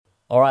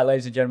All right,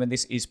 ladies and gentlemen,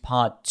 this is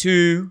part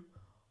 2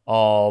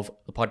 of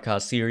the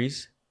podcast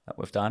series that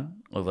we've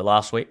done over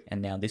last week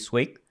and now this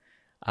week.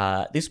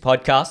 This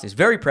podcast is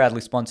very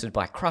proudly sponsored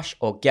by Crush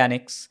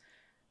Organics.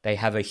 They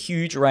have a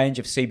huge range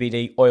of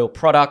CBD oil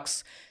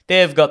products.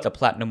 They've got the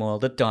platinum oil,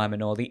 the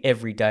diamond oil, the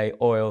everyday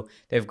oil.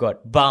 They've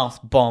got bath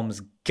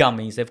bombs,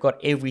 gummies. They've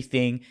got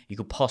everything you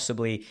could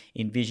possibly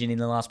envision. In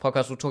the last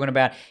podcast, we're talking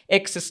about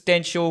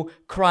existential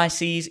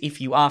crises.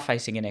 If you are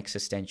facing an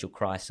existential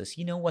crisis,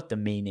 you know what the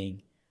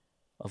meaning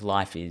of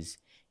life is.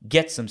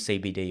 Get some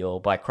CBD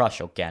oil by Crush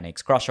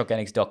Organics.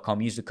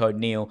 CrushOrganics.com. Use the code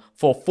Neil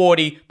for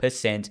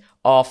 40%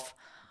 off.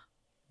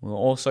 We're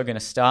also going to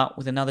start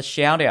with another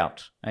shout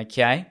out.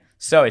 Okay.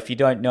 So if you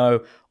don't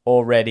know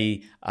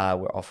already,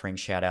 we're offering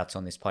shout outs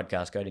on this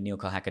podcast. Go to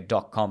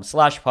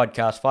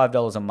neilkolhacker.com/podcast.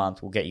 $5 a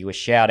month will get you a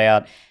shout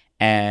out,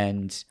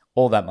 and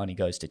all that money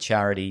goes to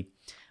charity.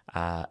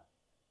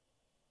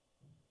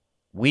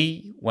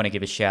 We want to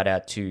give a shout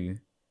out to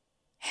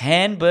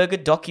Hamburger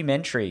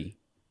Documentary.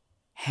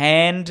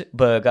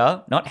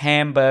 Handburger, not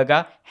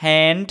hamburger,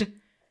 hand.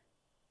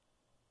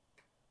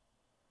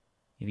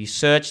 If you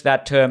search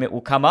that term, it will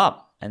come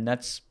up. And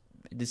this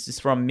is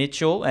from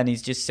Mitchell, and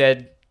he's just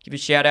said, give a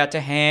shout out to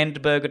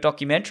Handburger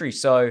Documentary.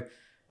 So,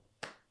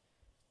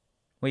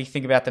 what do you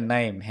think about the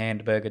name,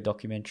 Handburger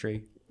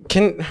Documentary?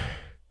 Let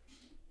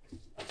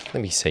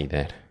me see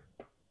that.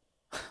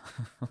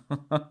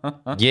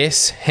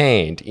 Yes,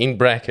 hand, in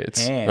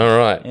brackets. Hand. All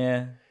right.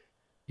 Yeah.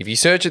 If you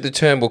search it, the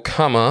term will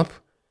come up.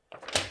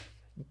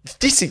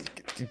 This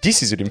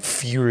is an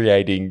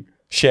infuriating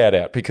shout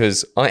out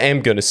because I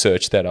am going to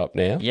search that up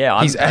now.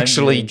 Yeah, he's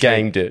actually really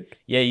gamed it.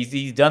 Yeah,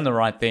 he's done the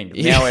right thing.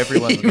 Now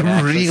everyone's going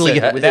to really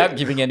search it without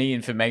giving any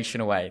information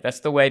away.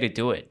 That's the way to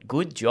do it.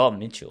 Good job,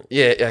 Mitchell.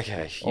 Yeah,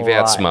 okay. You've All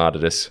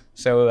outsmarted us.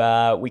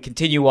 So we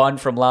continue on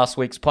from last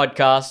week's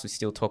podcast. We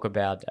still talk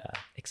about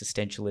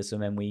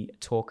existentialism, and we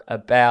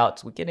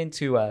get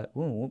into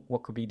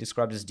what could be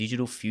described as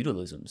digital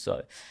feudalism.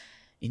 So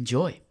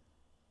enjoy.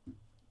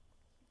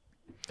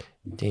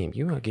 Damn,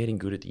 you are getting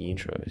good at the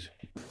intros.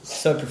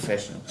 So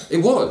professional. It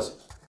was.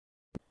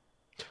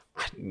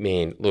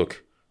 Man,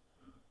 look.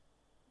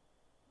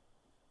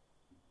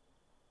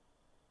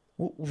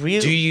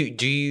 Really?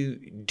 Do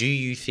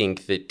you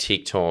think that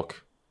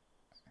TikTok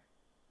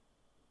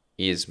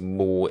is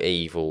more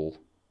evil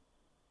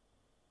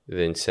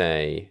than,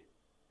 say,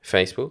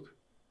 Facebook?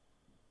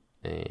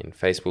 And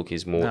Facebook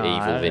is more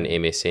evil than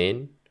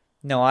MSN?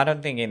 No, I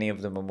don't think any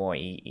of them are more...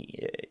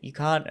 You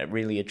can't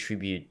really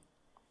attribute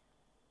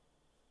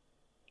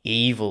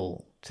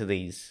evil to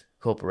these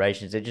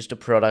corporations. They're just a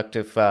product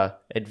of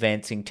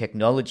advancing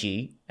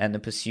technology and the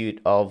pursuit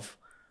of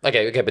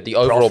Okay, but the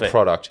overall profit.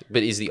 product...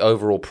 But is the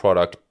overall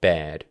product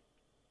bad?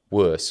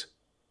 Worse?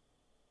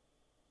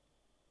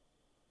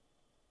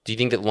 Do you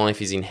think that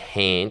life is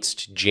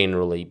enhanced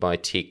generally by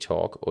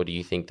TikTok, or do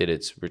you think that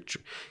it's...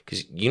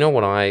 Because you know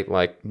what I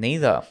like...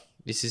 Neither.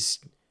 This is...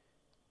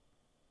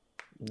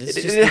 This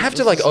It'd have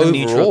to, like, overall...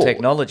 neutral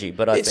technology,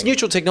 but It's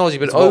neutral technology,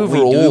 but it's what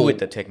overall... we do with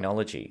the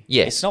technology.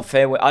 Yes. It's not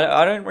fair.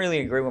 I don't really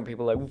agree when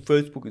people are like, well,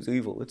 Facebook is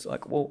evil. It's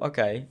like, well,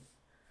 okay.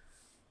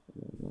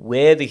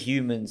 We're the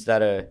humans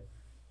that are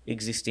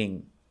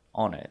existing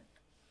on it.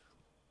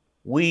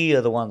 We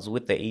are the ones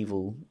with the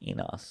evil in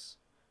us.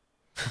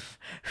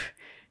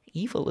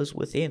 Evil is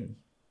within.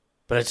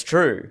 But it's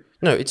true.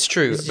 No, it's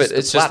true, It's but just a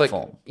it's just like...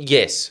 platform.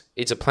 Yes,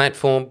 it's a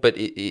platform, but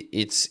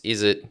is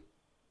it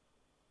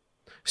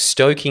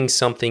stoking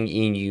something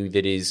in you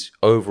that is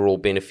overall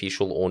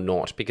beneficial or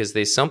not? Because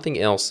there's something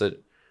else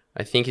that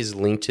I think is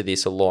linked to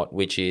this a lot,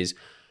 which is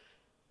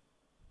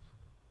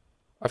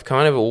I've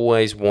kind of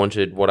always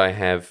wanted what I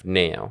have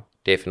now,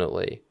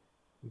 definitely.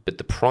 But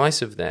the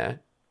price of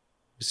that,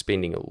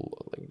 spending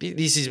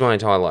this is my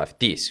entire life.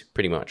 This,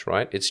 pretty much,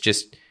 right? It's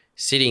just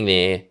sitting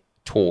there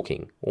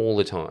talking all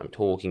the time.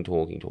 Talking. Is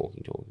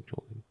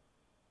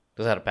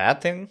that a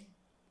bad thing?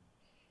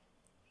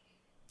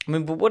 I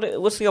mean, but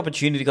what's the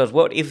opportunity? Because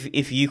what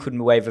if you could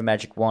wave a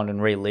magic wand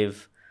and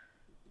relive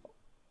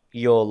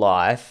your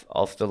life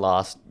of the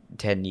last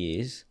 10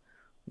 years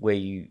where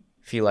you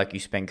feel like you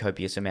spend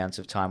copious amounts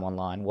of time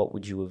online? What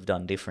would you have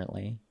done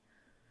differently?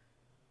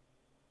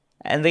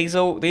 And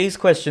these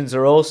questions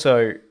are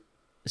also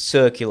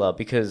circular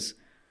because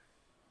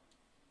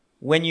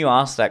when you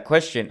ask that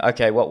question,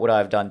 okay, what would I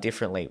have done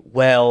differently?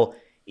 Well,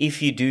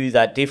 if you do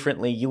that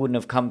differently, you wouldn't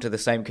have come to the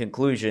same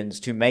conclusions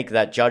to make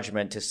that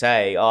judgment to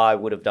say, oh, I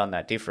would have done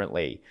that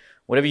differently.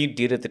 Whatever you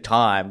did at the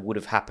time would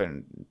have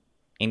happened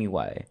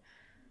anyway.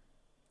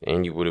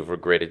 And you would have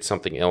regretted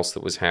something else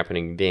that was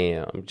happening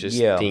there. I'm just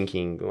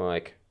thinking,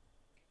 like...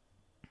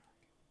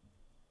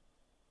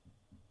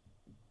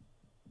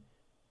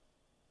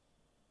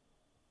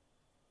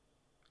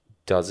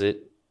 Does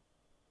it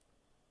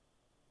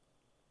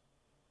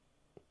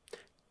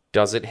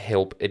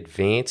help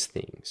advance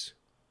things?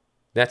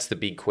 That's the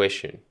big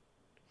question.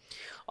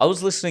 I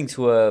was listening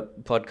to a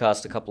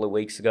podcast a couple of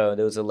weeks ago.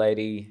 There was a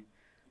lady,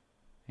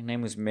 her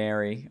name was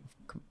Mary.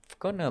 I've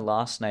forgotten her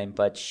last name,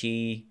 but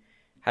she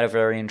had a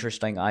very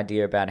interesting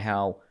idea about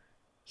how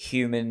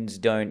humans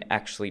don't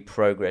actually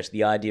progress.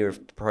 The idea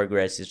of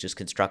progress is just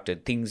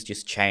constructed. Things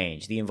just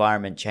change. The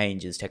environment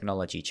changes.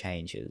 Technology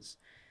changes.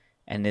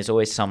 And there's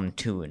always some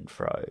to and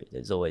fro.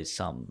 There's always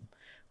some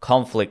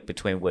conflict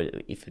between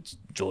if it's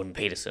Jordan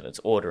Peterson, it's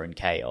order and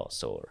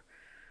chaos, or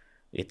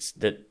it's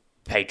the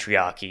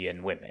patriarchy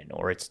and women,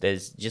 or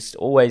there's just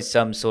always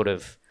some sort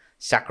of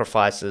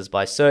sacrifices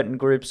by certain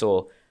groups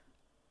or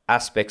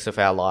aspects of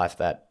our life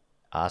that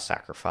are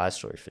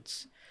sacrificed, or if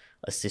it's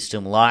a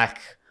system like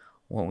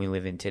what we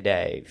live in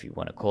today, if you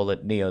want to call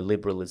it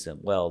neoliberalism,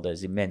 well,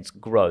 there's immense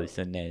growth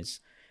and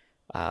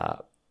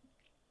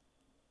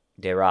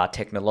there are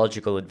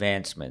technological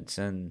advancements,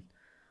 and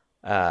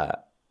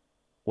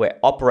we're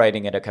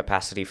operating at a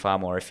capacity far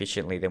more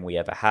efficiently than we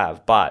ever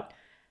have, but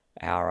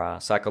our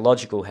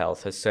psychological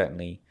health has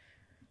certainly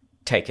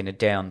taken a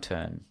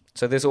downturn.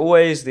 So there's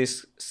always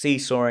this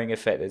seesawing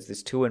effect. There's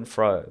this to and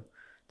fro.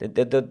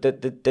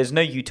 There's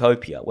no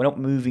utopia. We're not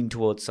moving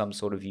towards some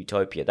sort of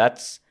utopia.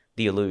 That's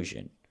the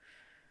illusion.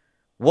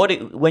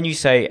 When you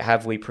say,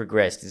 have we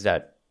progressed, is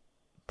that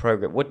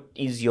progress? What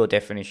is your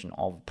definition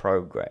of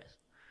progress?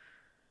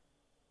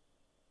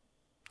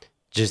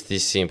 Just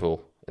this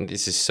simple. And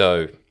this is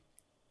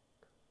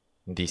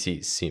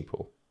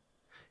simple.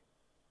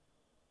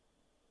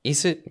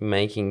 Is it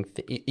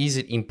is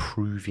it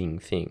improving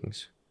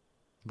things?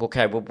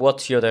 Okay, well,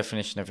 what's your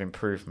definition of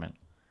improvement?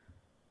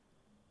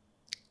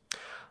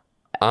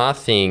 Are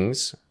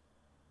things...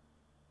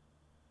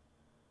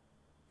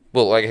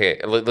 Well,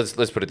 okay, let's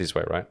put it this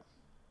way, right?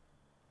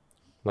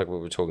 Like what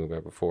we were talking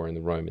about before in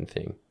the Roman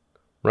thing.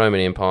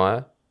 Roman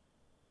Empire,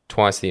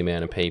 twice the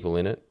amount of people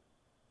in it.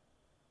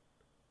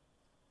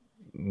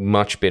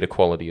 Much better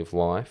quality of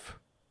life.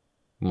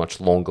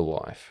 Much longer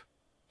life.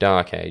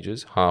 Dark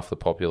Ages, half the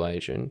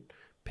population.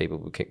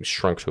 People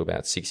shrunk to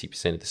about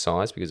 60% of the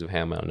size because of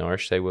how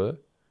malnourished they were.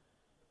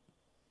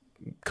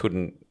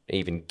 Couldn't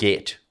even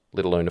get,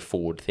 let alone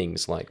afford,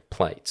 things like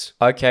plates.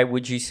 Okay,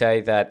 would you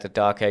say that the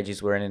Dark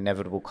Ages were an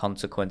inevitable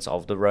consequence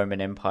of the Roman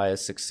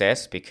Empire's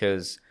success?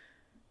 Because,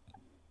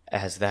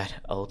 as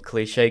that old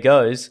cliche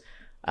goes,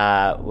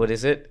 what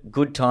is it?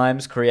 Good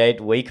times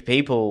create weak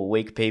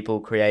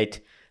people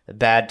create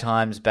bad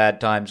times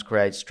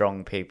create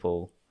strong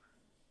people.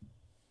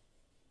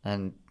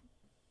 And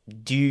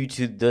due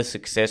to the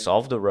success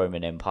of the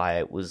Roman Empire,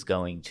 it was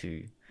going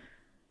to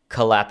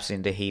collapse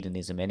into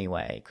hedonism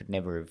anyway. It could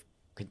never have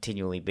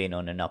continually been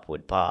on an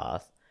upward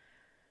path.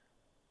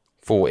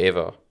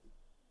 Forever.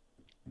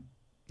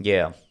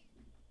 Yeah.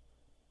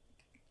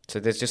 So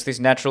there's just this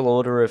natural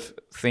order of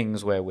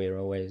things where we're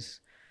always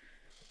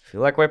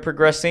feel like we're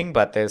progressing,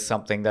 but there's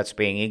something that's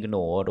being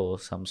ignored or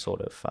some sort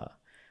of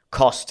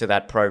cost to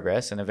that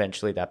progress, and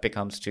eventually that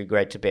becomes too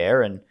great to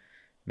bear, and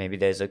maybe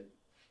there's a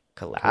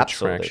collapse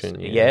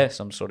contraction, or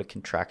some sort of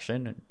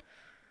contraction.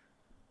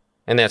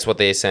 And that's what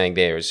they're saying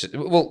there.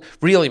 Well,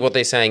 really what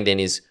they're saying then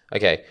is,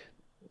 okay,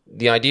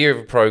 the idea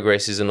of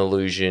progress is an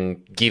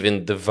illusion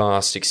given the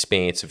vast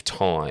expanse of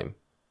time.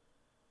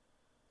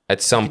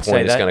 At some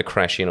point, it's going to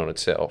crash in on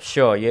itself.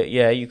 Sure,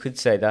 yeah, you could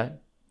say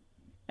that.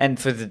 And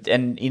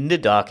in the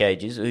Dark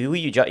Ages, who are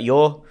you?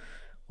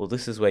 Well,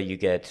 this is where you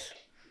get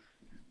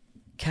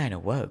kind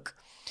of woke.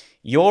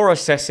 You're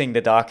assessing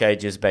the Dark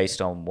Ages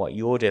based on what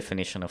your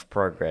definition of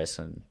progress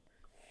and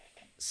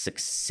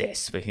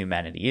success for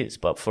humanity is.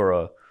 But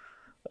for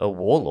a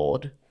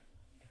warlord,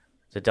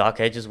 the Dark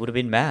Ages would have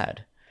been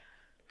mad.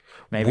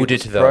 Maybe would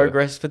it was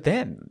progress for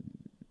them.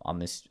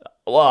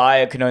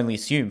 I can only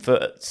assume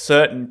for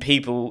certain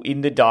people in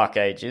the Dark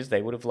Ages,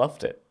 they would have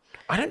loved it.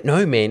 I don't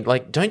know, man.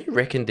 Like, don't you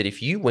reckon that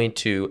if you went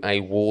to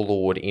a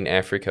warlord in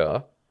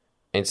Africa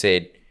and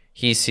said,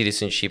 here's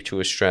citizenship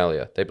to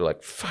Australia, they'd be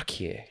like, fuck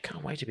yeah,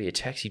 can't wait to be a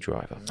taxi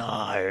driver.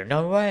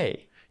 No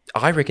way.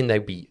 I reckon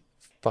they'd be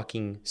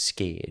fucking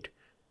scared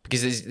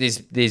because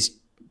there's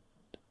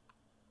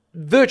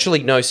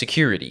virtually no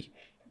security.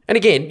 And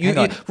again,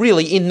 you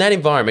really, in that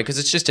environment, because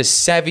it's just a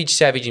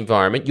savage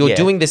environment, you're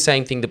doing the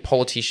same thing that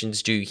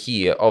politicians do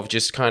here of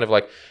just kind of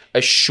like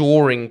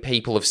assuring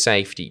people of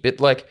safety. But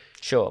like,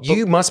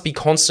 you must be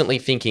constantly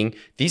thinking,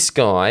 this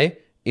guy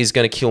is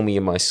going to kill me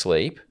in my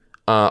sleep.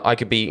 I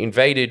could be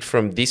invaded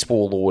from this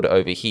warlord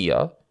over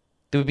here.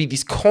 There would be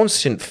this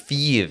constant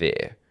fear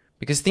there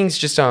because things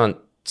just aren't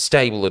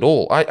stable at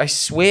all. I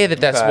swear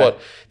that's what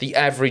the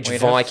average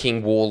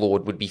Viking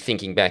warlord would be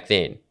thinking back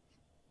then.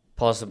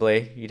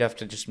 Possibly. You'd have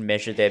to just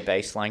measure their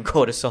baseline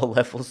cortisol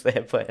levels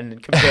there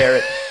and compare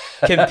it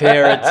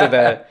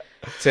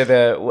to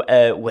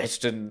the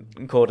Western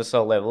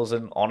cortisol levels.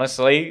 And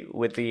honestly,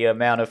 with the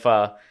amount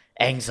of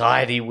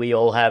anxiety we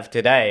all have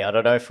today, I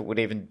don't know if it would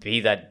even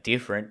be that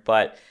different.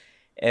 But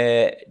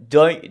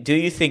do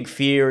you think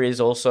fear is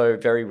also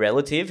very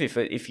relative?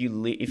 If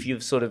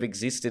you've sort of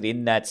existed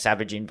in that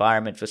savage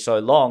environment for so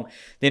long,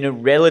 then a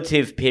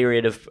relative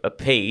period of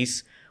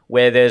peace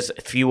where there's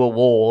fewer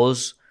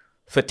wars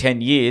for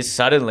 10 years,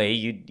 suddenly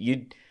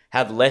you'd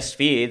have less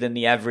fear than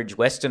the average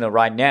Westerner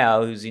right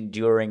now who's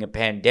enduring a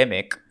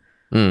pandemic.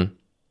 You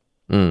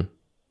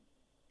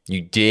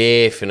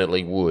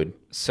definitely would.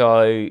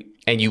 So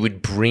And you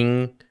would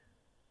bring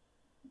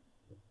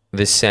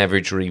the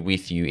savagery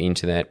with you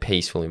into that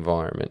peaceful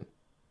environment.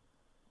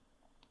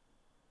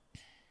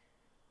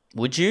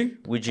 Would you?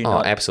 Would you Oh,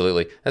 not?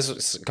 absolutely.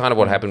 That's kind of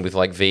what happened with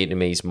like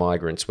Vietnamese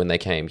migrants when they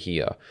came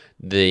here.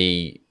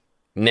 The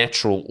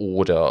natural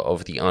order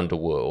of the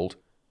underworld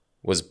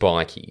was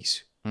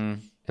bikies.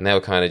 And they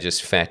were kind of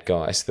just fat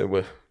guys that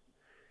were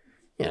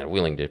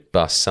willing to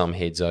bust some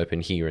heads open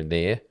here and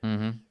there.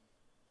 Mm-hmm.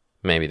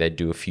 Maybe they'd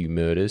do a few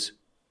murders.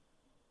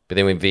 But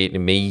then when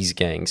Vietnamese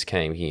gangs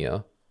came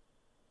here,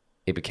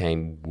 it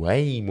became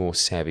way more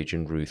savage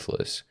and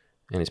ruthless.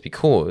 And it's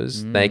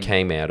because they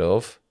came out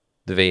of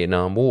the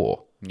Vietnam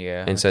War.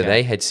 Yeah. And so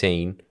they had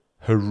seen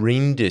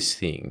horrendous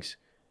things.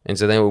 And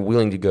so they were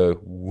willing to go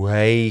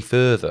way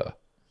further.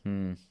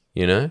 You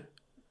know?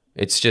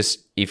 It's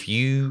just, if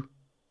you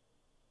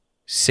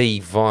see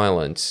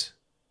violence,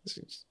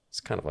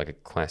 it's kind of like a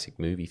classic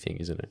movie thing,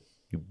 isn't it?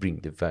 You bring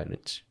the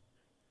violence.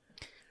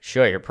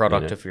 Sure, you're a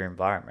product of your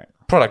environment.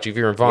 Product of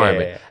your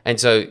environment. Yeah. And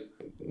so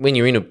when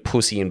you're in a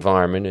pussy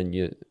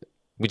environment,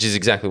 which is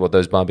exactly what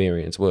those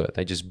barbarians were,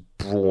 they just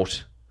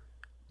brought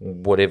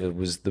whatever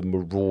was the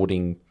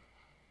marauding,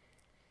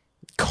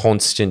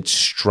 constant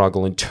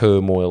struggle and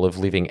turmoil of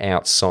living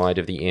outside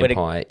of the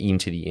empire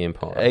into the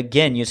empire.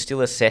 Again, you're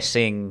still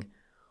assessing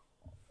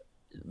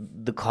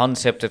the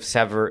concept of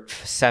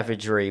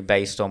savagery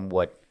based on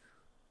what...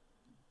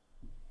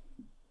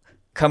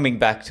 Coming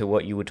back to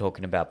what you were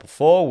talking about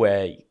before,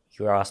 where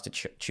you're asked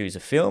to choose a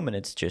film and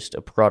it's just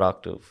a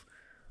product of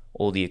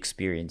all the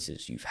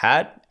experiences you've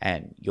had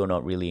and you're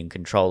not really in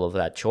control of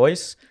that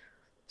choice.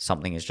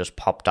 Something has just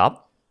popped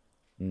up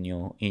in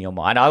your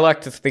mind. I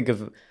like to think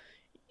of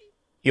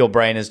your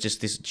brain as just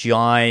this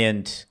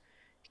giant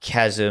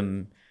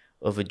chasm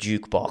of a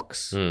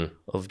jukebox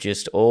of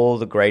just all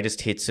the greatest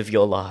hits of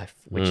your life,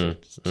 which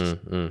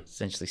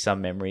essentially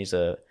some memories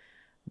are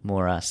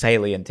more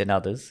salient than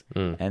others,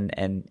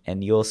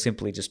 and you're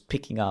simply just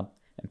picking up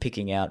and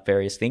picking out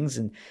various things,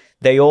 and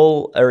they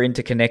all are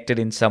interconnected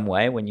in some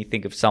way. When you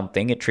think of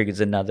something, it triggers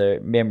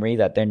another memory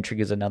that then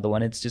triggers another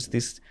one. It's just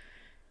this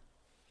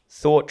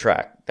thought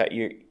track that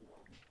you're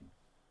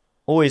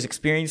always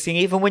experiencing,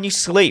 even when you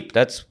sleep.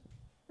 That's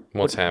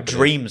What's what happening.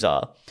 Dreams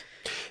are.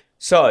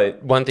 So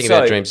one thing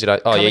about dreams, you go.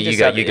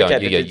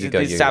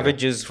 The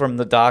savages from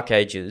the Dark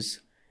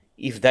Ages,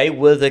 if they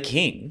were the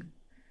king,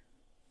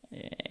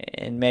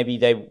 and maybe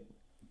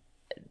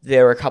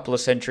they're a couple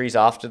of centuries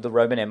after the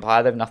Roman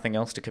Empire, they have nothing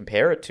else to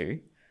compare it to,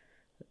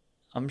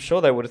 I'm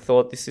sure they would have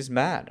thought, this is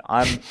mad.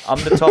 I'm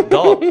the top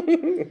dog.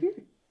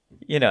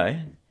 You know.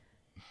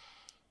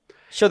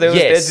 Sure,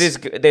 there's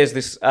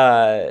this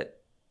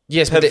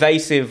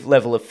pervasive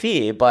level of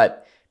fear,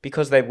 but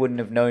because they wouldn't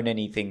have known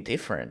anything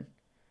different,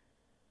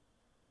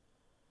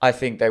 I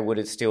think they would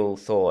have still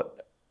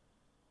thought,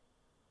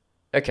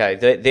 okay,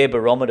 their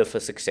barometer for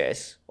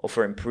success or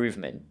for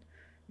improvement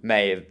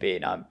may have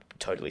been, I'm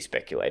totally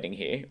speculating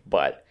here,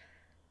 but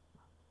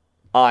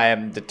I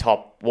am the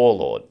top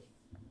warlord.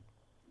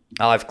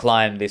 I've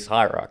climbed this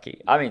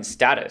hierarchy. I mean,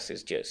 status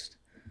is just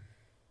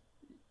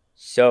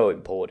so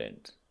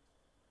important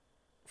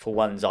for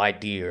one's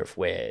idea of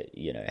where,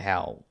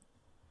 how,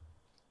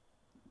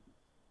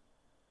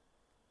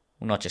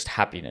 well, not just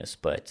happiness,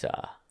 but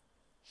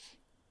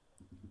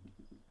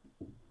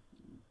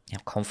how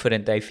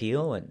confident they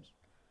feel and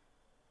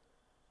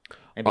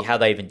maybe how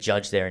they even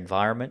judge their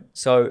environment.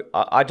 So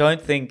I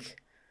don't think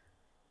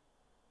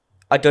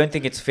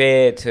it's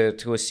fair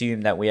to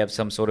assume that we have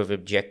some sort of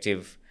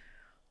objective,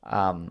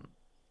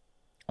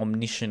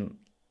 omniscient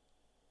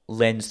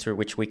lens through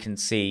which we can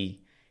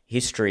see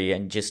history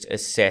and just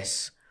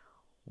assess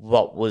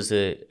what was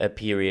a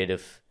period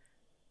of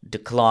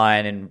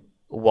decline and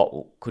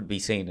what could be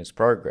seen as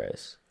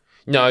progress.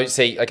 No,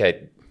 see,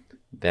 okay,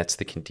 that's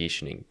the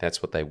conditioning.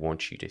 That's what they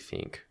want you to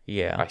think.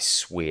 Yeah. I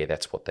swear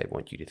that's what they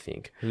want you to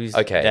think. Who's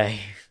okay?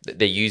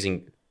 They're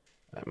using,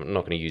 I'm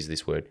not going to use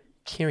this word,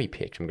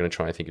 cherry-picked. I'm going to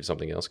try and think of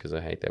something else because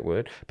I hate that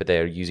word. But they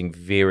are using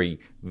very,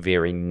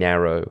 very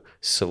narrow,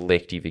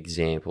 selective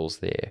examples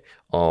there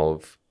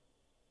of,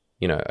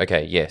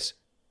 okay, yes,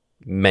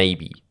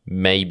 maybe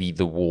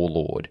the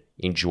warlord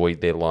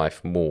enjoyed their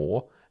life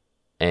more,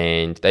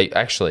 and they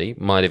actually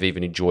might have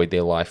even enjoyed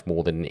their life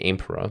more than an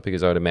emperor,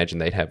 because I would imagine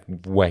they'd have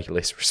way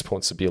less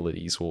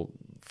responsibilities or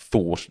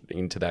thought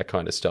into that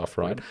kind of stuff,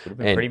 right? Would have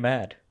been pretty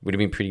mad. Would have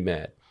been pretty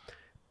mad.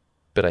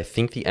 But I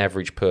think the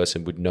average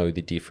person would know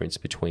the difference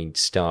between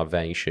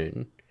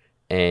starvation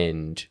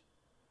and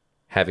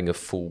having a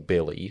full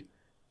belly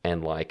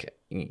and like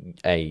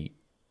a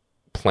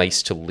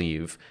place to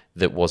live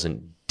that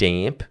wasn't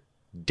damp,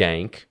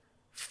 dank,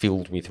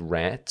 filled with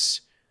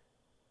rats,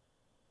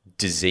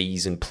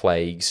 disease and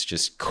plagues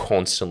just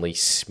constantly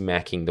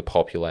smacking the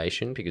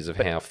population because of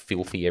how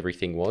filthy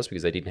everything was,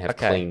 because they didn't have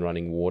clean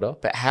running water.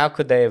 But how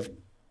could they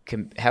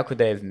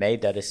have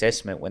made that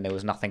assessment when there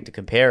was nothing to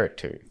compare it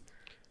to?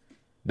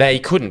 They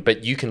couldn't,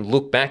 but you can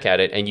look back at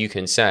it and you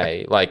can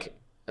say, like,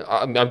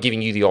 I'm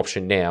giving you the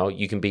option now.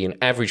 You can be an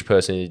average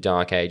person in the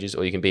Dark Ages,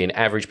 or you can be an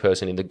average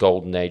person in the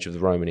Golden Age of the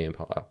Roman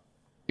Empire.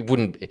 It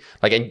wouldn't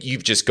like, and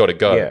you've just got to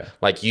go. Yeah.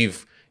 Like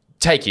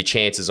take your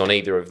chances on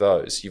either of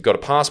those. You've got a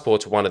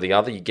passport to one or the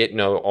other. You get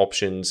no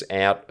options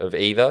out of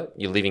either.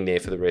 You're living there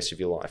for the rest of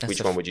your life.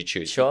 Which one would you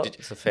choose? Sure,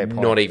 it's a fair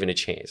point. Not even a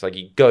chance. Like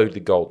you go to the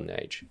golden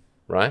age,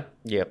 right?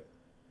 Yep.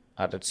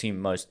 I'd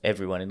assume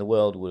everyone in the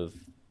world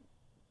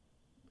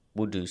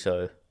would do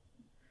so.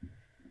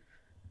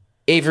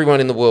 Everyone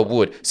in the world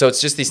would. So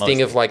it's just this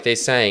thing of like they're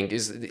saying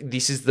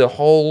this is the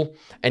whole,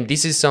 and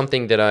this is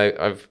something that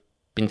I've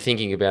been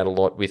thinking about a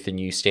lot with the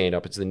new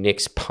stand-up. It's the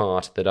next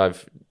part that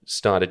I've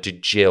started to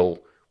gel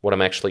what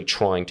I'm actually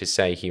trying to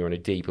say here on a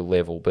deeper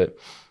level. But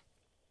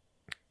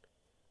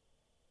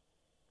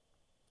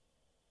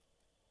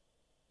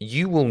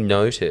you will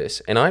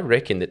notice, and I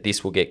reckon that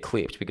this will get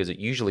clipped because it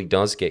usually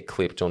does get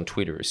clipped on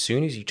Twitter. As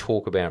soon as you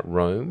talk about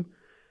Rome,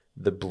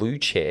 the blue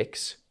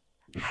checks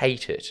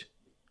hate it.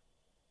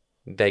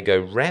 They go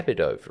rabid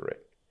over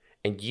it.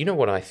 And you know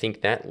what I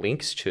think that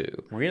links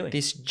to? Really?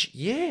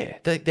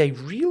 They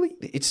really,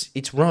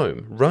 it's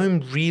Rome.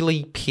 Rome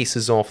really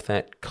pisses off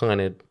that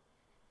kind of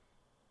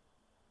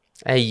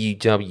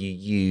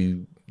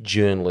AUWU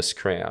journalist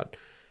crowd.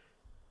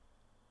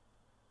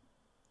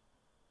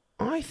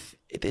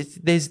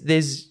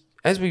 There's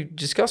as we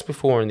discussed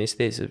before in this,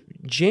 there's a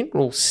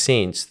general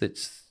sense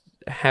that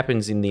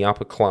happens in the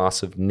upper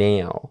class of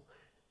now.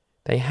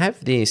 They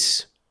have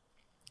this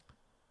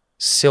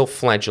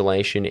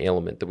self-flagellation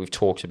element that we've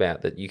talked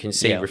about that you can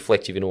see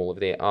reflective in all of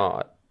their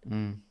art.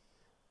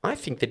 I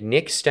think the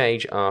next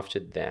stage after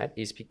that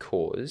is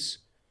because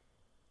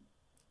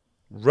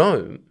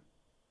Rome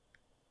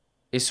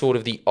is sort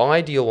of the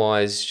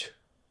idealized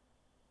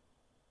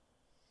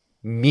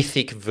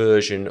mythic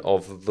version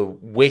of the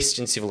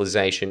Western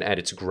civilization at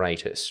its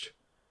greatest.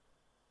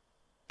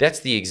 That's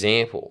the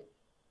example.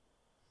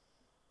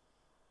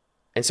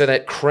 And so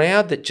that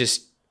crowd that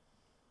just,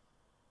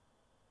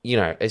 you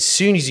know, as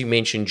soon as you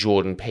mention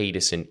Jordan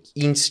Peterson,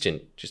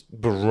 instant, just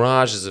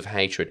barrages of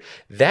hatred.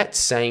 That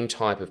same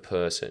type of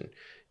person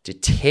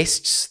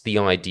detests the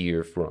idea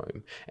of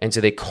Rome. And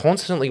so they're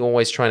constantly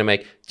always trying to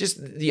make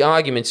just the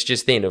arguments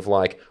just then of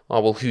like,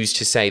 oh, well, who's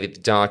to say that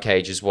the Dark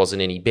Ages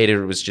wasn't any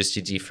better? It was just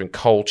a different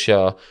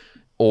culture.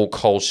 All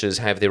cultures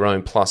have their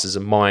own pluses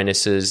and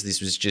minuses. This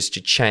was just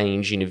a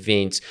change in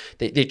events.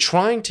 They're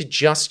trying to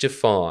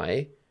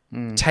justify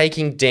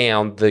taking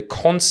down the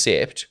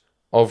concept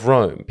of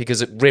Rome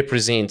because it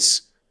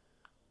represents,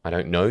 I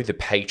don't know, the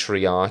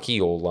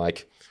patriarchy or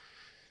like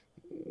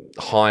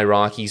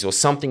hierarchies or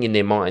something in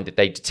their mind that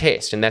they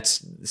detest. And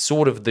that's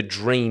sort of the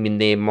dream in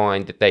their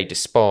mind that they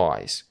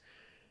despise.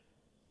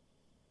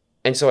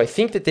 And so I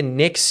think that the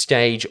next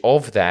stage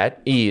of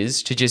that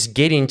is to just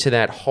get into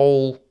that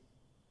whole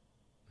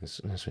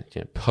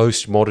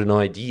postmodern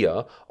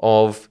idea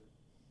of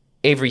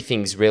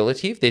everything's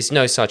relative. There's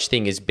no such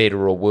thing as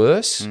better or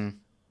worse.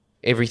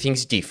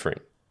 Everything's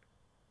different.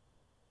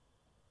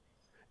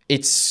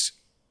 It's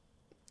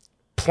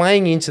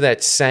playing into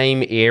that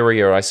same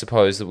area, I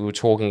suppose, that we were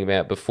talking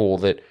about before,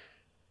 that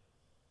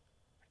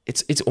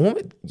it's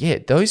almost,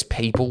 those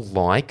people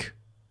like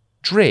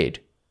dread.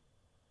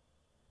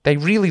 They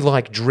really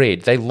like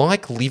dread. They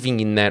like living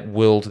in that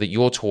world that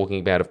you're talking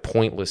about of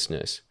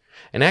pointlessness.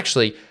 And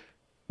actually,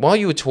 while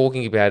you were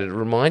talking about it, it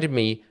reminded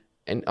me,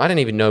 and I don't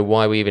even know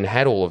why we even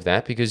had all of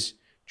that, because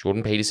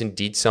Jordan Peterson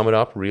did sum it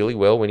up really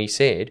well when he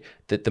said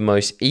that the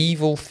most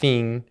evil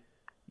thing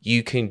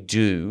you can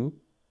do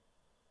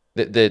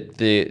that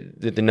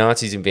the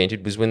Nazis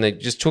invented was when they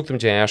just took them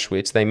to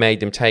Auschwitz, they made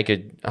them take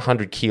a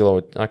 100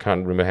 kilo, I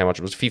can't remember how much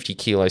it was, 50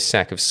 kilo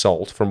sack of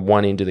salt from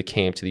one end of the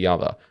camp to the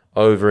other,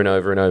 over and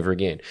over and over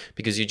again.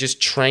 Because you're just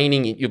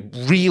training, you're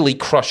really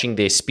crushing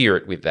their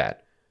spirit with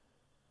that.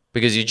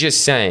 Because you're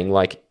just saying,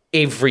 like,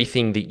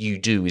 everything that you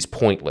do is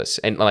pointless.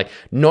 And, like,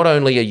 not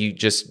only are you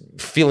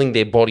just filling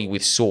their body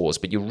with sores,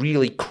 but you're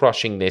really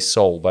crushing their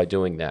soul by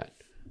doing that.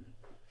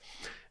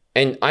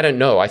 And I don't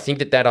know, I think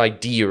that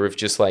idea of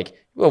just like,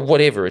 well,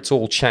 whatever, it's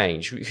all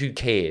change, who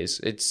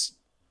cares? It's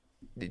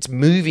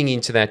moving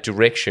into that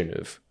direction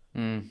of...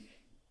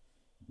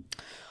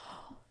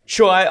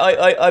 Sure,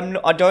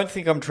 I don't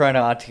think I'm trying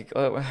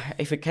to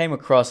if it came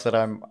across that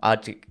I'm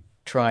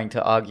trying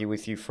to argue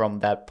with you from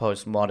that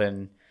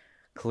postmodern,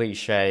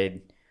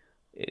 cliched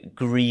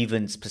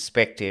grievance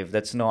perspective,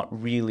 that's not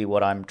really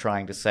what I'm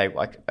trying to say.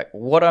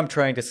 What I'm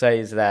trying to say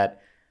is that,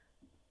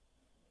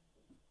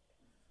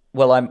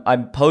 well,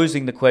 I'm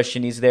posing the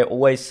question, is there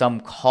always some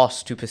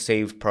cost to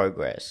perceived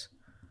progress?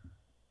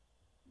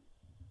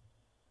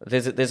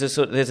 There's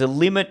a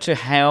limit to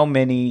how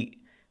many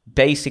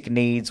basic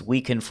needs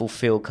we can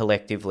fulfill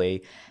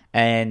collectively,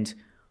 and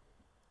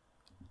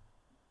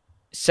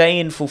say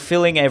in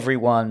fulfilling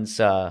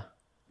everyone's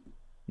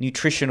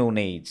nutritional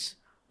needs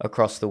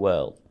across the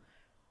world,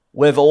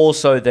 we've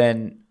also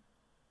then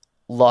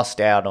lost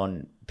out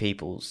on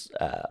people's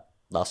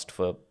lust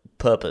for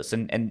purpose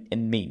and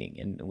meaning,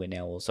 and we're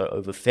now also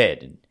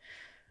overfed.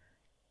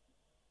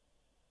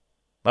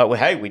 But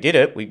hey, we did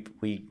it.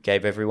 We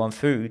gave everyone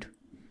food,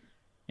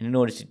 and in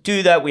order to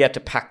do that, we had to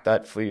pack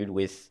that food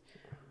with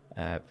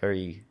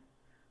very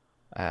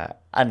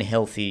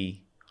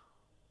unhealthy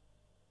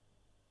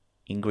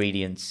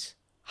ingredients,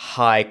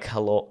 high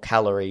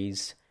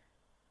calories,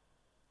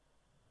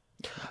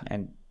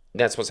 and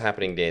That's what's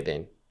happening there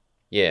then.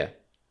 Yeah.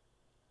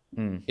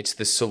 It's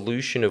the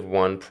solution of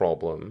one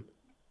problem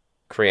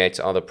creates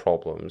other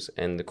problems.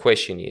 And the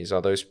question is,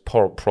 are those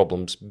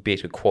problems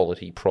better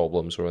quality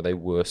problems or are they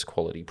worse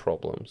quality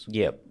problems?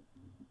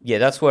 yeah,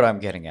 that's what I'm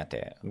getting at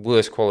there.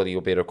 Worse quality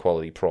or better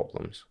quality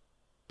problems.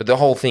 But the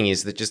whole thing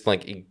is that just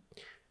like,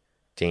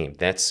 damn,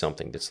 that's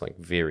something that's like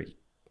very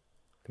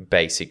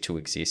basic to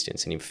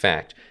existence. And in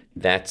fact,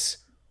 I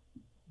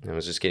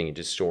was just getting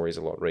into stories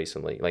a lot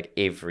recently. Like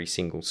every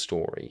single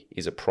story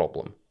is a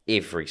problem.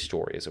 Every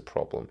story is a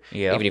problem.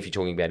 Yeah. Even if you're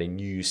talking about a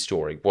news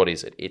story, what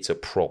is it? It's a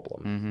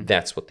problem.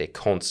 That's what they're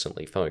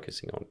constantly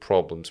focusing on.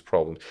 Problems.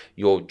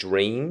 Your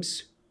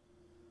dreams,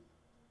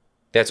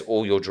 that's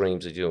all your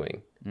dreams are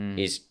doing,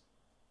 is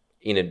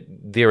in a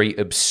very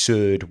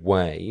absurd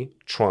way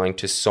trying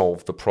to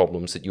solve the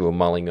problems that you were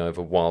mulling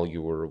over while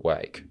you were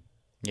awake.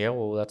 Yeah,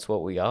 well, that's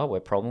what we are. We're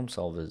problem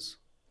solvers.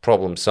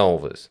 Problem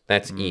solvers.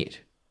 That's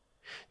it.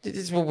 This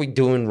is what we're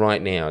doing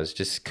right now, is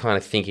just kind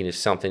of thinking of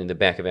something in the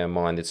back of our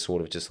mind that's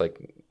sort of just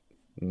like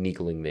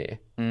niggling there.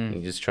 And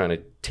you're just trying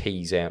to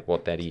tease out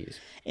what that is.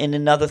 And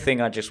another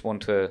thing I just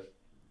want to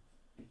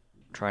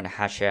try to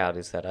hash out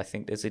is that I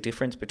think there's a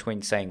difference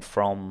between saying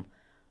from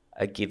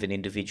a given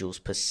individual's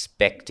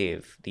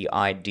perspective, the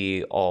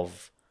idea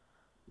of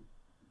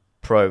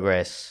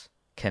progress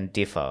can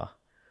differ,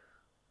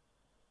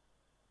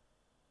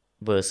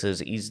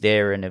 versus is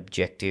there an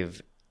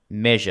objective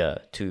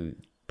measure to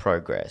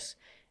progress?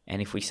 And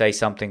if we say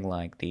something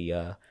like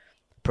the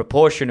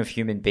proportion of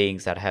human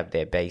beings that have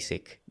their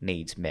basic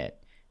needs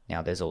met.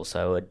 Now, there's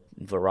also a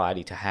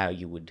variety to how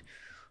you would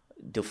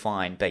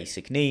define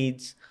basic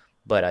needs,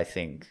 but I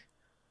think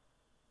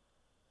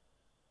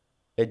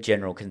a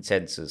general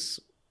consensus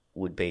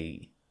would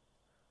be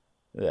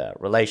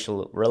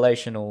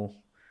relational,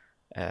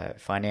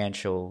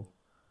 financial,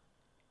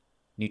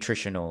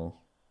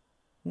 nutritional,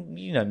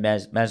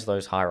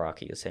 Maslow's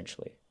hierarchy,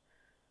 essentially.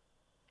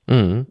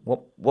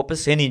 What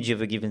percentage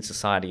of a given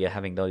society are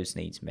having those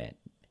needs met?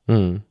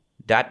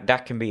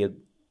 That can be a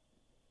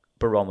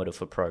barometer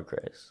for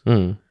progress.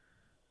 Would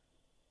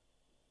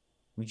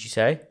you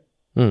say?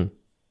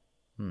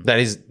 That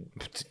is,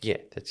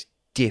 that's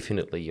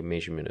definitely a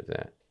measurement of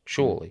that.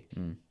 Surely.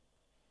 And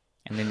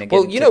then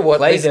Well, you know what?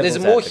 There's a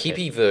more advocate.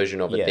 hippie version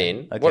of it. Yeah,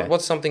 Then. okay.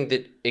 What's something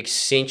that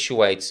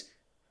accentuates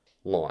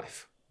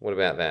life? What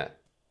about that?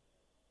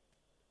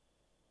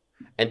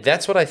 And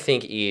that's what I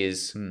think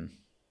is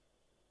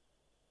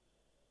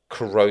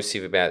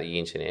corrosive about the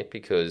internet,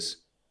 because,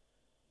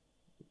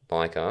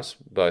 like us,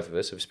 both of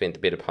us have spent the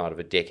better part of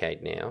a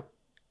decade now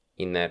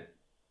in that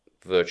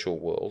virtual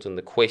world. And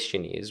the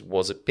question is,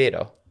 was it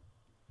better?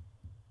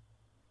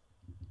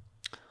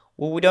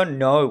 Well, we don't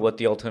know what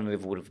the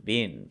alternative would have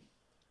been.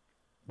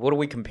 What are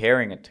we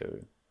comparing it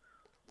to?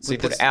 See, We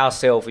put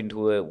ourselves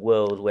into a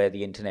world where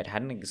the internet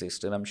hadn't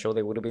existed. I'm sure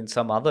there would have been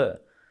some other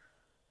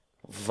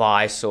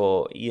vice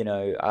or,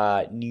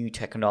 new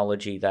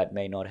technology that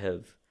may not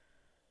have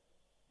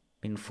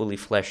been fully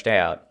fleshed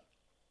out.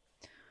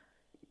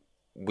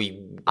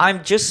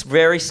 I'm just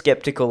very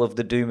skeptical of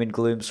the doom and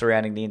gloom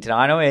surrounding the internet.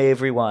 I know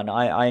everyone.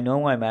 I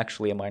know I'm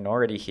actually a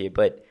minority here,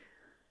 but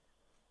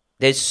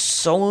there's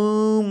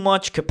so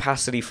much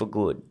capacity for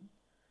good.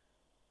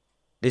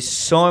 There's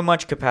so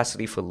much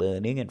capacity for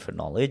learning and for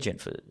knowledge and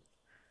for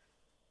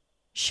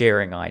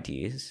sharing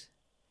ideas.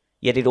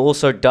 Yet it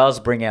also does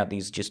bring out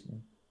these just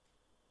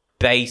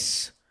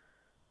base,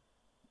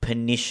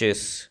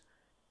 pernicious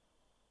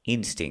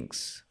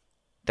instincts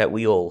that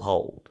we all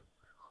hold.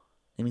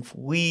 And if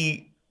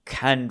we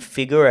can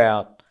figure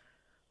out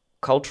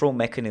cultural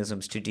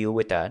mechanisms to deal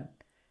with that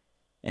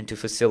and to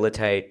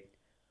facilitate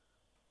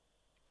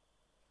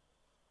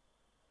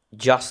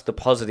just the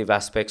positive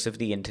aspects of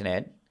the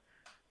internet,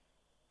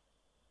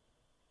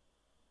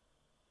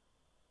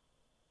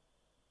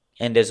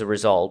 and as a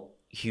result,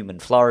 human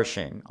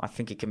flourishing, I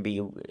think it can be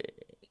an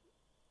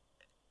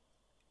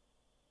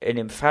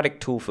emphatic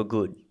tool for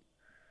good.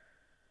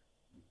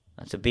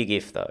 That's a big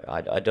if, though.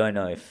 I don't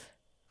know if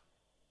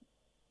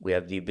we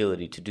have the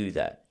ability to do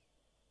that.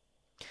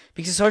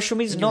 Because social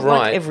media is not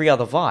like every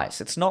other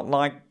vice. It's not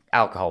like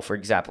alcohol, for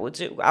example.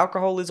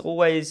 Alcohol is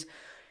always...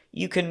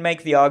 You can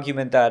make the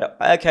argument that,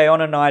 okay, on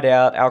a night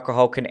out,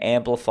 alcohol can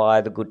amplify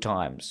the good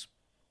times.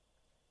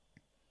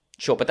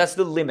 Sure, but that's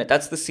the limit.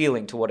 That's the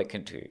ceiling to what it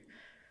can do.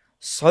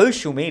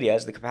 Social media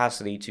has the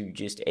capacity to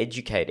just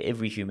educate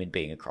every human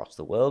being across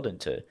the world and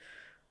to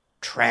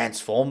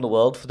transform the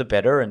world for the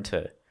better and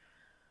to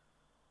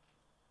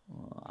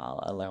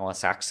allow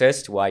us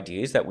access to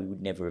ideas that we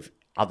would never have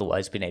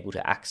otherwise been able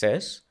to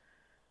access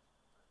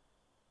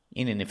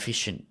in an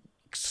efficient,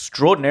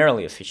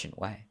 extraordinarily efficient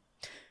way.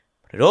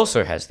 But it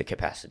also has the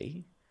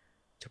capacity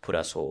to put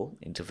us all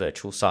into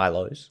virtual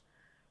silos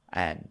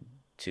and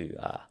to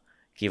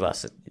give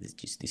us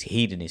just this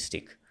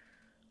hedonistic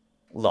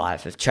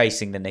life of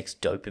chasing the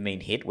next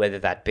dopamine hit, whether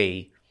that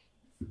be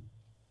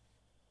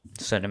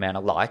certain amount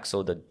of likes,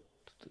 or the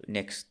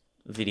next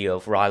video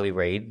of Riley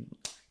Reid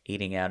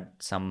eating out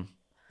some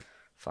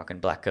fucking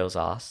black girl's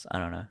ass. I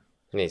don't know.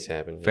 It needs to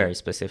happen. Very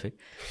specific.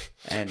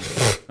 And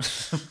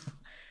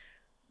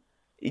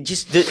it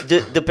just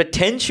the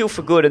potential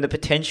for good and the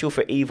potential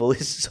for evil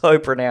is so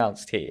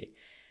pronounced here.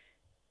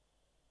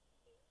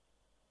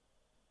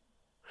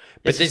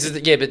 But that's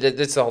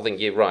the whole thing.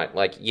 Yeah, right.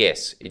 Like,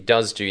 yes, it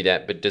does do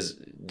that, but does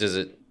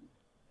it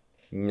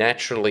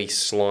naturally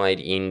slide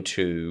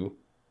into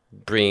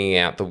bringing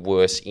out the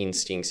worst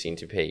instincts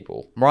into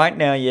people? Right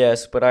now,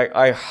 yes, but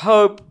I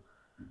hope,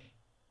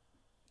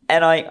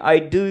 and I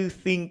do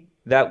think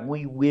that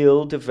we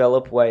will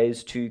develop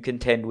ways to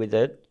contend with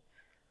it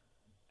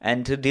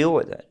and to deal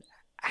with it.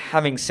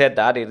 Having said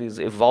that, it is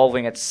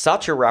evolving at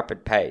such a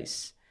rapid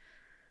pace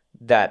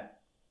that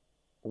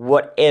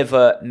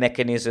whatever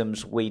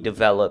mechanisms we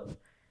develop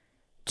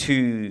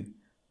to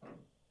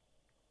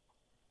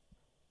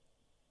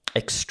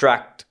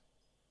extract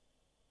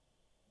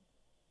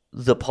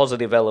the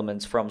positive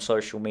elements from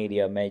social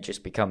media may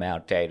just become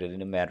outdated in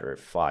a matter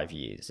of 5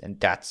 years. And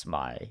that's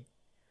my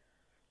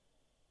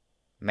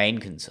main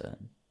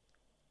concern.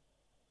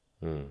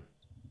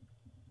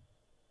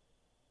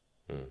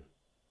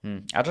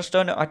 I just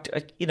don't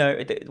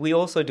know. We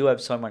also do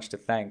have so much to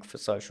thank for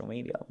social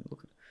media.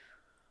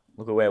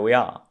 Look at where we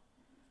are.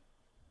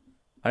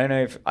 I don't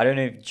know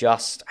if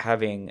just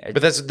having a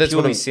that's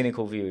purely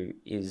cynical view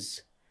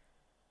is.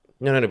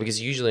 No, because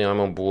usually I'm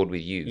on board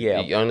with you.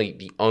 Yeah.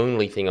 The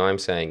only thing I'm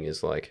saying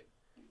is, like,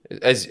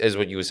 as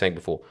what you were saying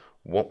before,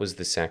 what was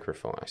the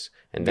sacrifice?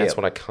 And that's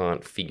what I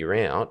can't figure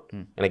out.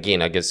 And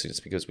again, I guess it's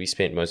because we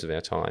spent most of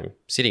our time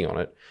sitting on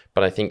it.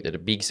 But I think that a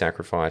big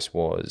sacrifice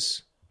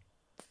was,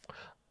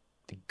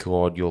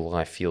 God, your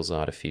life feels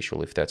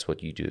artificial if that's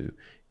what you do.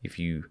 If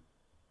you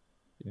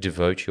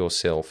devote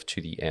yourself to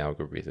the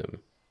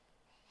algorithm.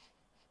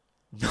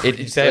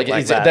 That's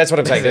what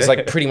I'm saying. There's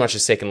like pretty much a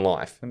second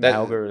life. The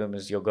algorithm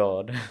is your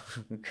God.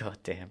 God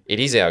damn. It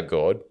is our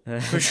God,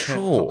 for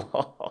sure.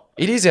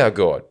 It is our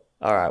God.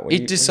 All right.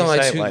 It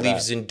decides who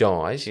lives and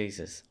dies.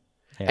 Jesus.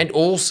 Yeah. And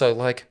also,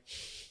 like,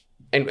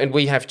 and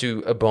we have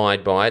to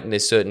abide by it, and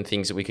there's certain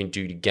things that we can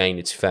do to gain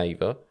its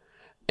favor.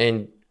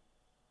 And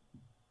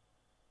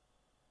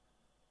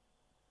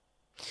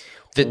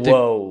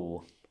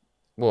whoa.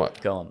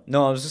 What? Go on.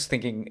 No, I was just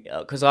thinking,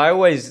 because I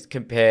always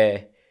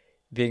compare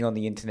being on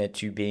the internet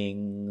to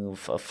being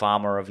a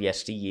farmer of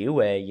yesteryear,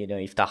 where,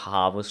 if the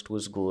harvest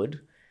was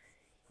good,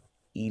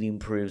 it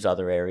improves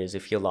other areas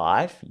of your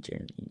life.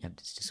 You have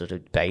this sort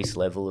of base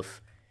level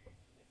of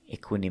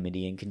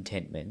equanimity and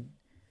contentment.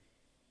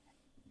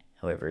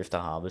 However, if the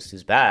harvest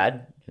is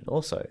bad, it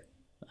also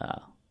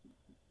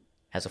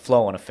has a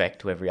flow-on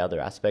effect to every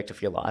other aspect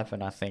of your life.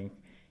 And I think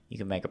you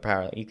can make a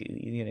parallel.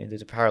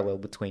 There's a parallel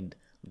between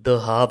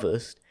the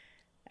harvest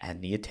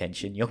and the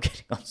attention you're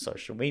getting on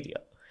social media.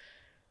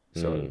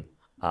 So,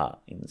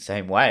 in the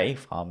same way,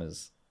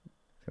 farmers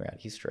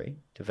throughout history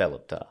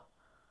developed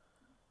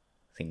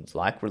things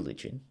like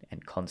religion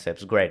and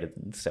concepts greater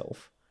than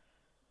self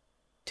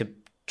to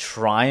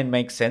try and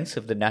make sense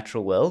of the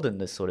natural world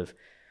and the sort of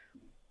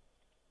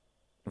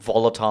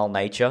volatile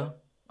nature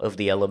of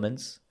the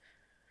elements.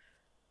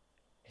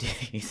 Do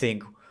you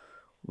think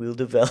we'll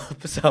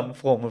develop some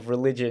form of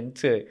religion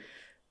to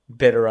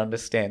better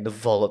understand the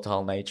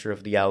volatile nature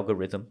of the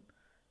algorithm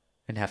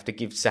and have to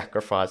give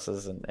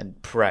sacrifices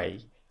and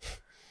pray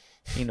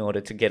in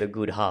order to get a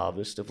good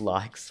harvest of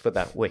likes for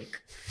that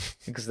week?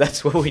 Because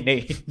that's what we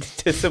need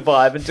to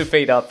survive and to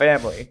feed our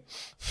family.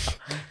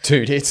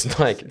 Dude, it's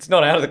like... It's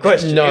not out of the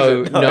question,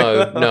 No, is it?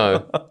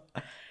 No.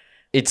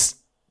 It's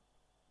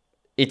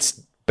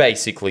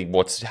basically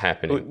what's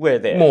happening. We're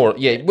there.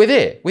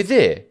 We're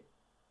there.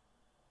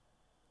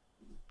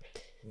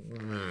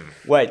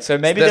 Wait, so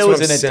maybe That's there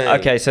was what I'm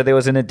saying. so there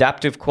was an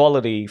adaptive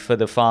quality for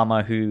the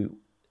farmer who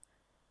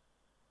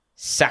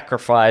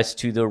sacrificed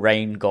to the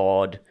rain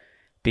god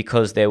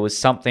because there was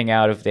something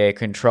out of their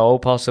control,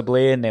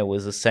 possibly, and there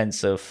was a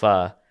sense of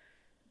a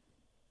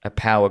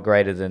power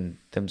greater than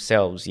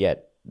themselves.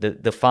 Yet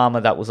the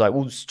farmer that was like,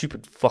 "Oh,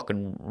 stupid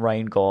fucking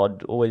rain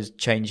god, always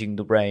changing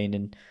the rain,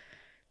 and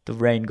the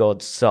rain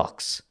god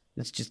sucks.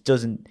 It just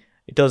doesn't.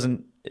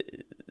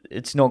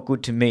 It's not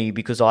good to me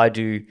because I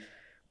do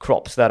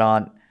crops that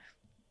aren't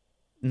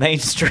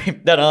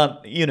mainstream, that aren't,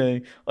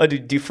 I do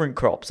different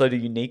crops. I do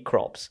unique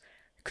crops.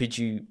 Could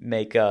you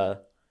make a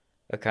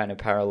kind of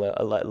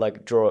parallel,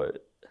 like draw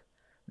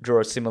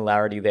a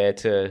similarity there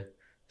to,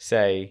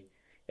 say,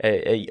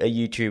 a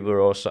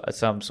YouTuber or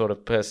some sort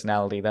of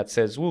personality that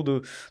says, well,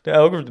 the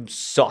algorithm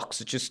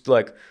sucks. It's just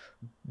like,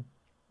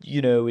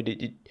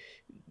 it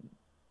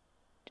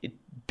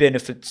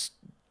benefits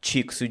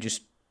chicks who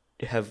just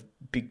have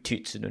big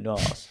tits and an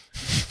ass.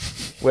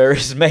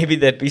 Whereas maybe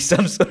there'd be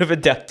some sort of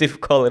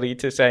adaptive quality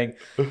to saying,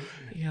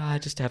 yeah, I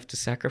just have to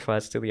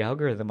sacrifice to the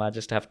algorithm. I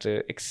just have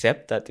to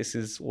accept that this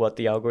is what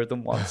the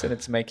algorithm wants and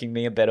it's making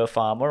me a better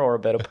farmer or a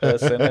better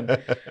person.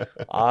 And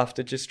I have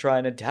to just try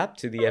and adapt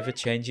to the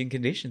ever-changing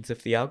conditions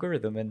of the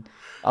algorithm. And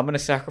I'm going to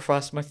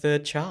sacrifice my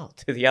third child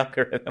to the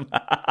algorithm.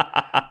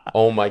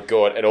 Oh my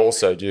God. And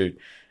also, dude,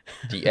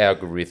 the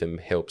algorithm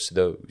helps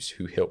those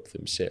who help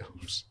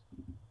themselves.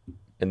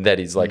 And that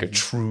is like a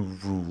true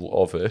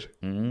rule of it.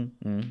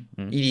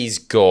 It is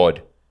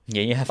God.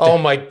 Yeah, you have to. Oh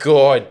my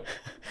God.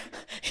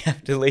 You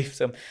have to leave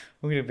some.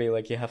 I'm going to be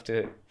like, you have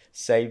to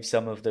save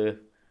some of the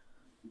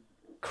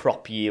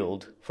crop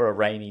yield for a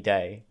rainy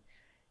day.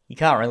 You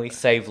can't really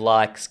save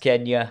likes,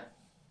 can you?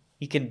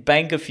 You can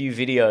bank a few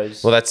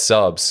videos. Well, that's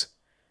subs.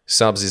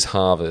 Subs is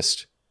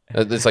harvest.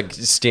 It's like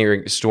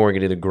storing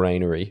it in a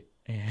granary.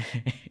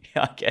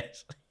 I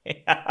guess.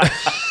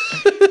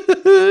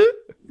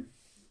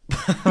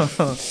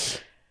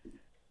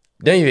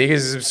 Don't you think a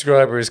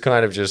subscriber is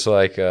kind of just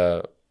like,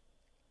 yeah,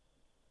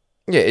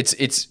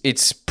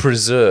 it's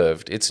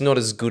preserved. It's not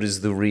as good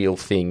as the real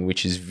thing,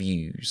 which is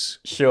views.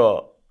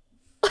 Sure.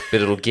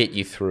 But it'll get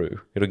you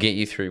through. It'll get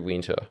you through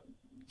winter.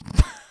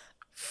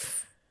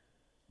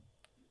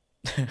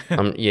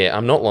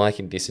 I'm not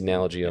liking this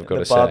analogy, I've got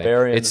to say. The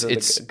barbarians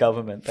It's of the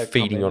government. That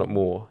feeding on it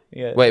more.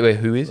 Yeah. Wait,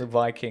 who is? The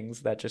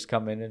Vikings that just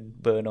come in and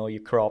burn all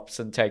your crops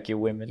and take your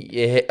women.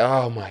 Yeah.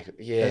 Oh my God.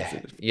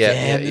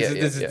 Yeah.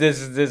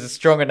 There's a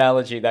strong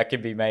analogy that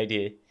can be made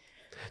here.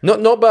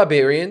 Not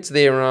barbarians.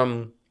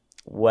 They're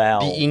Wow.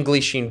 the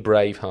English in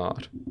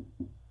Braveheart.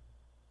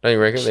 Don't you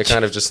reckon? They're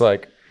kind of just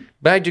like,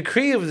 by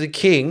decree of the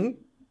king,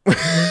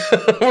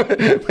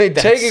 we're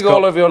taking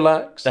all of your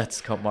likes. That's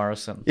Scott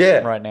Morrison.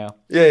 Yeah. Right now.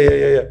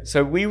 Yeah.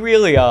 So we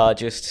really are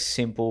just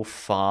simple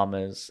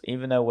farmers,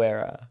 even though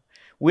we're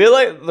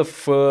like the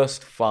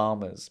first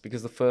farmers,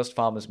 because the first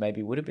farmers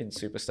maybe would have been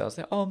superstars.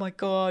 They're, oh my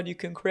God, you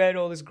can create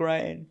all this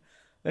grain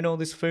and all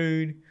this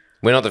food.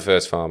 We're not the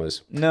first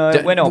farmers. No,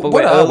 we're not. But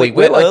what are we?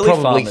 We're like early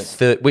probably farmers.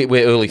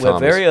 We're early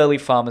farmers. We're very early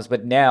farmers,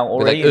 but now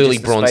already like in early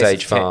just the Bronze space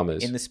Age of 10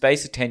 farmers. In the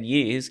space of 10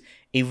 years,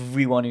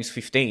 everyone who's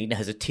 15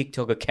 has a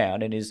TikTok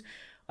account and is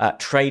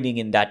trading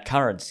in that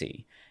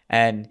currency.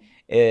 And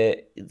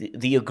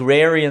the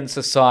agrarian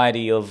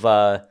society of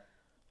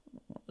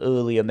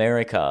early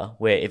America,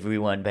 where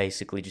everyone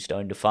basically just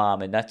owned a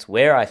farm, and that's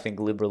where I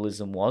think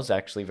liberalism was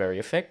actually very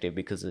effective,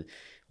 because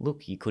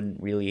look, you couldn't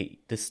really.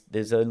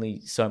 There's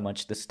only so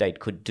much the state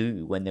could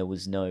do when there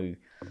was no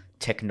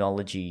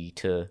technology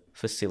to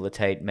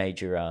facilitate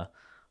major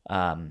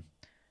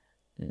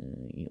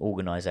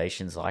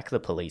organizations like the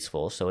police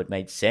force. So it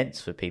made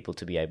sense for people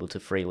to be able to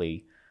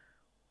freely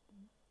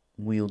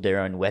wield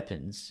their own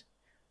weapons,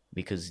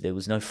 because there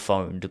was no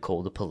phone to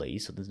call the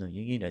police. So there's no,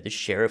 the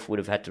sheriff would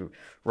have had to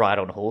ride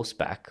on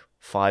horseback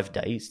 5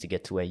 days to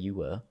get to where you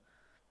were.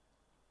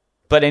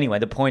 But anyway,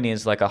 the point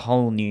is, like, a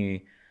whole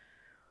new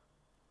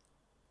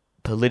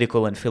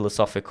political and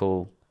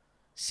philosophical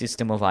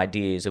system of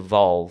ideas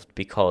evolved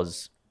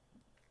because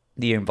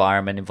the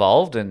environment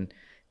evolved, and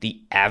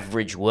the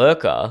average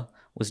worker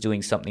was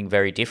doing something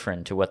very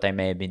different to what they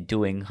may have been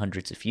doing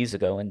hundreds of years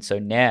ago. And so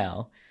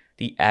now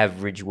the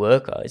average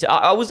worker,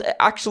 I was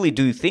actually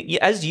do think,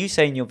 as you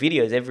say in your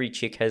videos, every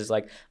chick has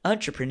like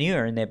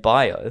entrepreneur in their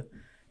bio.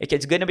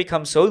 It's going to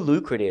become so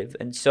lucrative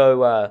and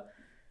so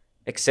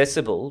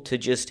accessible to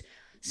just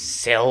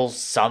sell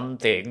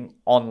something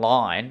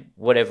online,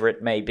 whatever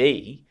it may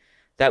be,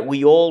 that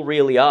we all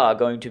really are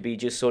going to be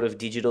just sort of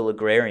digital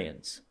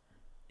agrarians.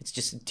 It's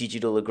just a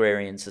digital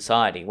agrarian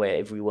society where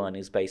everyone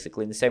is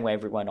basically, in the same way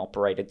everyone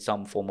operated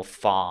some form of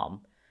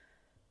farm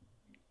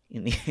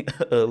in the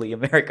early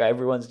America,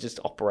 everyone's just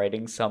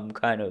operating some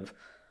kind of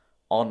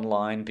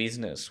online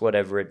business,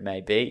 whatever it may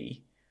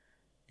be.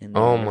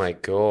 Oh my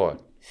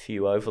God.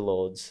 Few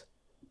overlords.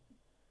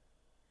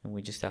 And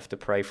we just have to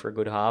pray for a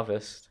good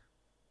harvest.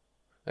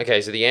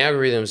 Okay, so the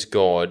algorithm's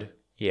God.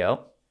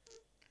 Yep.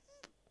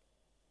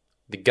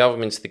 The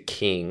government's the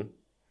king.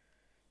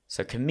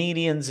 So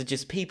comedians are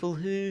just people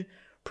who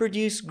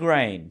produce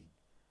grain.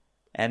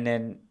 And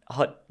then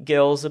hot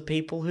girls are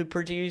people who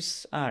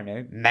produce, I don't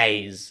know,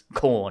 maize,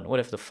 corn,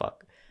 whatever the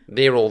fuck.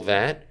 They're all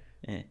that.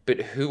 Yeah.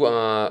 But who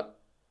are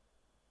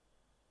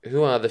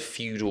the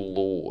feudal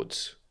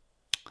lords?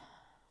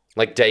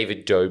 Like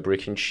David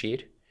Dobrik and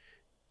shit?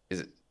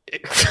 Is it?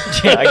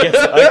 Yeah, I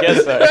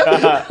guess so.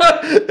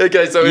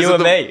 Okay, so you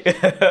and me.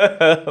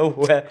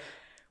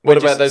 What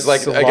about those,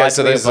 like, okay,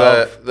 so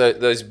above.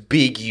 those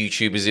big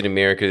YouTubers in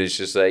America that's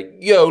just like,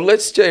 yo,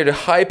 let's stay at a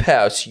hype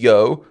house,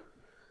 yo.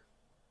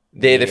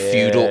 They're the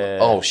feudal,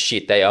 oh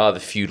shit, they are the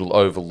feudal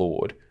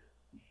overlord.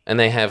 And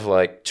they have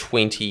like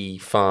 20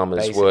 farmers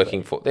Basically.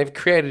 working for, they've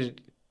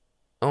created,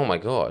 oh my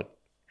God.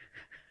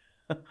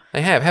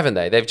 They have, haven't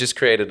they? They've just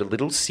created a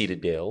little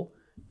citadel,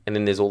 and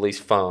then there's all these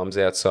farms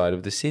outside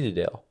of the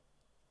citadel.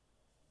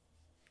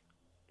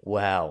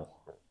 Wow.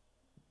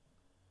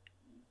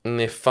 And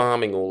they're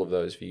farming all of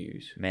those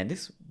views. Man,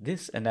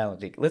 this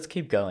analogy, let's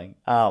keep going.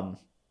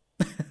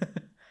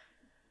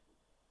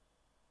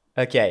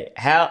 Okay,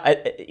 how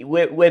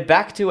we're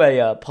back to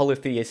a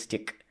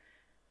polytheistic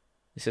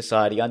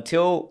society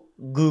until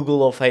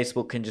Google or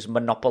Facebook can just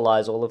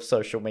monopolize all of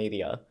social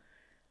media.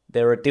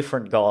 There are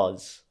different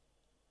gods.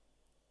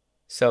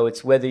 So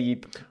it's whether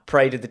you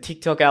pray to the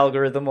TikTok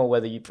algorithm or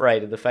whether you pray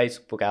to the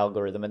Facebook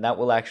algorithm, and that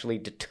will actually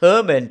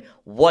determine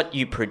what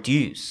you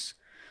produce.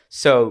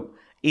 So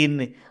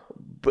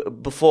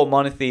before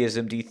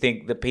monotheism, do you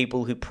think the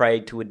people who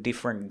prayed to a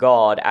different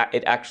god,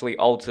 it actually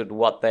altered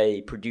what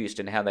they produced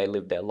and how they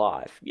lived their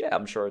life? Yeah,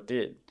 I'm sure it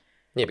did.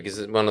 Yeah,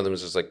 because one of them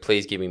was just like,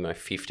 please give me my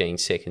 15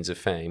 seconds of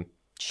fame.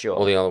 Sure.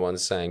 All the other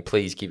ones saying,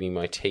 please give me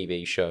my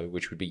TV show,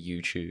 which would be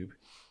YouTube.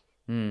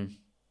 And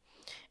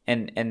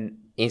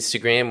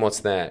Instagram, what's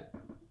that?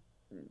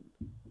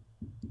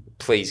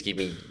 Please give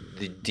me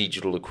the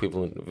digital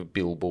equivalent of a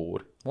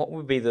billboard. what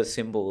would be the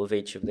symbol of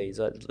each of these?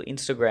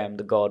 Instagram,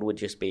 the god would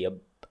just be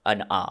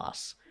an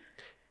ass.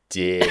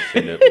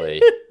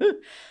 Definitely.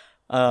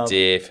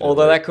 Definitely.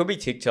 Although that could be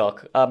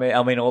TikTok. I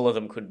mean, all of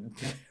them could.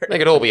 They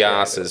could all be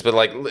asses, but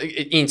like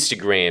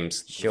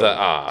Instagram's Sure. the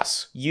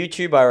ass.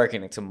 YouTube, I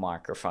reckon it's a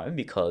microphone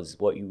because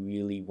what you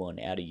really want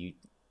out of you.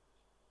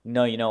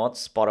 No, you know what?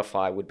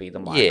 Spotify would be the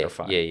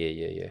microphone.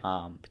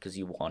 Yeah. Because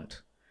you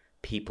want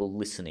people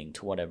listening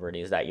to whatever it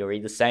is that you're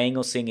either saying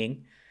or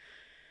singing.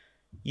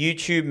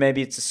 YouTube,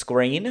 maybe it's a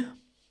screen.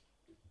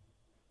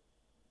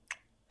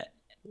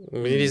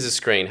 It is a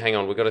screen. Hang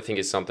on, we've got to think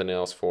of something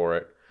else for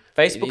it.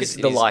 Facebook It is- is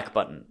it the is- like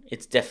button.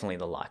 It's definitely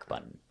the like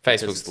button.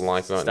 Facebook's Because the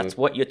like button. That's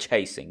what you're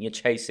chasing. You're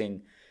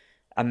chasing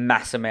a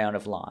mass amount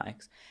of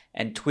likes.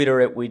 And Twitter,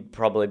 it would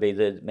probably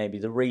be maybe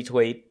the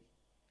retweet.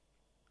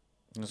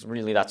 Because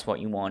really, that's what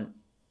you want.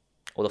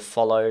 Or the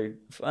follow.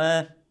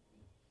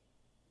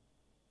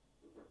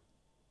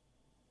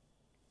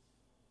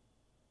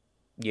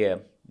 Yeah.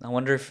 I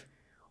wonder if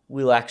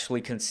we'll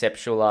actually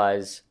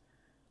conceptualize,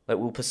 like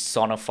we'll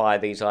personify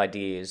these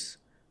ideas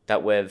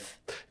that we've...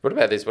 What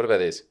about this?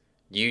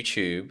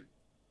 YouTube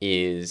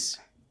is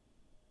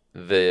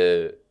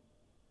the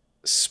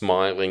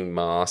smiling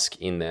mask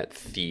in that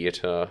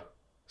theatre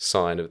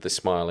sign of the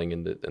smiling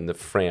and the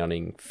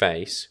frowning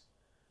face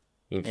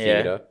in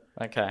theatre.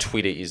 Okay.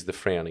 Twitter is the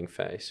frowning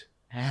face.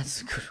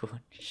 That's a good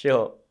one.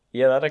 Sure.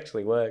 Yeah, that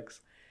actually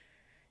works.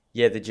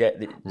 Yeah, the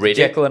Reddit?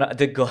 Jekyll and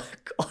the God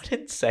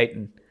and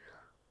Satan.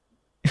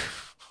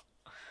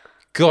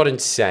 God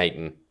and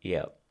Satan.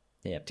 Yeah.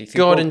 Yeah. Do you think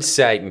God we'll- and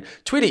Satan.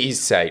 Twitter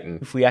is Satan.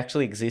 if we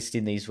actually exist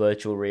in these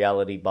virtual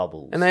reality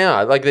bubbles? And they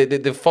are. Like,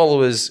 the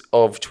followers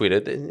of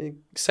Twitter, they're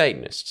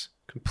Satanists.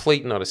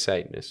 Complete not a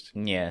Satanist.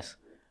 Yes.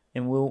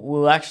 And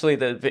we'll actually,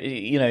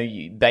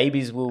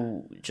 babies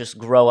will just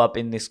grow up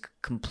in this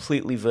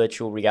completely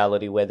virtual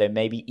reality where they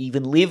maybe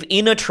even live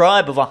in a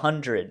tribe of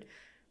 100,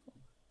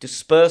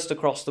 dispersed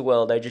across the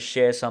world. They just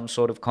share some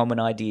sort of common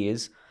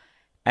ideas,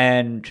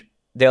 and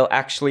they'll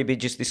actually be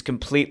just this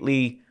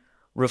completely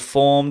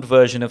reformed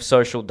version of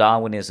social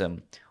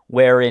Darwinism,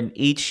 wherein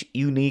each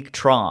unique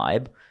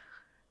tribe,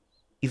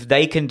 if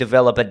they can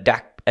develop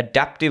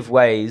adaptive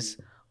ways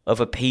of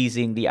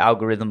appeasing the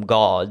algorithm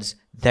gods,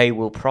 they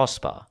will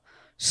prosper.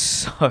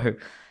 So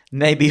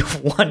maybe if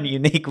one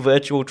unique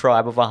virtual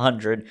tribe of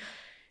 100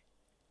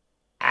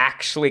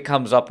 actually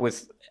comes up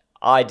with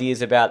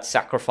ideas about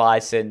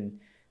sacrifice and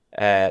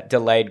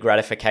delayed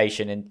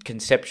gratification and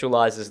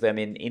conceptualizes them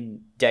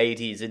in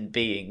deities and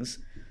beings,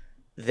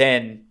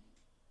 then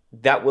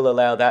that will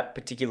allow that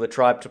particular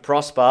tribe to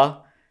prosper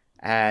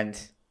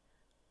and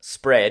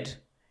spread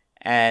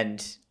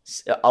and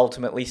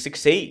ultimately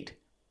succeed.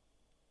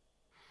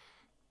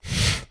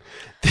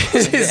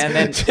 And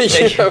then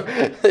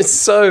it's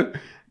so.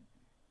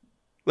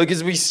 Look,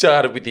 as we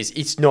started with this,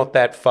 it's not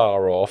that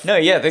far off. No,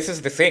 yeah, this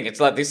is the thing. It's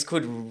like this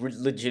could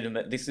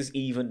legitimate. This is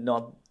even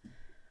not.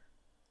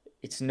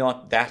 It's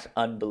not that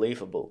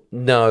unbelievable.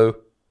 No.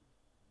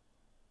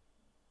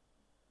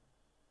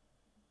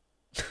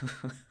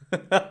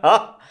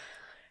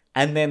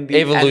 And then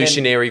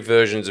Evolutionary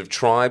versions of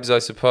tribes, I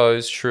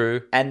suppose.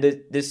 True.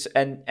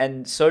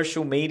 and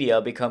social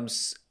media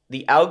becomes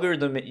the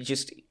algorithm. It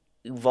just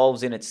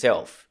evolves in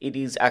itself. It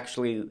is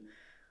actually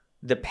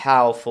the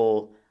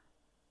powerful,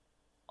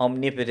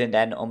 omnipotent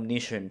and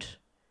omniscient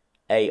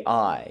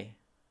AI.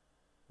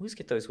 Always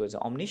get those words.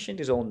 Omniscient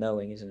is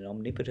all-knowing, isn't it?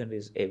 Omnipotent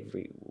is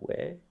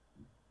everywhere.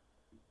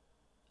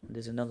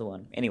 There's another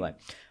one. Anyway.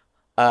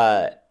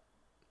 And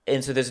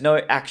so there's no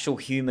actual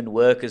human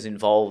workers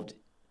involved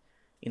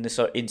in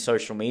in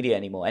social media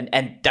anymore.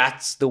 And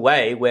that's the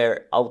way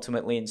we're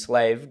ultimately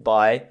enslaved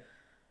by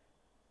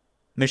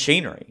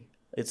machinery.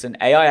 It's an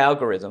AI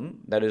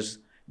algorithm that is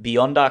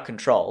beyond our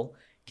control,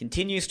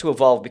 continues to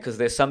evolve because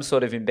there's some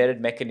sort of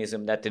embedded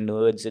mechanism that the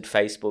nerds at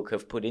Facebook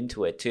have put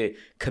into it to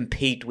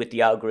compete with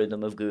the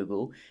algorithm of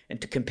Google and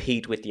to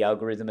compete with the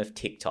algorithm of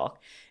TikTok.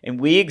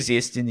 And we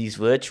exist in these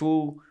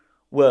virtual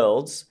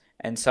worlds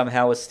and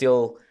somehow are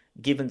still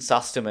given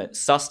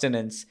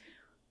sustenance.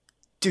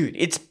 Dude,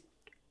 it's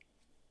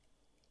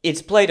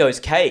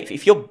Plato's cave.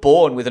 If you're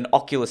born with an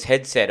Oculus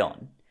headset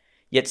on,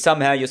 yet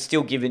somehow you're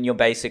still given your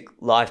basic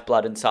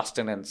lifeblood and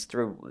sustenance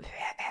through,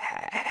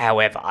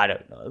 however, I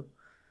don't know.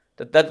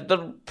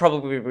 That'll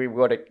probably be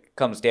what it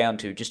comes down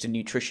to, just a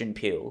nutrition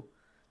pill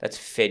that's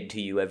fed to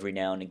you every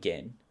now and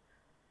again.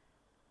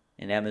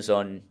 And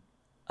Amazon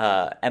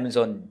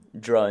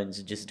drones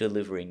are just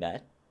delivering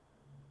that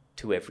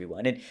to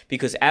everyone. And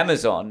because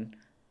Amazon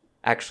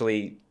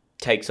actually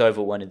takes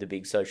over one of the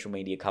big social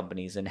media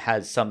companies and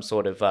has some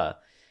sort of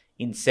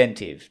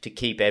incentive to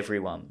keep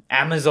everyone.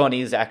 Amazon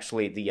is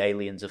actually the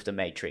aliens of the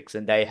Matrix,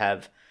 and they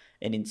have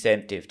an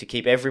incentive to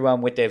keep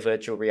everyone with their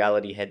virtual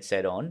reality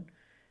headset on,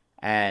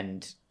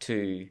 and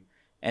they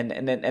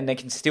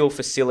can still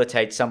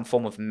facilitate some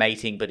form of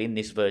mating, but in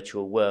this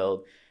virtual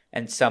world.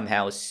 And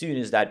somehow, as soon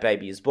as that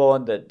baby is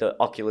born, the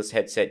Oculus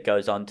headset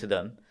goes onto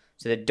them.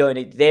 So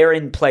they're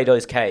in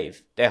Plato's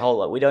cave. Their whole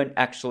lot. We don't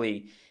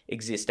actually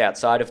exist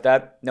outside of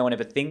that. No one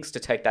ever thinks to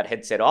take that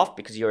headset off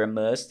because you're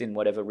immersed in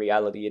whatever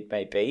reality it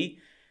may be.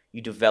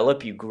 You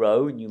develop, you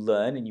grow, and you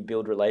learn, and you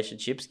build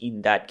relationships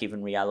in that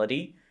given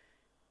reality.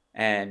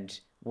 And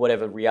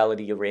whatever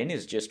reality you're in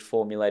is just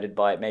formulated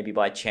maybe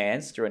by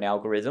chance through an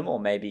algorithm, or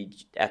maybe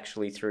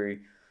actually through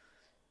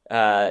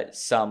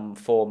some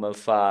form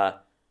of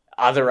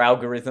other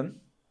algorithm.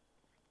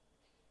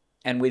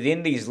 And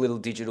within these little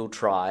digital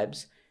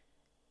tribes,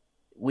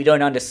 we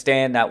don't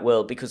understand that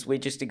world because we're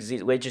just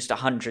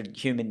 100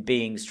 human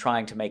beings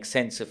trying to make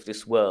sense of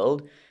this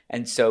world.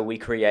 And so we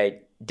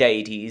create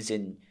deities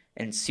and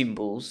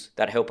symbols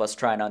that help us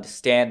try and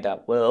understand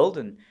that world.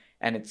 And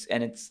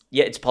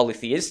it's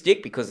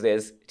polytheistic because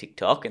there's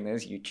TikTok and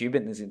there's YouTube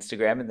and there's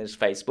Instagram and there's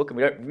Facebook, and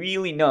we don't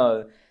really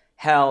know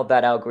how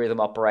that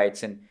algorithm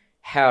operates and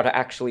how to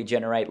actually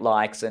generate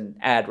likes and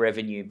ad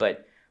revenue,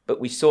 but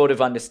we sort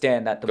of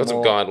understand that Got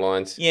some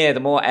guidelines. Yeah, the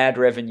more ad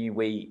revenue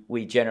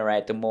we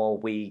generate, the more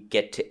we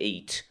get to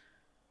eat.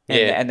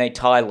 And they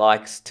tie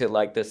likes to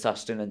like the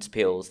sustenance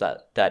pills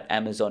that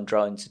Amazon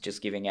drones are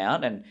just giving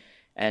out,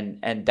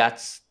 and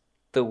that's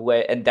the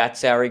way, and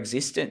that's our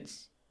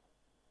existence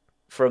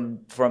from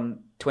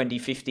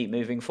 2050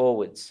 moving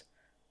forwards.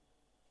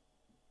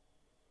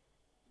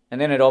 And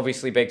then it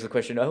obviously begs the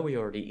question, are we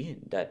already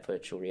in that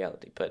virtual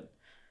reality? But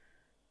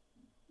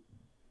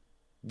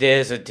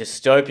there's a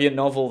dystopian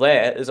novel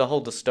there. There's a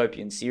whole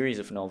dystopian series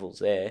of novels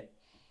there.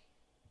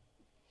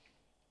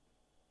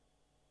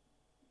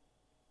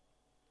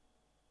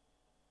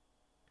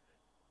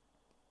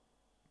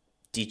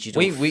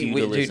 Digital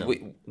feudalism.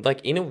 Dude,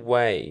 like, in a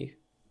way,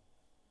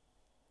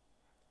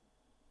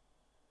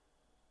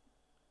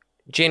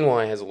 Gen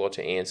Y has a lot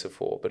to answer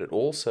for, but it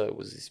also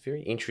was this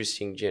very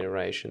interesting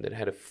generation that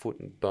had a foot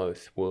in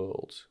both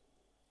worlds.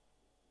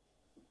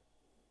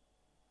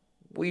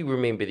 We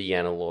remember the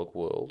analog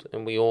world,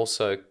 and we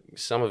also,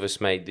 some of us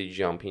made the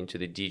jump into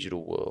the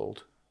digital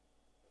world.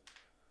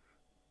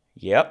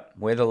 Yep,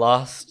 we're the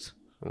last.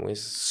 And we're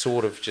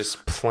sort of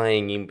just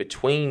playing in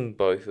between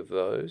both of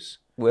those.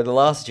 We're the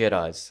last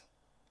Jedis.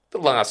 The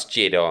last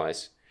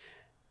Jedis.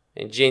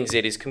 And Gen Z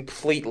is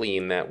completely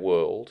in that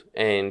world,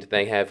 and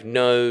they have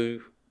no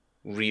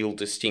real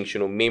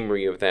distinction or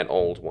memory of that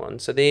old one.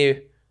 So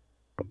they're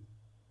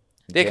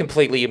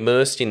completely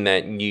immersed in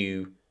that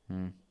new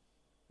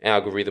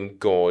algorithm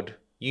god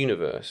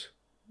universe.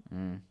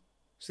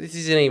 So this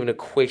isn't even a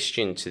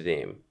question to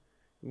them.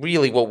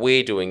 Really what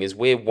we're doing is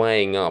we're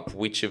weighing up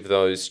which of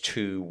those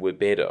two were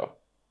better.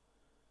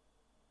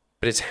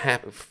 But it's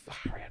happened.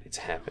 It's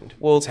happened.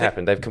 Well, it's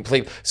happened. They've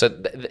completely...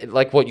 So,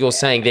 like what you're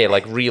saying there,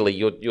 like really,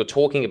 you're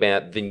talking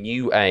about the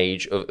new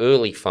age of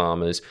early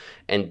farmers,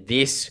 and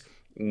this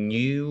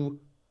new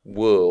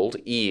world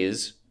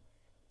is...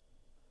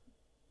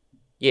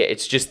 Yeah,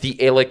 it's just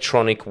the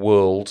electronic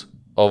world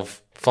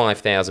of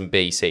 5,000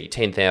 BC,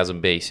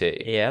 10,000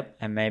 BC. Yep,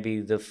 and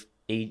maybe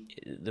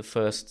the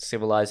first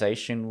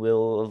civilization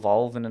will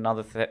evolve in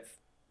another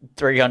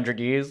 300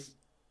 years,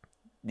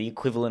 the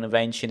equivalent of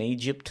ancient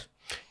Egypt.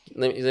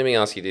 Let me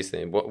ask you this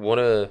then: what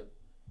are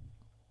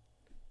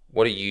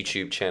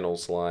YouTube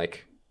channels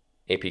like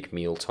Epic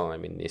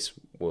Mealtime in this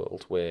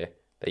world, where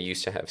they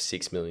used to have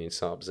 6 million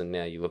subs, and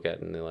now you look at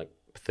it and they're like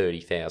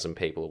 30,000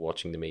 people are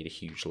watching them eat a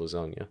huge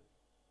lasagna?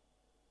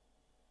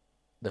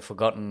 The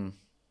forgotten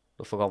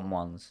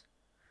ones.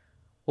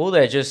 Well,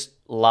 they're just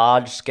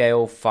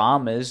large-scale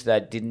farmers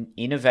that didn't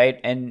innovate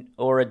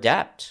or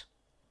adapt.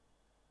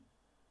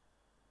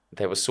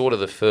 They were sort of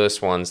the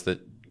first ones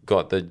that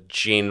got the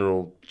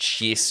general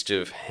gist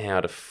of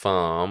how to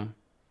farm.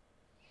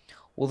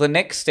 Well, the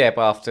next step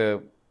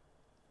after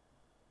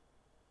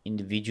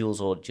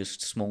individuals or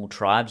just small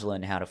tribes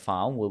learn how to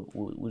farm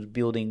was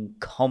building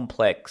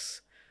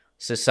complex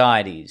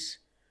societies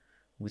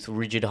with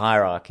rigid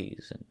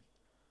hierarchies, and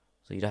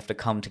so you'd have to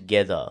come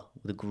together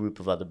with a group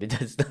of other,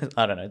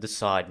 I don't know, the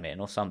Sidemen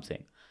or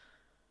something.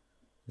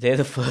 They're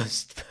the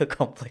first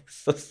complex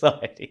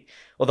society,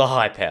 or the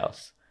Hype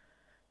House,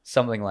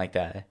 something like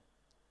that.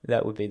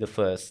 That would be the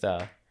first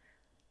step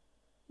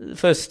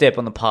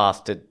on the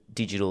path to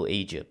digital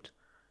Egypt.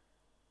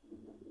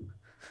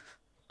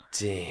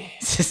 Damn.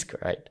 This is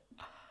great.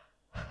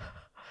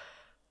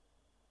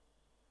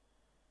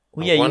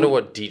 Well, I wonder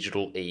what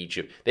digital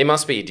Egypt... There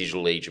must be a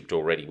digital Egypt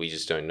already. We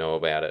just don't know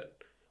about it.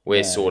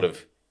 We're sort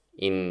of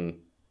in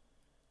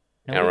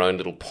our own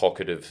little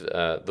pocket of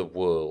the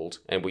world,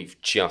 and we've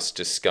just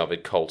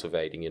discovered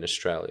cultivating in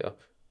Australia.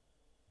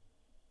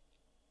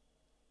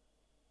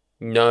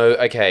 No,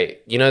 okay.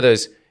 You know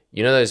those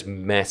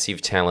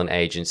massive talent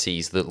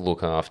agencies that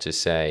look after,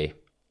 say,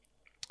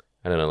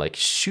 I don't know, like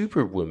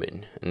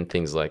Superwoman and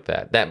things like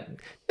that.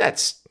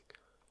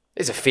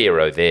 There's a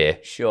pharaoh there.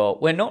 Sure.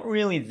 We're not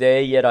really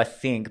there yet, I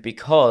think,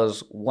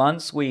 because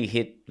once we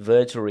hit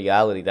virtual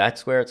reality,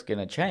 that's where it's going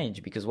to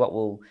change. Because what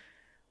will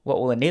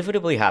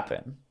inevitably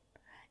happen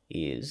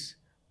is,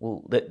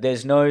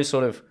 there's no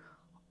sort of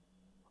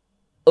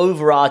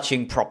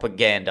overarching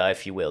propaganda,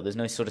 if you will. There's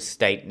no sort of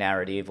state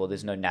narrative, or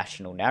there's no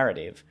national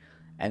narrative.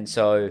 And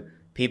so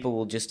people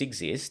will just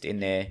exist in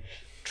their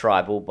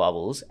tribal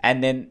bubbles.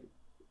 And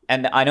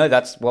I know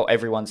that's what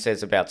everyone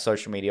says about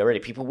social media already.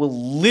 People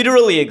will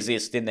literally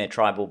exist in their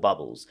tribal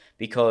bubbles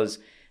because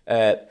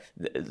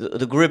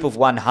the group of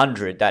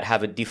 100 that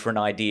have a different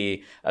idea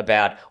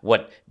about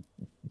what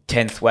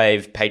 10th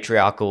wave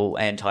patriarchal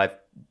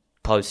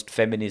anti-post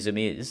feminism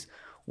is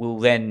will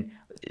then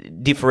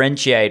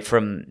differentiate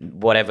from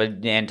whatever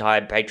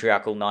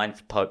anti-patriarchal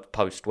 9th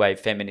post-wave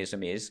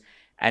feminism is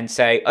and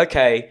say,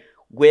 okay,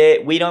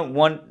 we don't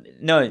want...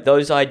 No,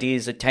 those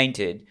ideas are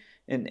tainted.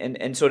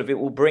 And sort of it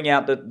will bring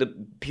out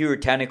the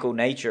puritanical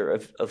nature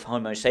of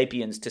Homo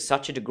sapiens to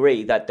such a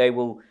degree that they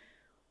will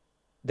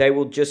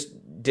just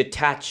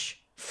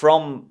detach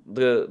from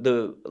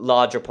the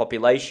larger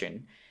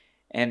population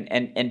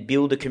and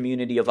build a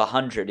community of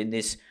 100 in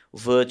this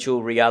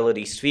virtual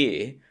reality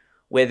sphere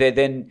where they're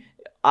then,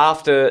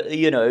 after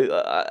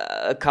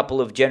a couple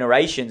of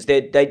generations,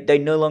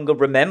 they no longer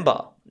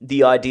remember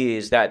the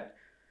ideas that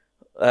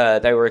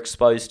they were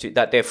exposed to,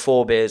 that their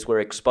forebears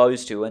were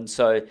exposed to, and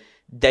so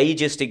they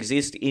just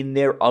exist in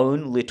their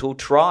own little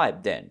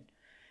tribe then.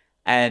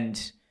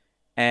 And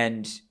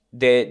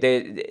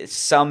they're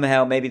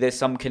somehow, maybe there's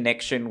some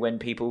connection when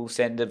people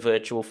send a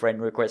virtual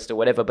friend request or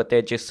whatever, but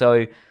they're just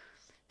so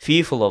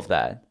fearful of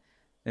that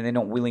and they're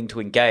not willing to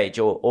engage,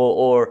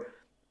 or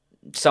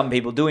some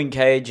people do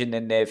engage and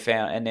then they're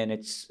found, and then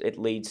it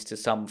leads to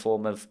some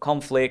form of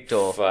conflict,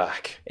 or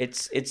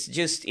it's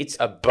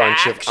a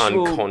bunch of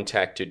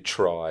uncontacted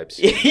tribes.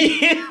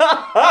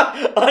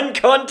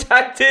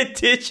 Uncontacted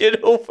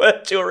digital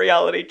virtual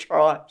reality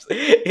tribes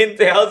in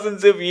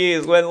thousands of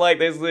years, when like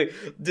there's the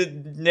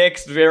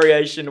next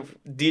variation of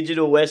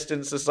digital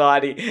Western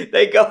society,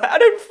 they go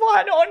out and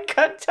find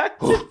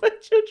uncontacted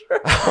virtual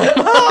tribes.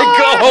 Oh my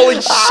god,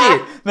 holy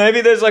shit.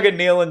 Maybe there's like a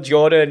Neil and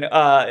Jordan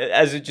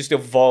as it just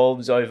evolves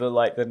over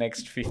like the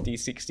next 50,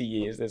 60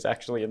 years. There's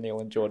actually a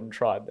Neil and Jordan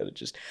tribe that are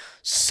just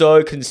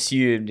so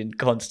consumed in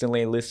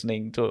constantly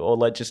listening to, or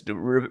like just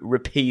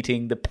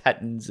repeating the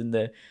patterns and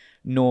the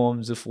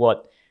norms of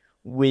what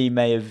we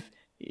may have,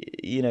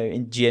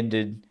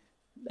 engendered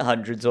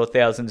hundreds or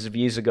thousands of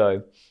years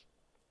ago.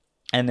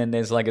 And then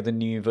there's like the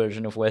new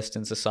version of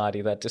Western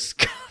society that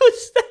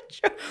discovers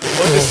that,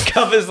 or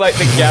discovers like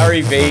the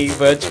Gary Vee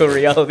virtual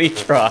reality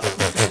tribe.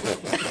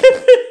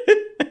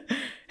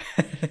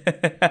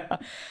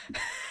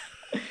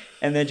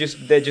 And they're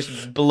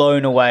just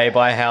blown away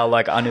by how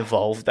like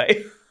unevolved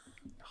they.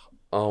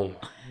 Oh,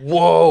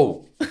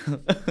 whoa!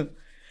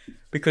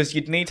 Because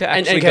you'd need to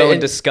actually go and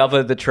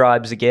discover the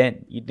tribes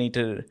again. You'd need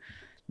to.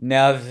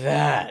 Now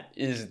that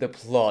is the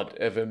plot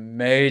of a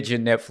major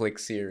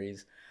Netflix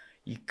series.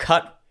 You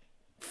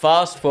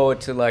fast forward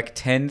to like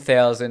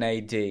 10,000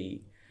 AD,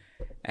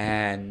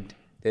 and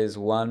there's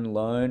one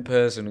lone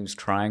person who's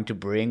trying to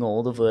bring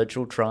all the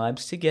virtual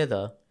tribes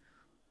together.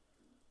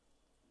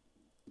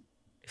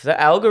 If the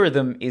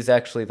algorithm is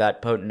actually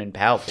that potent and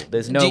powerful,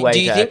 there's no way to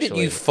Do you think that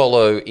you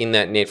follow, in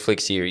that Netflix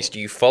series, do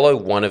you follow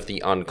one of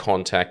the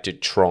uncontacted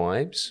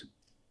tribes?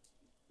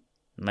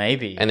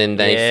 Maybe. And then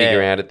they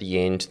figure out at the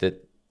end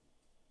that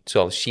it's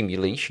all a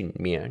simulation,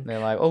 man. They're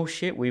like, oh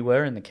shit, we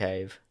were in the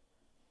cave.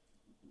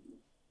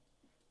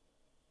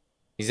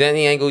 Is that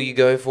the angle you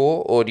go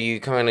for? Or do you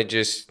kind of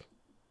just...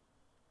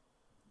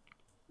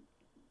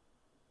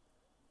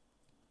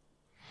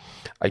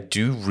 I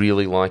do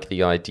really like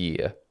the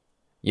idea.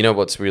 You know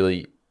what's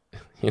really...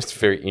 It's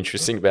very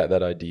interesting about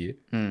that idea?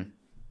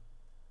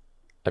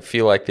 I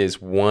feel like there's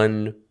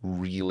one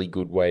really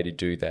good way to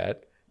do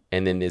that,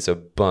 and then there's a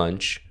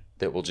bunch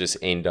that will just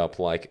end up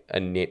like a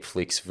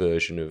Netflix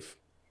version of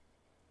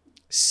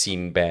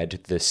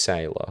Sinbad the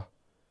Sailor.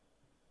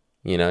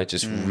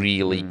 Just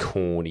really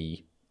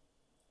corny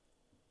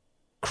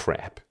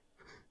crap.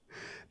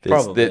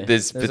 Probably.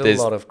 There's a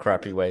lot of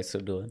crappy ways to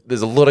do it.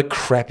 There's a lot of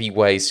crappy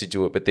ways to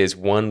do it, but there's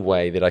one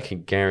way that I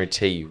can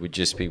guarantee you would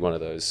just be one of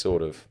those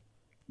sort of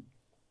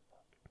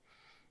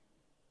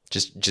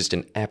just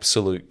an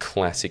absolute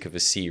classic of a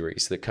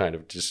series that kind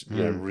of just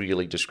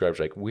really describes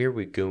like where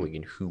we're going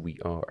and who we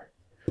are.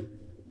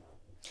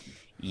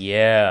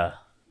 Yeah.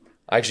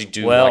 I actually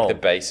do like the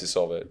basis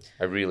of it.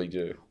 I really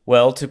do.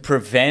 Well, to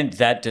prevent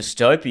that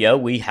dystopia,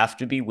 we have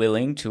to be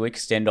willing to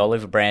extend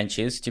olive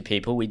branches to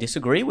people we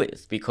disagree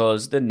with,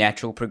 because the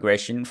natural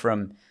progression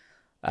from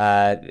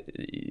the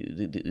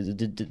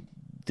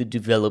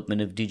development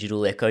of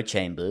digital echo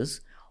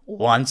chambers,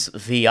 once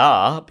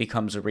VR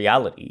becomes a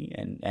reality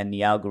and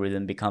the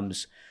algorithm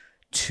becomes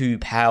too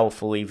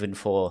powerful even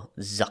for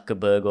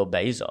Zuckerberg or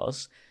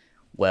Bezos,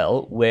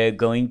 well, we're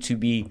going to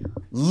be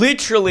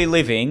literally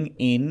living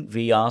in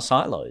VR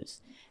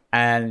silos.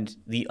 And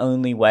the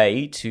only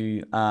way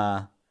to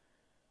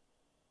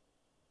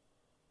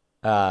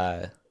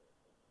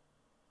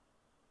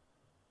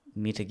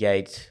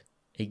mitigate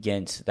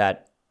against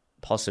that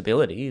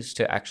possibility is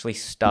to actually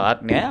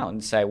start now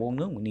and say, well,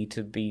 no, we need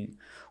to be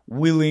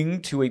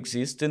willing to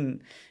exist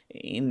in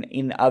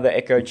other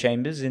echo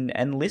chambers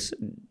and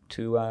listen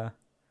to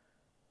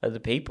other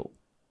people.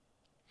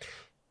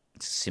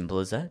 It's as simple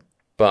as that.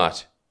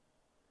 But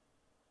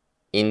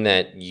in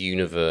that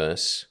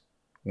universe,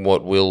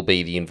 what will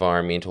be the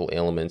environmental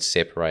elements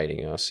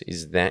separating us?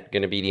 Is that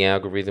going to be the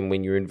algorithm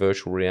when you're in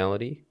virtual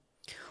reality?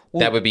 Well,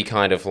 that would be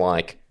kind of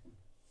like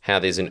how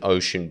there's an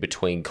ocean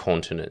between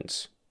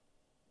continents,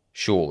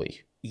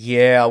 surely.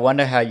 Yeah, I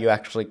wonder how you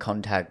actually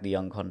contact the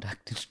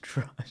uncontacted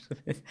tribes.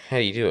 How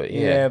do you do it?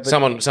 Yeah, but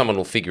someone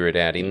will figure it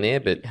out in there,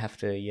 but you have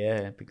to,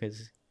 yeah,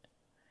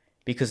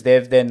 because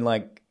they've then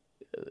like,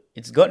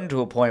 it's gotten to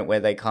a point where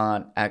they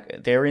can't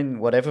act. They're in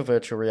whatever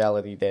virtual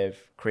reality they've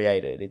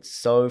created. It's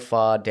so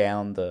far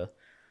down the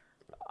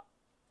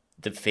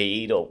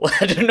feed, or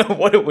I don't know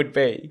what it would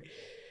be.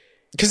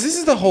 Because this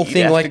is the whole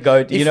thing. Like,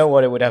 you know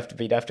what it would have to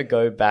be? You'd have to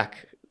go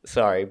back.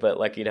 Sorry, but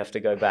like you'd have to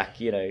go back.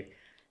 You know,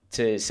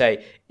 to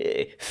say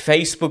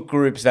Facebook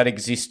groups that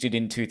existed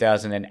in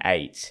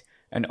 2008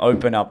 and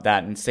open up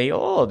that and see,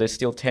 oh, there's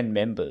still 10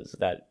 members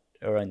that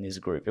are in this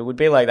group. It would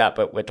be like that,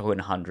 but we're talking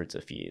hundreds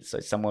of years.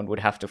 So someone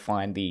would have to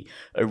find the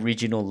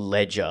original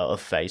ledger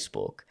of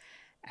Facebook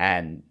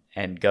and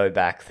go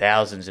back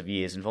thousands of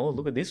years and, oh,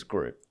 look at this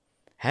group.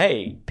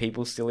 Hey,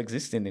 people still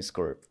exist in this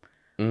group.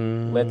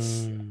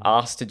 Let's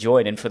ask to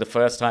join. And for the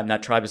first time,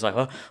 that tribe is like,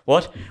 oh,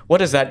 what? What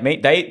does that mean?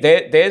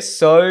 They're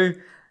so,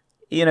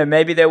 you know,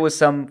 maybe there was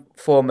some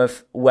form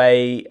of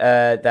way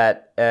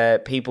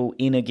that people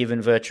in a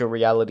given virtual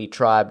reality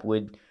tribe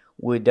would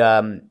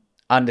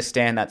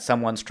understand that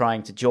someone's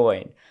trying to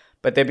join,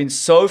 but they've been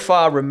so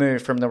far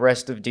removed from the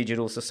rest of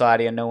digital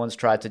society and no one's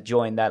tried to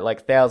join that,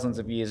 like thousands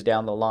of years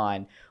down the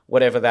line,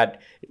 whatever that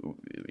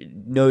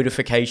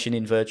notification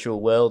in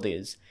virtual world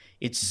is,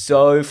 it's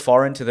so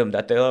foreign to them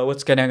that they're like,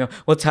 what's going on?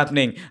 What's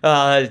happening?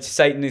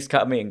 Satan is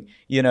coming.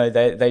 You know,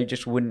 they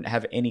just wouldn't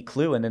have any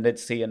clue, and then they'd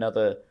see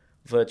another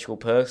virtual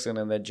person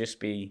and they'd just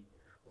be,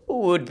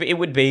 it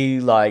would be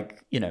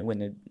like, you know, when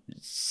the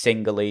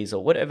Singhalese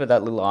or whatever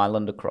that little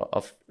island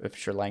of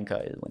Sri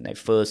Lanka is, when they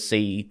first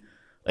see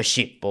a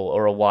ship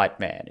or a white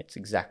man, it's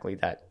exactly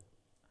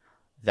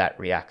that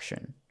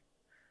reaction.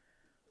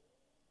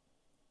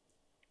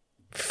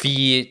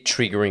 Fear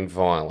triggering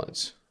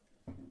violence.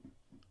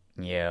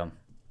 Yeah.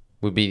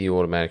 Would be the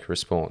automatic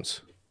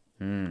response.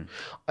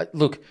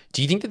 Look,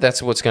 do you think that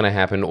that's what's going to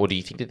happen, or do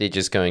you think that they're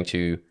just going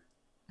to,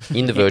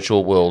 in the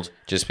virtual world,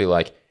 just be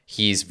like,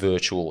 here's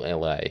virtual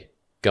LA,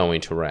 go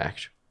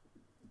interact?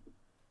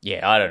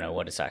 Yeah, I don't know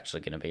what it's actually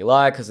going to be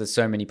like, because there's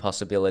so many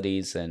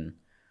possibilities, and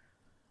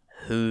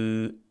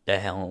who the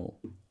hell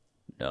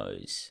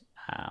knows?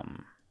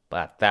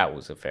 But that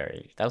was a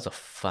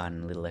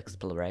fun little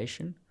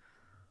exploration.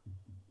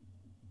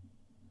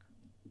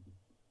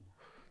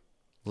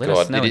 Let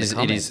us know in the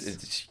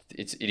comments.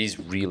 It is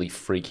really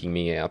freaking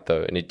me out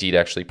though, and it did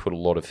actually put a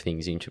lot of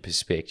things into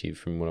perspective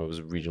from what I was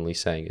originally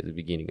saying at the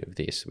beginning of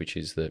this, which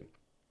is that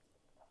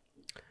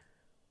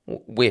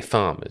we're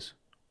farmers.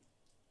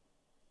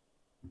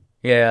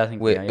 Yeah, I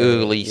think we're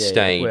early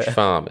stage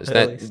farmers.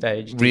 Early that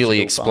stage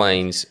really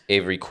explains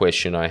every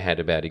question I had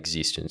about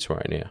existence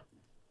right now.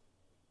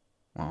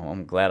 Well,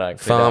 I'm glad I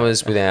could,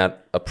 farmers without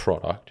a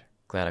product.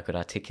 Glad I could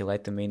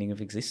articulate the meaning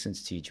of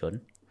existence to you,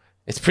 Jordan.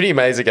 It's pretty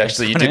amazing,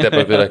 actually. You did that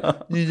by being like,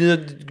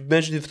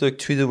 imagine if like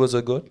Twitter was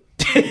a god.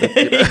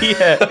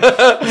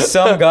 Yeah,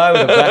 some guy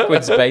with a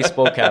backwards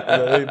baseball cap.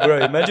 Like, bro,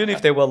 imagine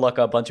if there were like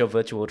a bunch of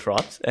virtual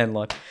tribes and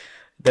like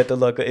that,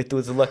 like it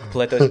was like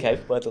Plato's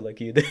cave, but like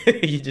you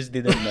just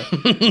didn't know.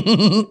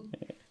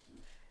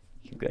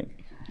 Keep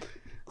going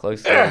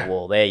close to the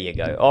wall. There you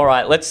go. All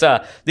right, let's.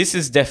 This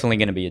is definitely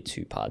going to be a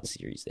 2-part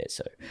series there.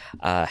 So,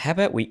 how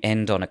about we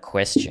end on a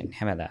question?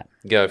 How about that?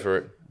 Go for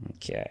it.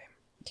 Okay.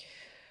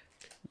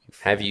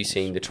 Have you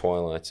seen The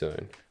Twilight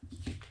Zone?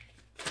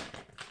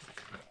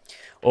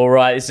 All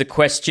right, it's a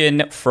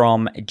question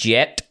from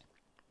Jet.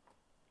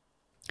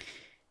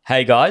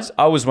 Hey guys,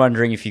 I was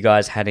wondering if you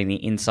guys had any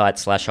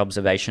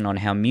insight/observation on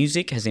how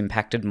music has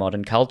impacted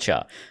modern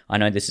culture. I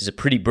know this is a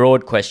pretty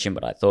broad question,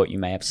 but I thought you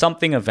may have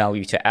something of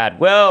value to add.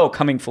 Well,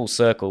 coming full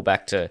circle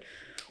back to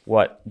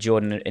what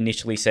Jordan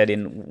initially said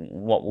in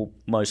what will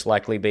most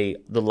likely be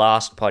the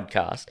last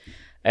podcast,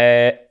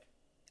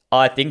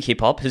 I think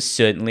hip-hop has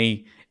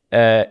certainly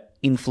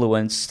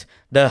influenced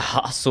the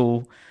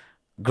hustle,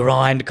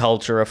 grind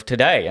culture of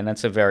today. And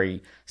that's a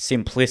very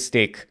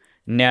simplistic,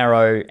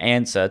 narrow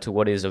answer to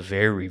what is a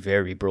very,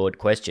 very broad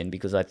question,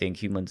 because I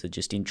think humans are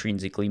just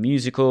intrinsically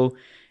musical.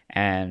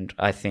 And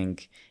I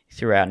think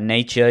throughout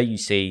nature, you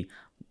see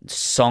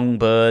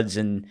songbirds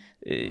and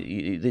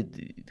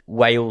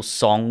whale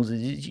songs.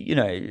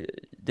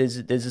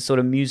 There's a sort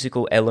of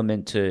musical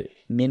element to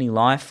many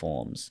life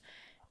forms.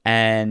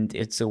 And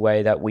it's a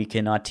way that we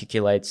can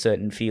articulate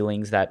certain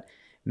feelings that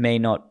may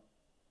not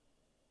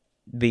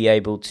be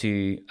able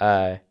to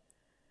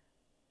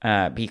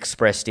be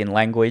expressed in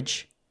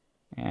language,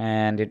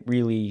 and it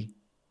really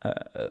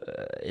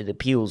it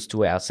appeals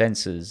to our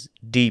senses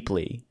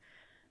deeply.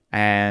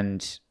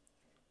 And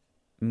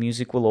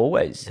music will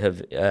always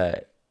have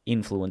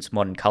influenced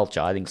modern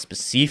culture. I think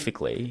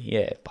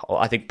specifically,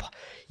 I think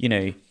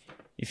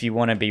if you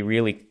want to be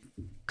really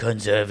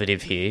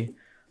conservative here,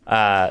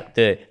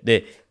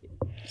 the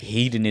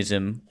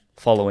hedonism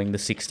following the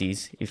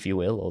 60s, if you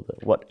will, or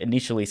what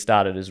initially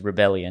started as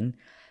rebellion,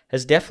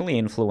 has definitely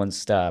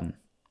influenced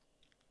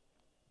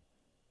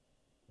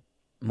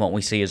what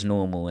we see as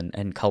normal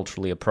and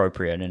culturally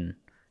appropriate and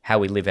how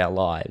we live our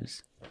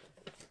lives.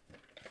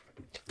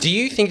 Do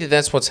you think that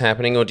that's what's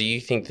happening, or do you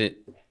think that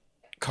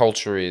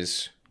culture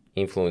is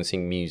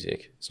influencing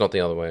music? It's not the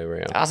other way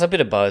around. It's a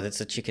bit of both.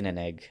 It's a chicken and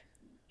egg.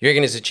 You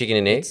reckon it's a chicken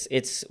and egg?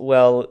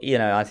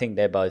 I think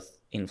they're both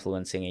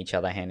influencing each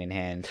other hand in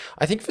hand.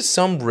 I think for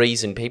some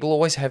reason people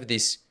always have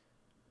this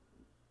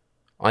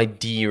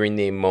idea in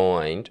their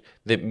mind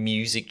that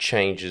music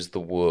changes the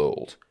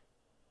world,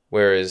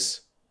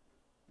 whereas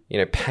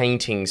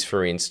paintings,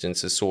 for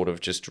instance, are sort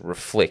of just a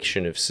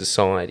reflection of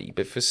society.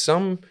 But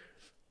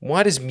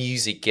why does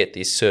music get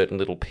this certain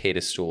little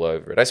pedestal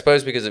over it? I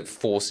suppose because it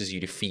forces you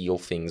to feel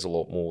things a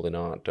lot more than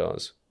art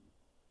does.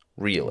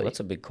 Really? Well, that's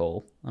a big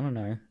call. I don't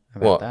know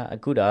about that.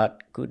 Good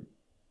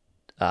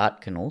art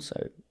can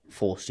also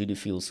force you to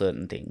feel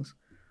certain things.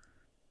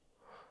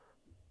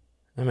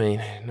 I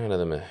mean, none of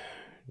them are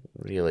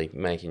really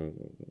making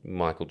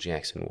Michael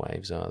Jackson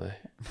waves, are they?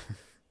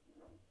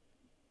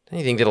 Don't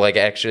you think that,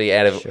 actually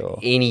out of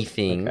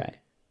anything... Okay.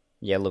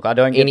 Yeah, look, I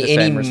don't get the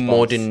same response.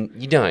 Modern...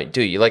 You don't,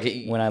 do you?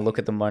 When I look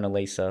at the Mona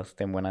Lisa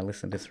than when I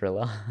listen to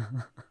Thriller.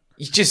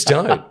 You just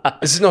don't.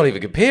 This is not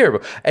even comparable.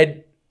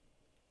 And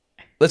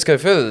let's go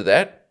further than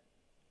that.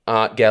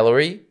 Art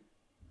gallery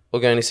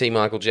or going to see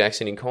Michael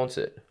Jackson in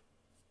concert.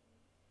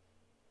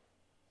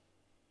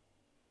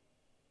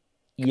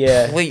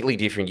 Yeah. Completely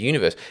different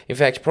universe. In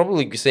fact,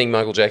 probably seeing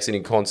Michael Jackson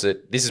in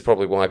concert, this is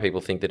probably why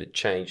people think that it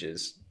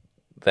changes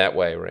that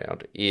way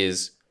around,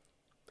 is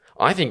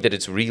I think that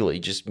it's really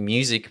just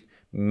music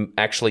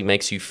actually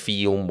makes you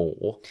feel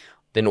more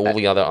than all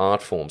the other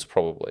art forms,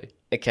 probably.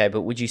 Okay,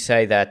 but would you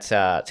say that,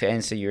 to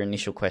answer your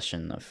initial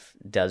question of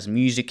does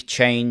music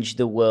change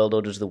the world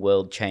or does the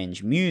world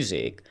change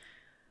music,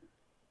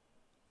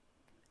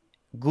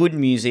 good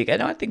music,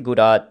 and I think good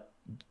art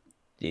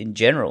in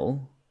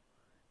general,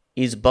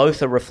 is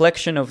both a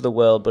reflection of the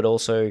world but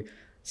also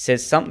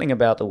says something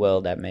about the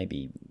world that may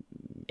be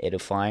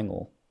edifying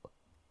or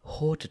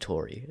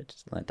hortatory. I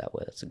just learned that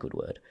word. That's a good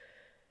word.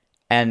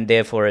 And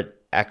therefore it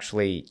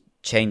actually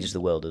changes the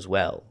world as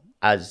well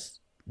as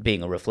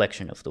being a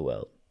reflection of the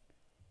world.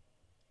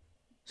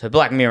 So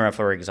Black Mirror,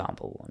 for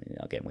example,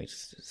 again, we're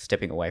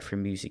stepping away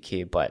from music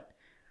here, but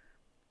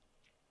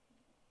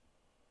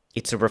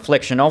it's a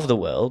reflection of the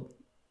world,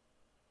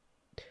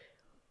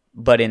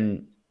 but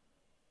in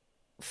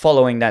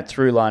following that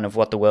through line of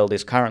what the world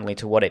is currently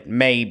to what it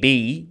may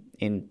be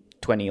in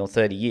 20 or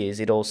 30 years,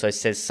 it also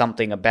says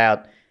something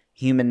about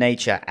human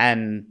nature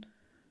and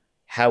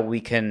how we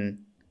can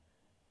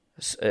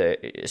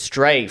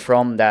stray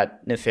from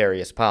that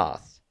nefarious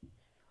path.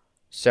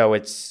 So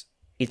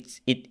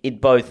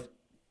it both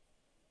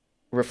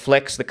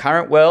reflects the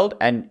current world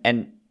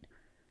and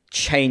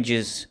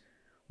changes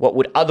what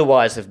would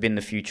otherwise have been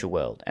the future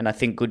world. And I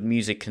think good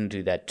music can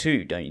do that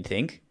too, don't you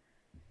think?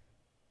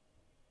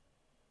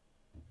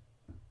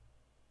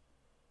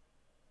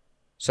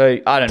 So,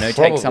 I don't know,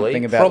 take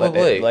something about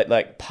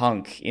like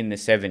punk in the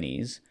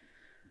 70s.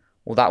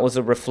 Well, that was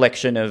a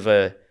reflection of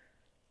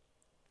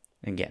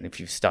again, if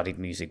you've studied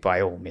music, by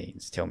all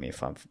means, tell me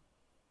if I'm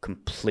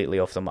completely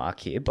off the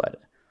mark here,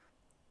 but...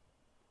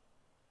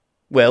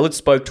 Well, it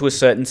spoke to a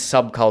certain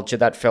subculture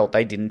that felt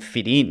they didn't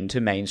fit into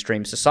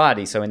mainstream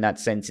society. So in that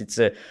sense, it's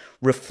a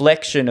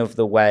reflection of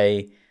the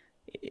way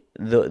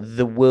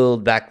the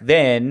world back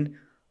then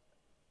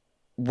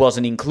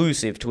wasn't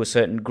inclusive to a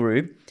certain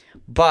group.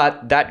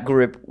 But that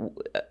group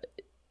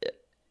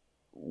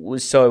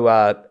was so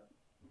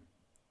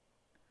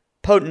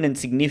potent and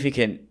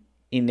significant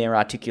in their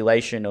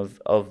articulation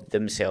of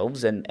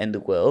themselves and the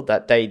world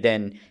that they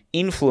then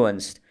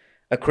influenced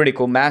a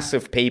critical mass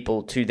of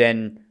people to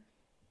then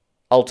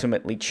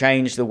ultimately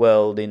change the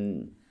world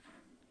in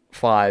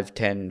 5,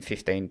 10,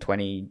 15,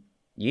 20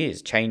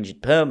 years, change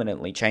it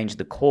permanently, change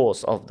the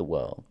course of the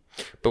world.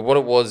 But what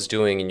it was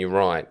doing, and you're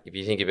right, if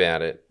you think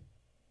about it,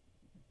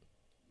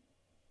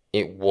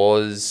 it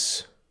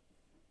was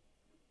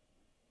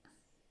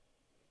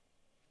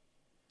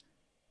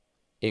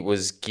it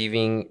was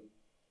giving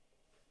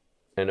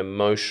an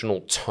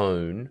emotional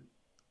tone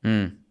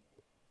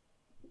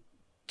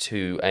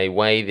to a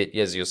way that,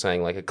 as you're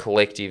saying, like a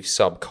collective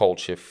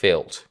subculture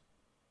felt.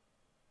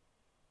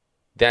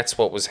 That's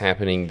what was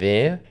happening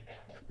there.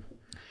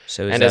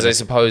 So And as I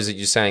suppose that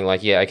you're saying,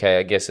 like, yeah, okay,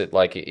 I guess it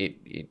like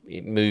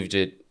it moved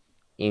it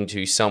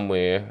into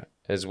somewhere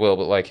as well.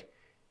 But like,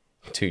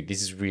 dude,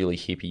 this is really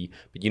hippie.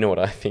 But you know what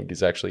I think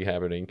is actually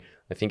happening?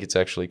 I think it's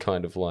actually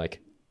kind of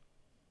like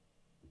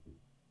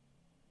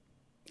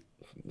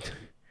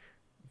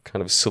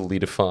kind of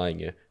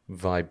solidifying a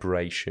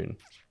vibration.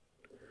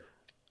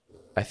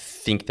 I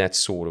think that's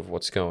sort of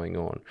what's going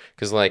on.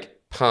 Because like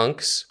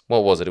punks,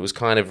 what was it? It was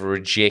kind of a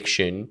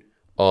rejection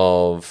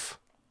of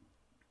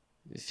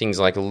things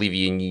like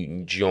Olivia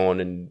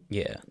Newton-John and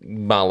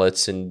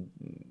mullets and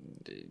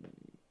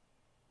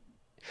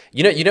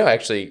you know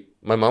actually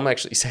my mum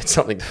actually said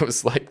something that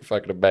was like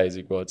fucking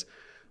amazing once.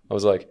 I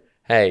was like,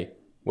 hey,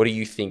 what do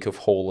you think of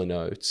Hall &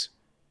 Oates?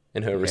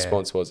 And her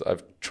response was,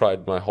 I've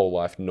tried my whole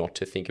life not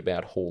to think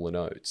about Hall &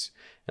 Oates.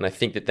 And I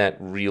think that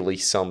really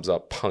sums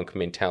up punk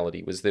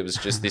mentality. There was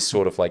just this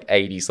sort of like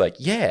 80s, like,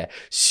 yeah,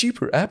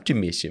 super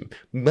optimism,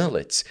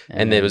 mullets.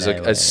 And there was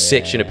like a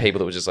section of people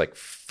that were just like,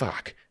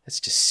 fuck,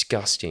 that's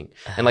disgusting.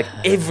 And like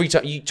every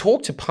time you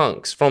talk to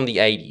punks from the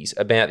 80s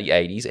about the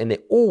 80s, and they're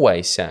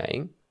always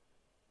saying,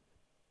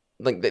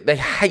 like, they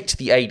hate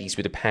the 80s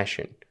with a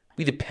passion.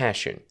 With a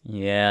passion.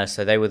 Yeah,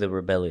 so they were the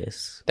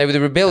rebellious.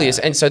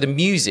 And so the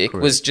music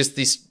was just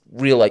this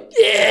real like,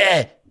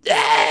 yeah,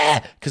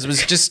 because it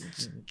was just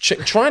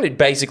trying to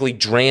basically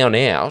drown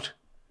out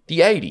the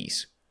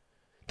 80s.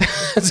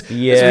 That's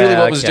really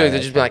what it was doing.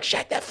 They'd just be like,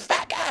 shut the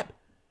fuck up.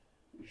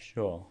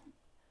 Sure.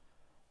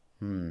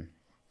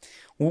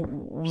 Well,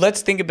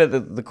 let's think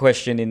about the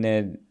question in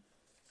the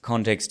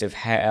context of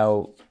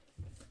how...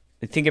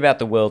 Think about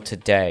the world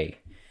today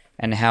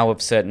and how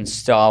have certain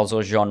styles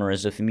or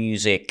genres of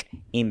music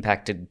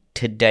impacted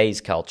today's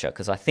culture,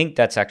 because I think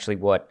that's actually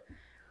what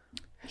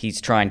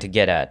he's trying to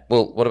get at.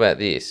 Well, what about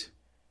this?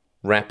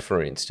 Rap,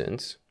 for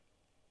instance.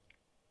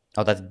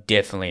 Oh, that's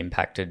definitely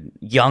impacted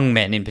young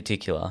men in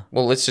particular.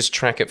 Well, let's just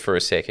track it for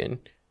a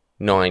second.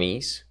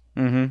 90s.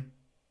 Mm-hmm.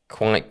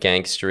 Quite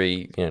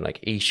gangstery, like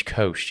East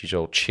Coast is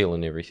all chill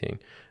and everything,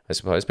 I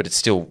suppose, but it's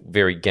still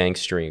very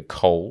gangstery and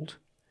cold.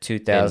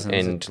 2000s.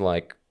 And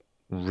like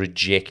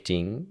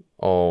rejecting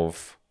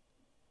of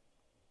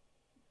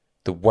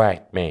the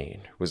white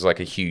man was like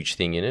a huge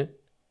thing in it.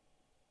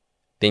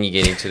 Then you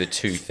get into the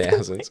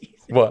 2000s.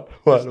 What?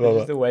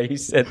 Just the way you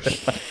said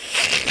that.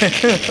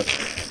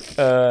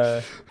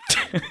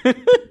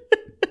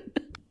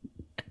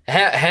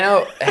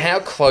 How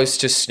close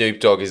to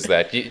Snoop Dogg is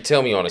that?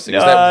 Tell me honestly,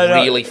 is that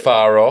really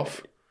far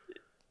off?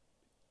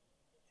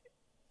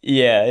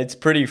 Yeah, it's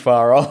pretty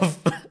far off.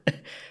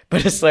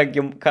 But it's like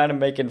you're kind of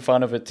making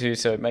fun of it too,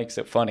 so it makes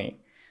it funny.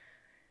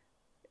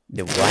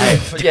 The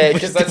white. Yeah,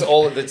 because that's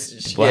all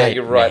that's... Yeah,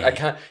 you're right. Man. I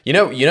can't... You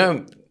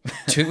know,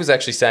 Tu was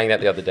actually saying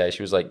that the other day.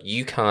 She was like,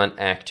 you can't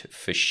act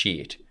for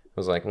shit. I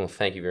was like, well,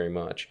 thank you very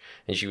much.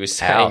 And she was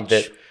saying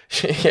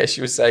she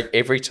was saying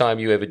every time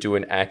you ever do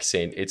an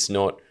accent, it's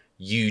not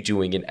you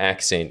doing an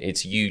accent,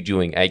 it's you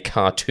doing a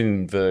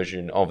cartoon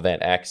version of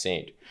that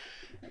accent.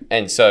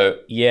 And so...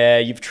 Yeah,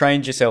 you've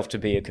trained yourself to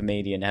be a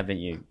comedian, haven't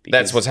you? Because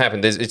that's what's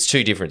happened. It's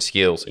two different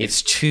skills.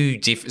 It's two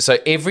different... So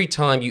every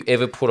time you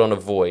ever put on a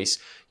voice,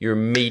 your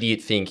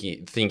immediate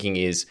thinking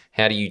is,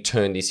 how do you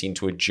turn this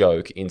into a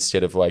joke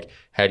instead of like,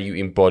 how do you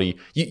embody...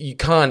 You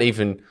can't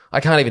even... I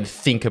can't even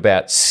think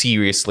about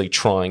seriously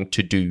trying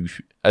to do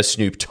a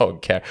Snoop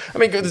Dogg character. I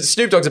mean,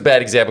 Snoop Dogg's a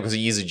bad example because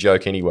he is a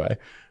joke anyway.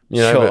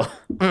 Sure.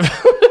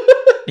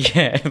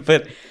 Yeah,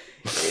 but...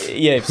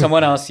 Yeah, if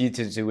someone asked you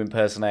to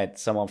impersonate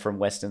someone from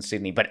Western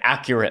Sydney, but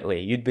accurately,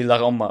 you'd be like,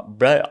 oh my,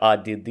 bro, I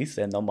did this,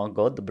 and oh my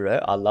God, bro,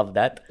 I love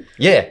that.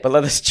 Yeah. But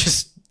like, that's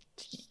just,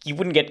 you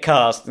wouldn't get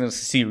cast in a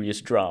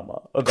serious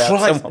drama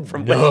about someone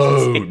from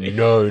Western Sydney.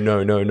 No.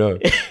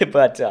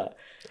 But,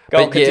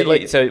 continue.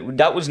 Yeah, so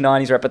that was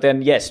 90s rap, but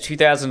then, yes,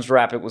 2000s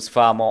rap, it was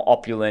far more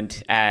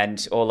opulent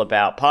and all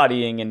about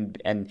partying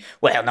and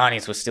well,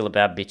 90s was still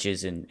about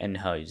bitches and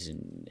hoes.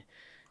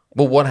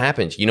 Well, what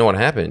happened? You know what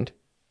happened?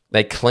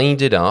 They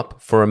cleaned it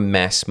up for a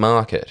mass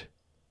market.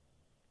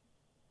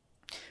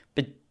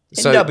 But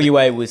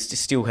NWA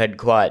still had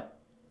quite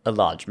a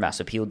large mass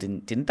appeal,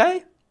 didn't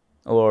they?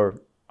 Or,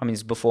 I mean,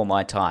 it's before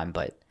my time,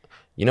 but...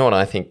 You know what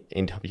I think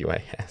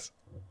NWA has?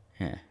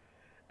 Yeah.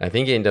 I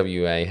think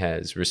NWA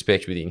has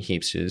respect within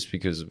hipsters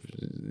because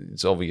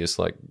it's obvious,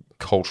 like,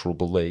 cultural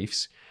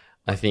beliefs.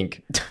 I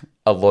think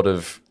a lot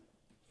of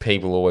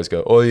people always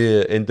go, oh,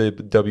 yeah,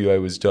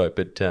 NWA was dope.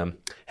 But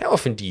how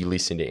often do you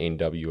listen to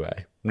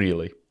NWA,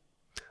 really?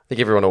 I think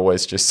everyone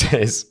always just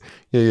says,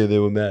 yeah, they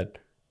were mad.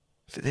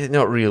 They're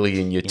not really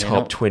in your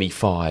top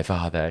 25,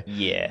 are they?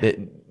 Yeah.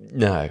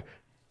 No.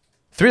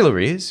 Thriller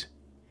is.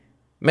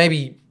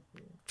 Maybe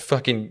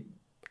fucking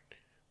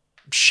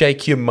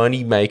Shake Your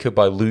Money Maker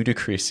by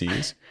Ludacris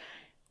is.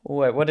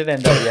 Wait, what did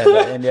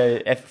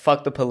NWA?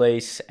 Fuck the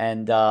Police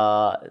and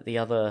the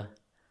other...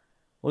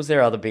 What was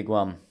their other big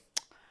one?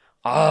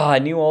 I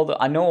know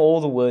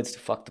all the words to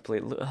Fuck the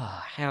Police. Oh,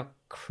 how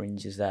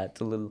cringe is that?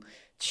 The little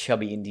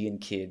chubby Indian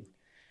kid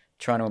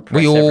trying to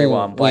impress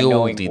everyone by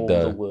knowing all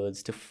the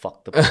words to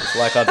Fuck the Police.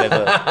 Like I've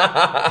ever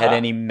had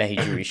any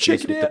major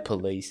issues with the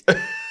police.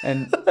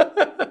 And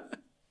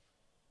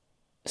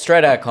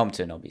Straight Outta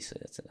Compton, obviously,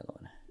 that's another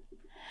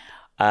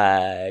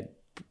one.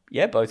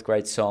 Yeah, both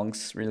great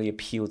songs. Really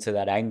appeal to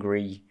that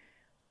angry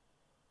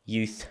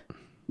youth.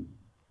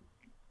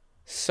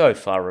 So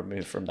far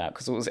removed from that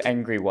because it was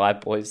angry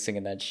white boys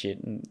singing that shit.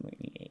 And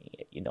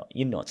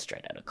you're not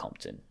Straight Outta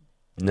Compton,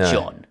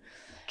 No.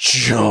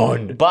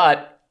 John.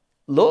 But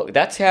look,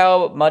 that's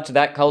how much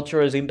that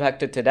culture has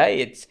impacted today.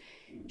 It's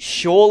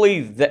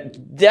surely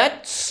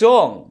that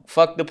song,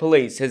 "Fuck the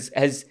Police,"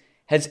 has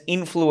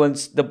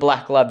influenced the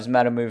Black Lives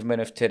Matter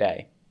movement of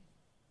today.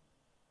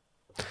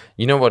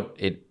 You know what?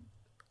 It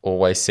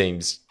always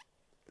seems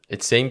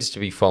to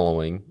be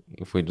following,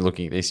 if we're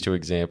looking at these two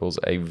examples,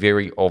 a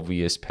very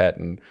obvious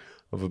pattern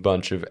of a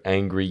bunch of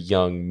angry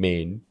young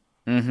men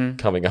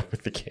coming up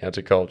with the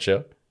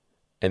counterculture,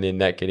 and then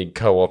that getting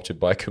co-opted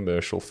by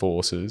commercial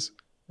forces,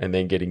 and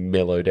then getting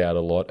mellowed out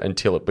a lot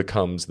until it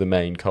becomes the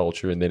main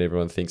culture, and then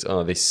everyone thinks,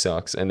 oh, this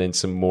sucks, and then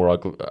some more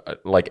ugly,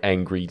 like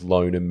angry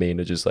loner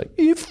men are just like,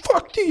 yeah,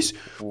 fuck this,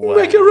 we'll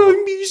make our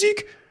own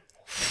music.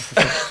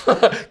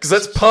 Because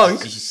that's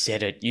punk. You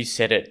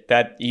said it.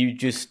 That you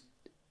just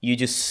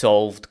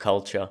solved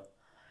culture.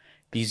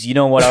 Because you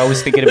know what I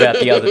was thinking about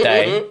the other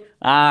day?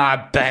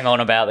 Bang on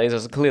about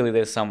this. Clearly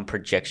there's some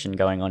projection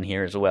going on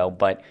here as well.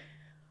 But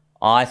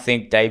I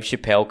think Dave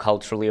Chappelle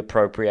culturally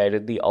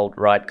appropriated the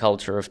alt-right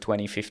culture of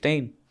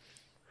 2015.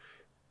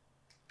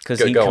 Because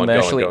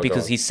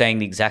he's saying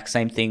the exact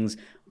same things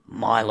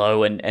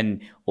Milo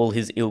and all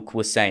his ilk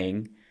were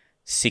saying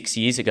 6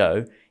 years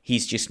ago.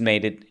 He's just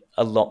made it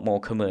a lot more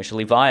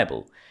commercially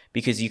viable.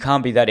 Because you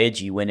can't be that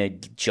edgy when a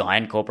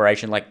giant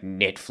corporation like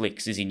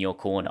Netflix is in your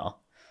corner.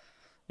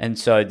 And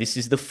so this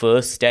is the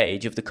first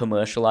stage of the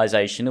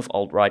commercialization of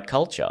alt-right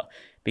culture.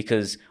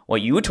 Because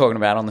what you were talking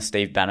about on the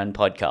Steve Bannon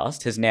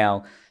podcast has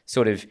now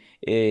sort of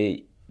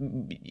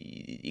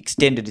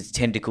extended its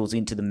tentacles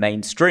into the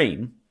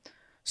mainstream,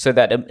 so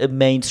that a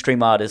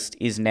mainstream artist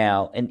is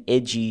now an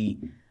edgy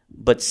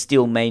but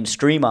still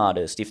mainstream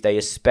artist if they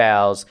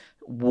espouse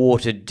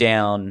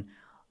watered-down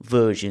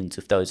versions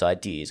of those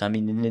ideas. I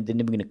mean, they're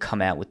never going to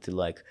come out with the,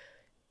 like,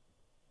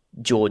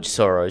 George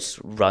Soros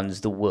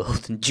runs the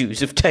world and Jews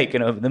have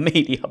taken over the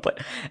media. But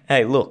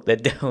hey, look, they're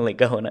definitely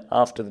going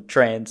after the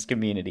trans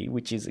community,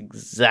 which is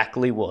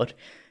exactly what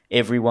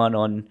everyone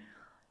on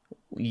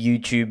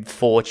YouTube,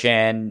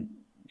 4chan,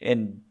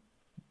 and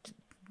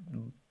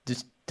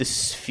the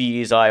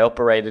spheres I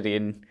operated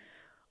in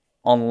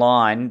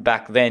online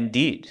back then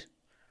did.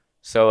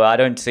 So I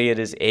don't see it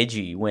as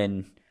edgy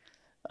when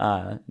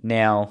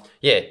now...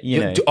 Yeah. You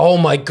know. Oh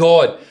my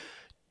God.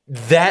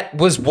 That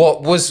was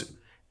what was...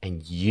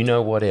 And you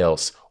know what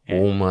else? Yeah.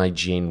 All my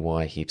Gen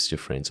Y hipster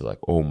friends are like,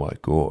 oh my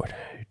God,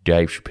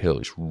 Dave Chappelle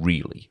is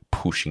really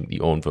pushing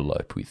the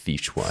envelope with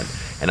this one.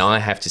 And I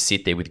have to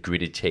sit there with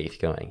gritted teeth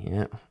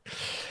going,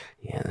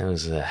 yeah, that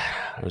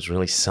was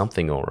really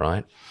something, all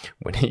right.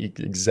 When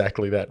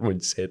exactly that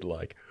when said,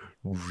 like,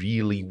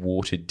 really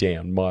watered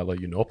down Milo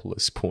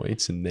Yiannopoulos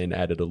points and then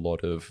added a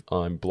lot of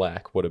I'm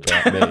black, what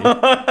about me?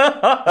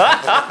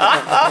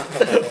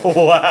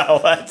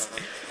 Wow, that's...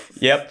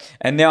 Yep.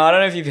 And now, I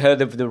don't know if you've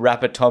heard of the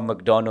rapper Tom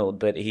McDonald,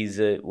 but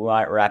he's a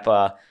white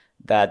rapper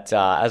that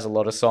has a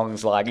lot of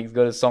songs. Like, he's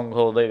got a song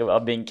called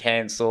I'm Being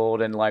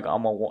Cancelled and, like,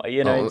 I'm a...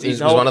 You know, his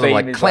whole one of them,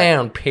 like,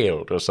 Clown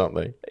Pilled or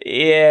something.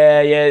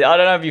 Yeah. I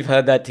don't know if you've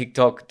heard that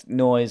TikTok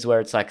noise where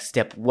it's like,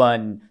 step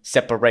 1,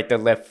 separate the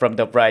left from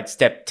the right.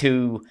 Step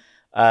 2,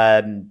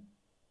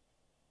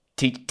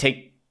 take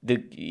the,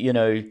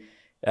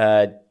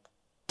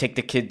 take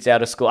the kids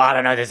out of school. I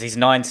don't know. There's these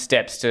 9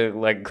 steps to,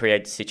 like,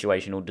 create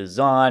situational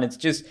design.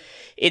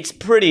 It's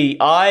pretty,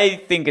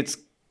 I think it's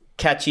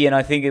catchy, and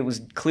I think it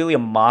was clearly a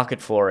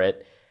market for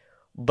it.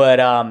 But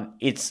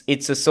it's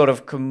a sort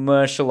of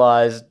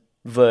commercialized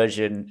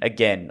version,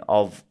 again,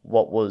 of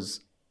what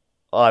was,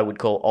 I would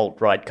call,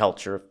 alt-right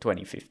culture of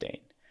 2015.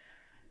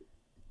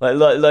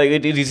 Like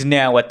it is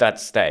now at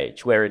that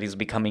stage where it is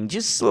becoming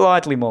just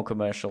slightly more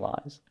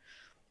commercialized.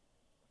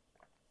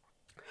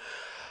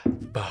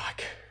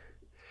 Fuck.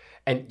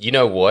 And you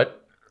know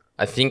what?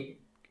 I think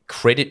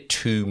credit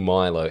to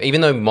Milo.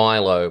 Even though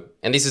Milo,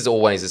 and this is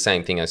always the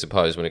same thing, I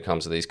suppose, when it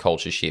comes to these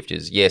culture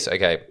shifters. Yes,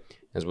 okay,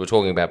 as we were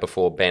talking about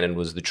before, Bannon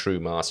was the true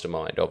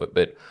mastermind of it.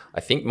 But I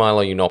think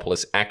Milo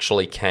Yiannopoulos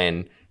actually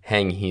can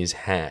hang his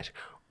hat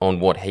on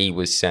what he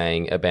was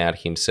saying about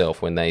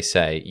himself when they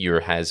say, you're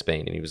a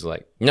has-been. And he was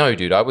like, no,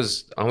 dude, I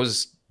was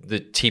the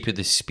tip of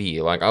the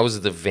spear. Like, I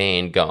was the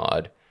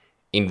vanguard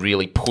in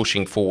really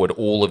pushing forward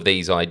all of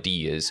these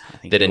ideas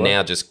that are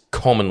now just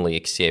commonly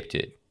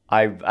accepted.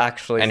 I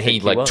actually and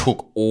think he like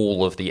took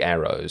all of the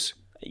arrows.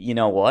 You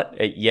know what?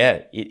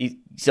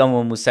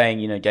 Someone was saying,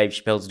 Dave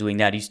Chappelle's doing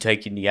that. He's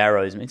taking the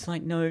arrows. And it's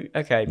like, no,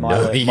 okay,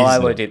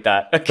 Milo did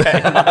that. Okay,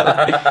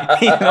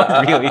 he's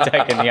not really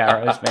taking the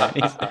arrows, man.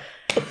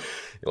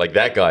 Like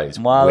that guy is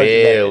Milo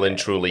well and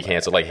truly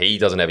cancelled. Like he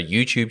doesn't have a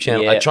YouTube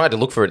channel. Yeah. I tried to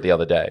look for it the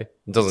other day.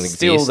 It doesn't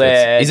Still exist.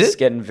 there. Is It's it?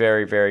 getting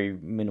very, very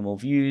minimal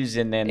views.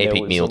 And then Epic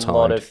there was meal a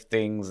lot timed. of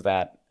things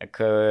that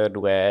occurred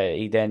where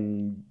he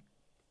then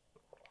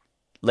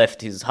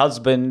left his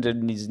husband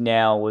and is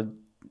now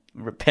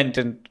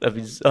repentant of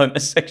his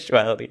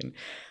homosexuality. And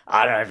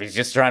I don't know if he's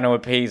just trying to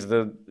appease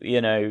the,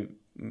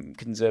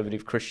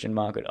 conservative Christian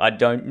market. I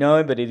don't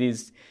know, but it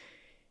is,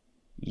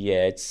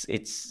 he's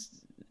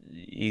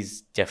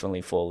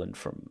definitely fallen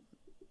from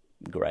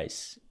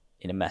grace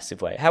in a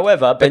massive way.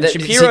 However, Ben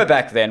Shapiro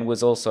back then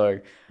was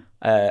also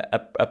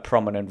a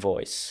prominent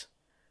voice.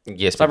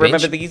 Yes, So I but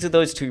remember these are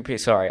those two people.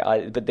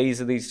 Sorry, but these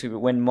are these two.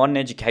 When Modern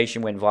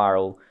Education went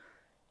viral,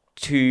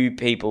 two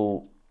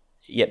people.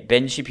 Yeah,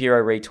 Ben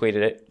Shapiro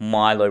retweeted it,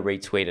 Milo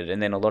retweeted it,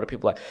 and then a lot of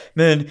people were like,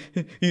 man,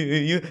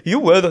 you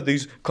aware that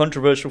these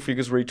controversial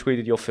figures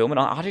retweeted your film? And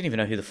I didn't even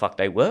know who the fuck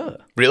they were.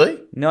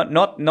 Really? Not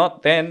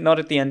then, not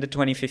at the end of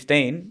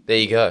 2015. There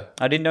you go.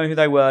 I didn't know who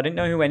they were. I didn't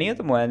know who any of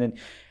them were. And then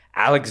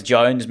Alex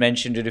Jones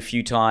mentioned it a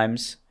few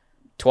times.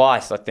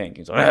 Twice, I think.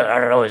 He's like, I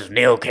don't know who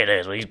Neil Kid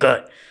is, but he's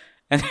good.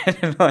 And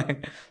then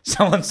like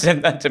someone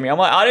sent that to me. I'm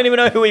like, I didn't even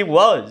know who he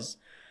was.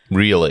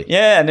 Really?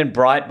 Yeah, and then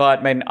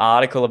Breitbart made an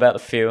article about the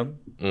film.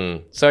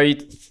 So,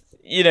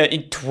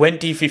 in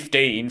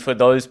 2015, for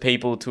those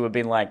people to have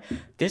been like,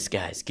 this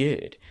guy's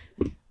good.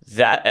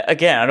 That,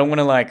 again, I don't want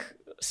to like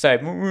say,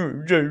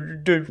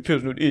 Dave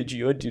Chappelle's not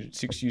edgy, I did it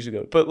 6 years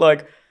ago. But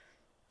like,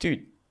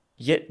 dude,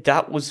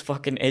 that was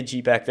fucking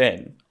edgy back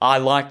then. I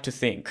like to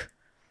think.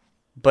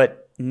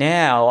 But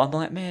now, I'm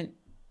like, man,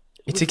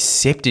 It's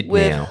accepted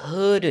we've now.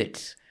 heard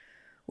it.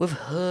 We've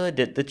heard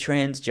it, the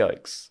trans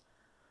jokes.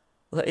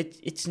 Like,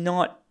 it's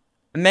not...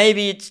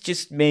 Maybe it's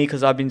just me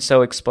because I've been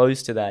so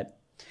exposed to that.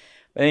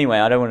 But anyway,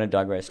 I don't want to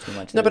digress too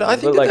much. No, but I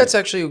think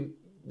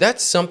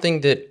that's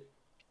something that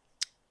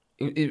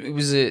it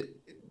was a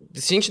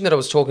distinction that I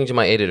was talking to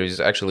my editor,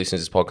 who's actually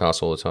listens to this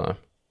podcast all the time.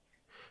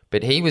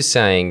 But he was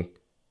saying,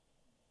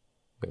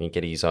 we can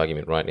get his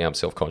argument right now. I'm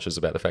self-conscious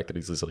about the fact that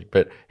he's listening.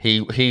 But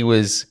he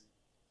was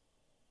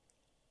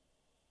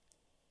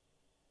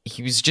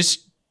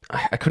just...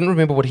 I couldn't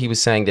remember what he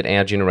was saying that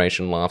our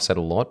generation laughs at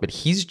a lot, but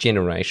his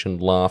generation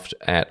laughed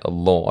at a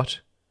lot.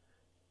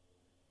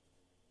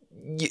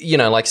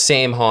 Like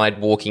Sam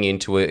Hyde walking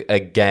into a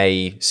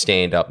gay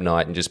stand-up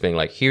night and just being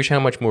like, here's how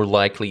much more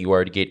likely you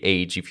are to get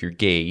AIDS if you're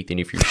gay than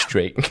if you're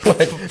straight.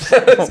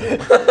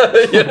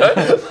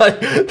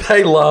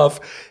 They laugh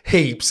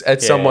heaps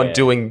at someone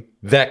doing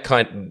that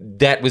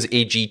that was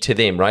edgy to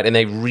them, right? And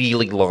they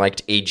really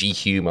liked edgy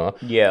humor.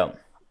 Yeah.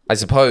 I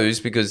suppose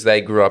because they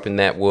grew up in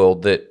that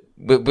world that...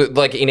 But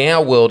like in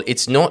our world,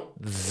 it's not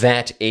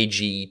that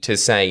edgy to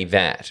say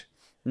that.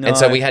 No. And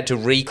so we had to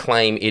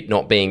reclaim it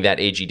not being that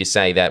edgy to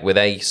say that, where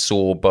they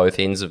saw both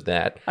ends of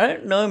that. I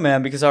don't know,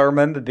 man, because I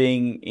remember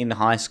being in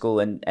high school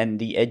and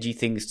the edgy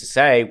things to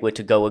say were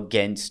to go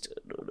against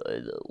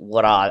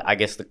what are, I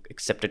guess, the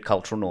accepted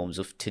cultural norms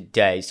of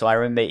today. So I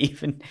remember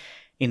even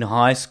in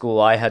high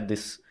school, I had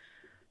this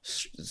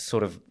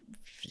sort of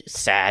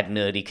sad,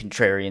 nerdy,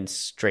 contrarian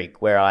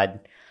streak where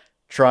I'd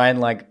try and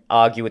like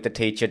argue with the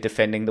teacher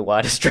defending the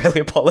White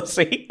Australia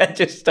policy and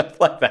just stuff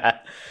like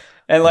that.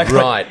 And like,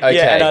 right, okay.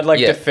 Yeah, and I'd like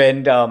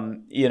defend,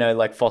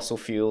 like fossil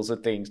fuels or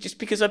things just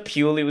because I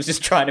purely was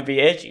just trying to be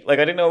edgy. Like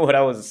I didn't know what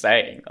I was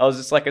saying. I was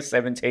just like a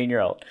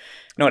 17-year-old,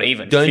 not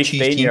even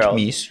 15-year-old.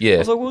 Miss? Yeah. I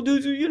was like, well,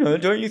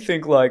 don't you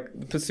think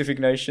like Pacific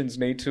nations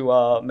need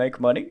to make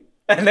money?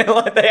 And they're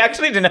like, they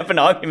actually didn't have an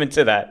argument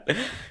to that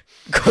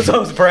because I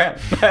was brown.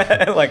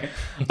 Like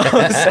I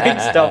was saying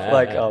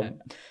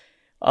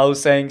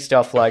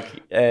stuff like,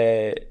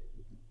 and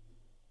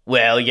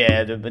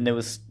there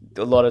was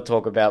a lot of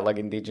talk about like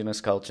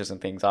indigenous cultures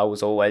and things. I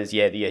was always,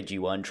 the edgy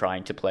one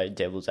trying to play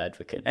devil's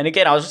advocate. And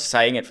again, I was just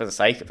saying it for the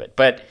sake of it.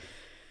 But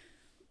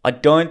I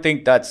don't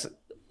think that's,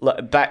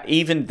 back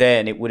even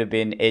then, it would have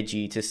been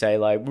edgy to say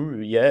like,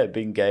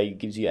 being gay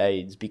gives you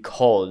AIDS,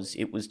 because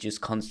it was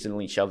just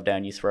constantly shoved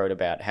down your throat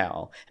about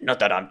how, not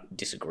that I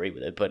disagree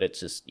with it, but it's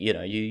just,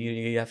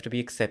 you have to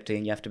be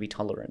accepting, you have to be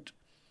tolerant.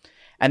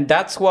 And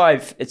that's why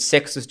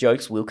sexist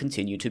jokes will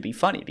continue to be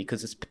funny,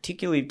 because it's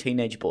particularly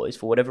teenage boys,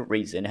 for whatever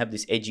reason, have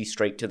this edgy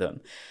streak to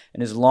them.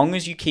 And as long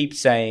as you keep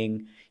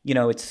saying,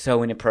 it's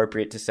so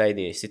inappropriate to say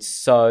this, it's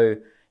so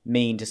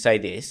mean to say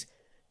this,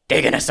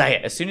 they're going to say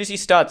it. As soon as you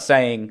start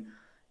saying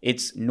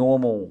it's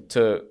normal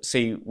to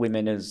see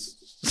women as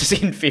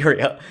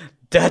inferior,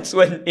 that's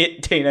when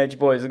teenage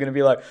boys are going to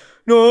be like,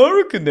 no, I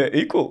reckon they're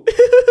equal.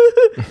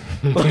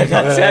 Like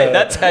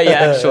that's how you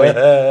actually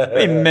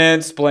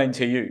mansplain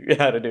to you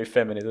how to do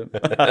feminism.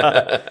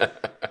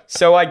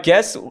 So I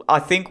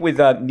think with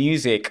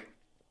music,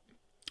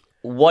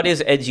 what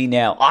is edgy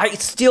now? I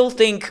still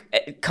think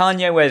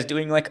Kanye West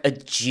doing like a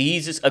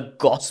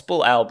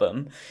gospel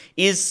album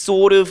is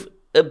sort of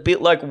a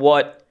bit like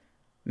what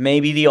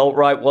maybe the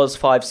alt-right was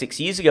 5-6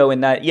 years ago,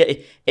 in that,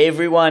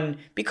 everyone,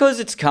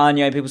 because it's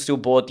Kanye, people still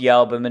bought the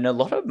album, and a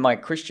lot of my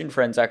Christian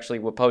friends actually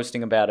were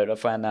posting about it. I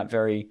found that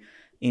very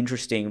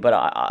interesting. But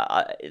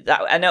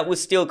that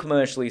was still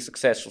commercially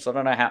successful, so I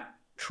don't know how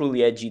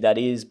truly edgy that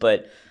is,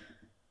 but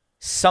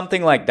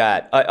something like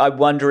that. I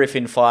wonder if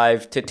in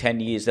 5 to 10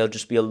 years there'll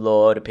just be a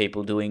lot of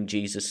people doing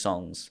Jesus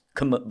songs,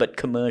 but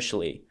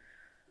commercially.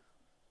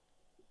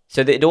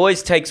 So it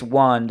always takes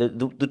one,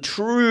 the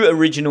true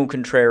original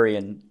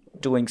contrarian,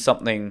 doing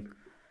something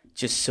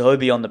just so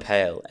beyond the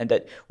pale, and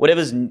that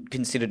whatever's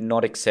considered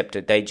not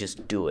accepted, they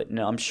just do it. And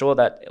I'm sure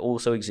that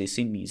also exists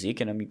in music,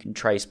 and you can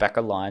trace back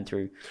a line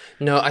through.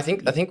 No, I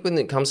think when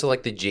it comes to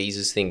like the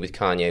Jesus thing with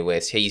Kanye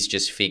West, he's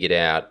just figured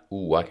out,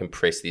 I can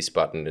press this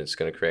button and it's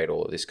going to create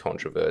all of this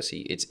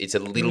controversy. It's a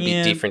little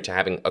bit different to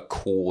having a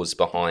cause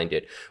behind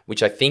it,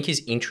 which I think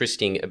is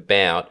interesting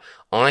about.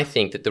 I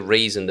think that the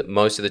reason that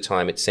most of the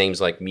time it seems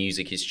like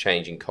music is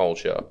changing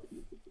culture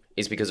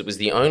is because it was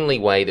the only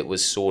way that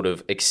was sort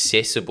of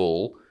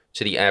accessible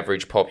to the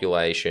average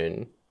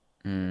population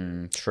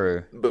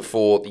True.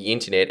 before the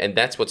internet. And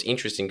that's what's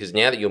interesting, because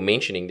now that you're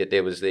mentioning that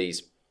there was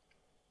these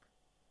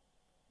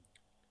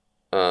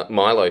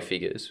Milo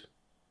figures,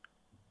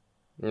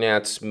 now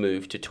it's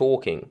moved to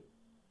talking.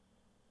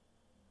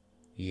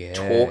 Yeah.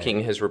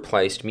 Talking has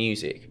replaced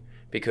music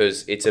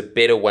because it's a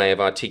better way of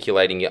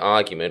articulating your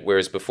argument,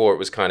 whereas before it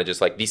was kind of just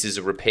like, this is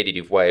a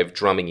repetitive way of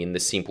drumming in the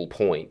simple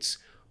points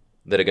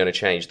that are going to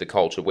change the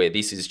culture, where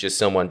this is just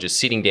someone just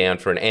sitting down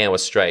for an hour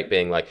straight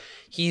being like,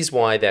 here's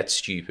why that's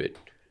stupid.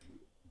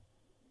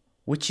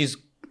 Which is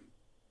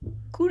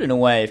good in a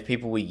way if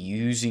people were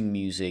using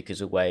music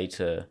as a way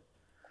to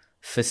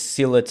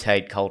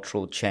facilitate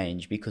cultural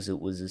change, because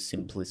it was a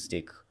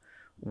simplistic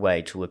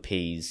way to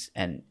appease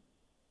and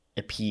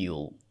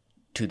appeal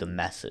to the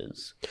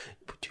masses.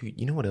 Dude,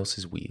 you know what else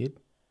is weird?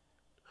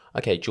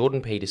 Okay,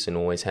 Jordan Peterson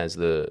always has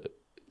the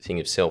thing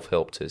of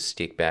self-help to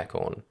stick back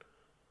on.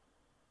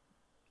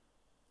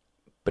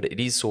 But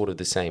it is sort of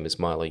the same as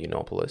Milo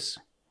Yiannopoulos.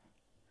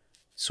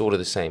 Sort of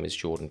the same as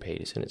Jordan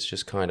Peterson. It's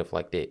just kind of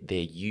like their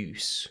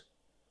use.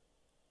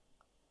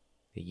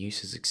 Their use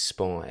has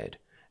expired,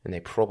 and they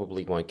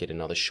probably won't get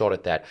another shot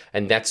at that.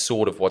 And that's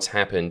sort of what's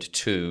happened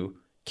to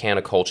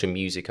counterculture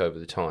music over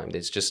the time.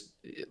 There's just,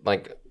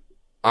 like,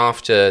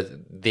 after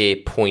their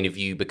point of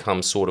view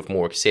becomes sort of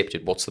more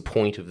accepted, what's the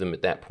point of them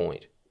at that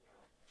point?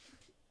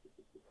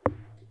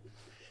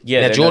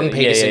 Yeah, now Jordan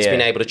Peterson's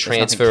been able to There's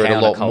transfer it a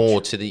lot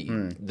more to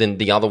the than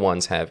the other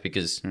ones have,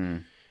 because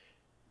but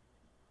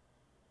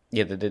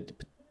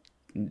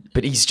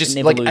he's just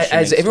like,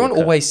 as everyone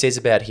always says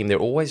about him, they're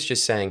always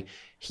just saying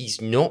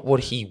he's not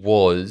what he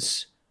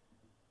was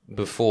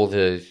before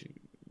the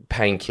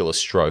painkiller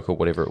stroke or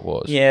whatever it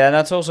was. Yeah, and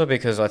that's also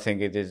because I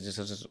think there's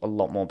just a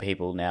lot more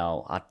people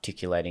now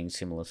articulating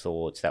similar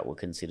thoughts that were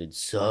considered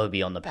so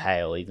beyond the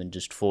pale even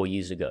just 4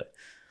 years ago.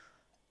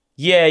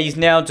 Yeah, he's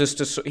now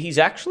he's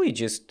actually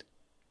just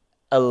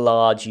a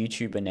large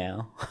YouTuber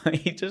now.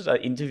 He just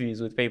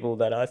interviews with people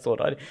that I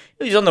thought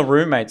he's on the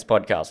Roommates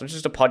podcast, which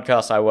is just a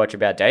podcast I watch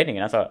about dating,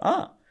 and I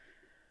thought,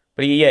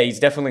 but he's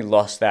definitely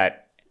lost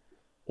that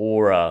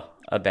aura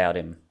about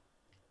him.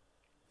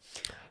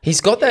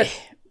 He's got that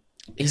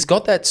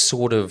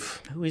sort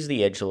of... Who is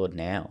the edgelord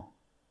now?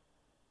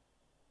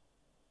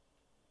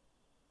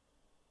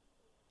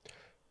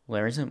 Well,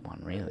 there isn't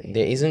one, really.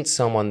 There isn't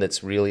someone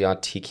that's really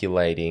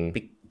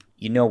articulating...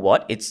 You know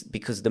what? It's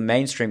because the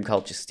mainstream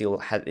culture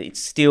it's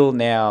still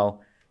now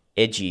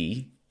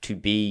edgy to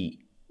be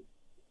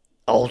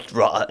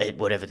alt-right,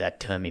 whatever that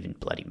term even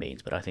bloody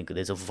means, but I think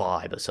there's a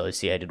vibe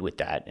associated with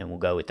that, and we'll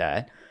go with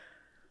that.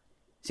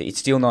 So it's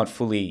still not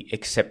fully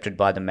accepted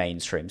by the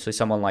mainstream. So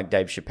someone like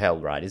Dave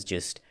Chappelle, right, is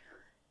just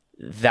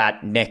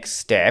that next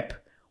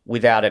step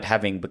without it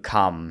having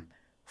become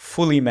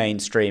fully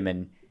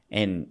mainstream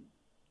and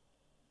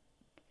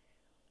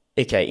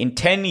okay, in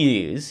 10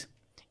 years...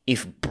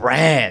 if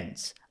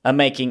brands are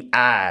making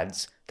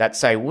ads that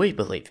say, we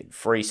believe in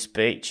free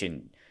speech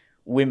and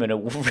women are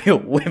real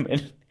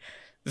women,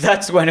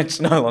 that's when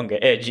it's no longer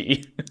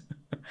edgy.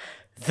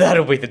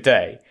 That'll be the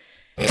day.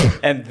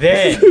 And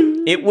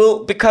then it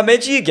will become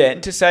edgy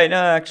again to say,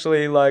 no,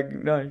 actually,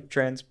 no,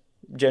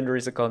 transgender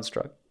is a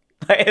construct.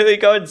 They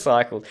go in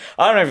cycles.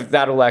 I don't know if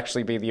that'll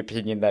actually be the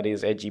opinion that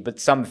is edgy, but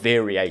some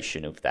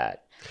variation of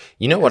that.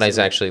 You know what is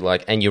actually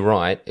like, and you're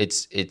right,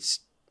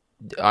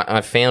 I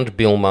found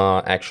Bill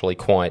Maher actually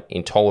quite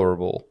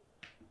intolerable,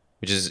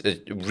 which is a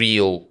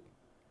real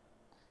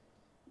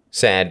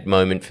sad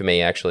moment for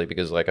me, actually,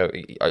 because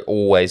I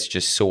always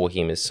just saw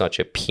him as such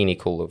a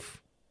pinnacle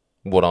of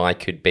what I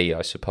could be,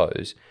 I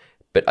suppose.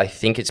 But I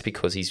think it's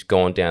because he's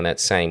gone down that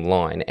same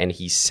line and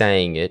he's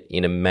saying it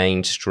in a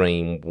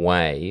mainstream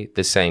way,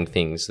 the same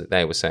things that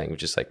they were saying,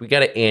 which is like, we got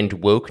to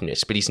end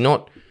wokeness, but he's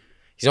not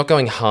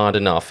going hard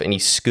enough, and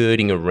he's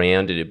skirting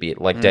around it a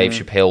bit, like Dave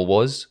Chappelle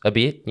was a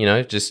bit,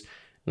 just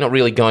not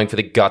really going for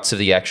the guts of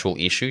the actual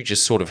issue,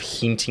 just sort of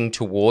hinting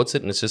towards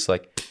it. And it's just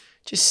like,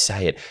 just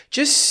say it.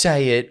 Just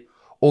say it,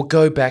 or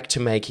go back to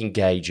making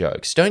gay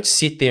jokes. Don't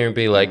sit there and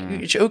be like,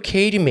 it's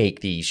okay to make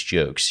these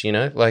jokes,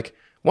 like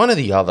one or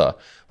the other.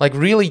 Like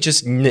really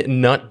just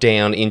nut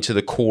down into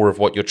the core of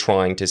what you're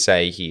trying to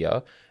say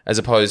here, as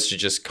opposed to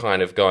just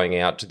kind of going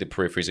out to the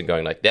peripheries and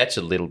going like, that's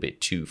a little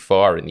bit too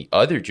far in the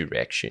other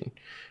direction,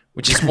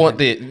 which is what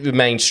the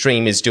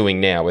mainstream is doing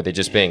now, where they're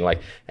just being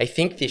like, I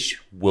think this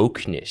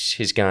wokeness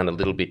has gone a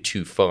little bit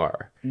too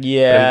far.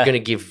 Yeah. But I'm going to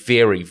give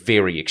very,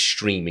 very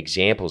extreme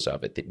examples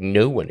of it that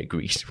no one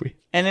agrees with.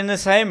 And in the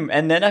same,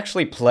 and that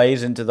actually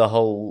plays into the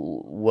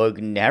whole woke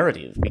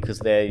narrative, because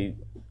their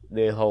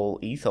whole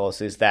ethos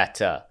is that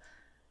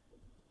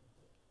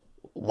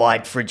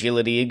white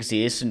fragility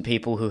exists, and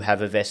people who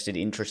have a vested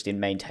interest in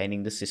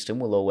maintaining the system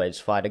will always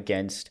fight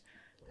against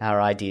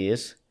our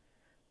ideas.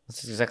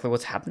 That's exactly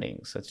what's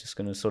happening. So it's just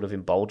going to sort of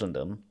embolden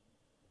them.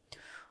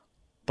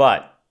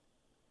 But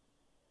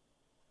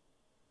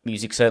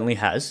music certainly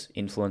has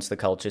influenced the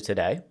culture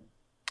today.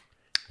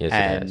 Yes,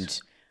 and it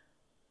has.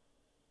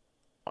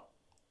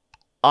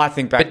 I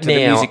think back But to the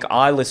now- music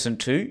I listened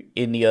to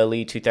in the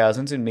early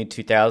 2000s and mid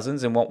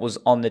 2000s, and what was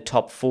on the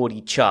top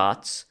 40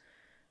 charts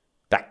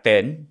back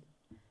then.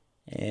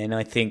 And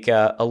I think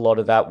a lot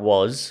of that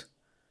was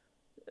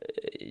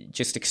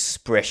just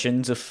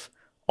expressions of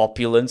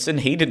opulence and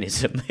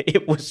hedonism.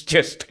 It was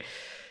just,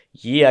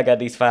 yeah, I got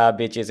these 5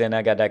 bitches and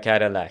I got that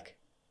Cadillac.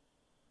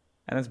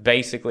 And that's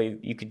basically,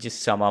 you could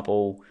just sum up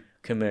all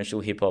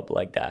commercial hip-hop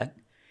like that.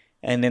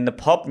 And then the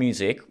pop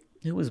music,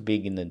 it was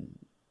big in the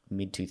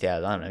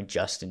mid-2000s. I don't know,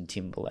 Justin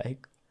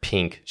Timberlake.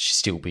 Pink. She's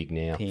still big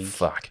now. Pink.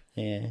 Fuck.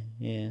 Yeah.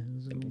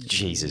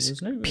 Jesus.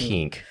 There's no-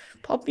 Pink.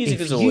 Pop music If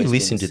has you always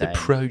listen been to the same.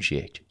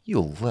 project,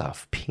 you'll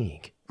love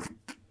Pink.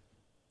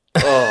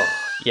 Oh,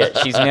 yeah,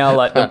 she's now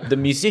like the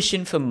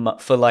musician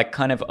for like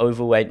kind of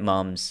overweight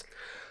mums.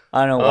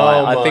 I don't know why.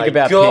 Oh I think my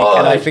about Pink,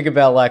 and I God. think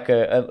about like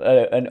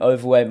an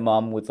overweight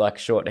mum with like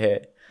short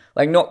hair.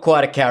 Like not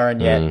quite a Karen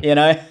yet, you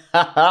know?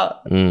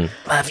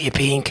 Love you,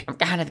 Pink. I'm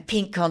going to the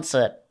Pink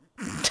concert.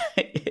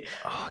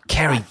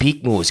 Carrie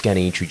Bickmore's going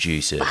to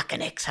introduce her.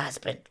 Fucking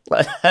ex-husband.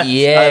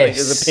 Yes. I think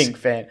she's a Pink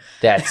fan.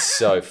 That's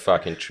so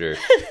fucking true.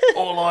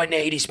 All I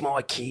need is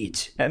my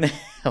kids. And then,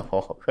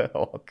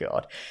 oh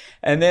god.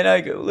 And then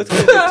I go, let's go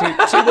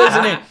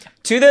to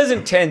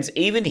 2010s.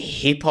 Even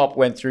hip hop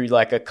went through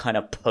like a kind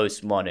of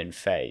postmodern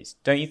phase,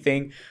 don't you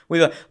think?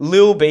 With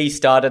Lil B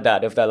started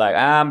that. If they're like,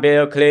 I'm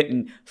Bill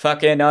Clinton,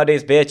 fucking all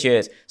these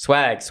bitches,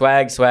 swag.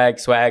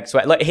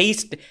 Like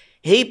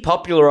he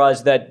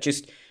popularized that,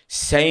 just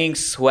saying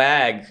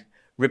swag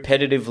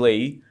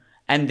repetitively.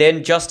 And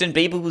then Justin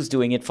Bieber was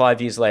doing it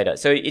 5 years later.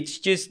 So it's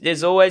just,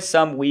 there's always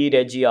some weird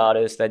edgy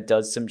artist that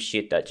does some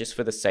shit that just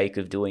for the sake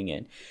of doing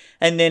it.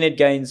 And then it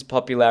gains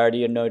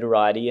popularity and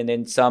notoriety. And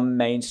then some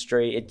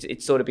mainstream,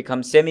 it sort of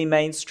becomes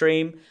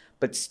semi-mainstream,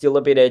 but still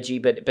a bit edgy,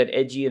 but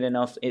edgy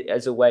enough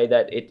as a way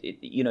that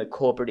it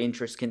corporate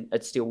interests are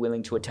still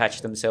willing to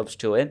attach themselves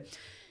to it.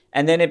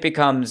 And then it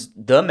becomes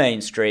the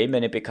mainstream,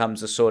 and it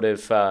becomes a sort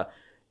of,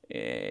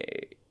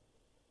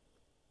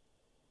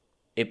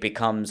 it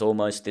becomes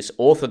almost this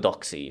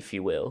orthodoxy, if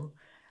you will.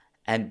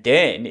 And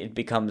then it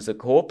becomes a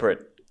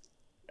corporate,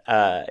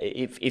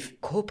 if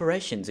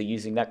corporations are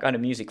using that kind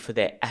of music for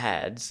their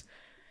ads,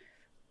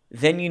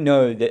 then you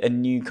know that a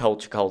new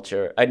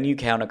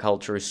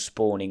counterculture is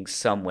spawning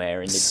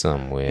somewhere in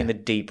the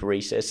deep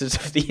recesses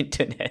of the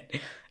internet.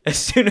 As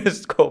soon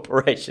as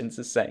corporations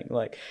are saying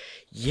like,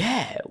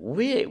 yeah,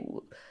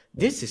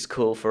 this is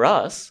cool for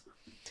us.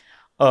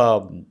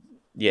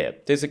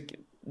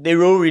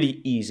 There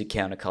already is a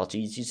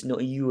counterculture. It's just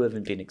not, you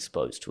haven't been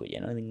exposed to it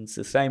yet. I think it's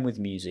the same with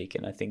music,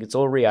 and I think it's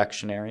all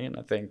reactionary. And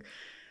I think,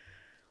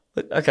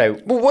 okay,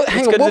 well, what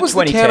was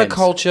the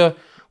counterculture?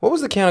 What was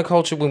the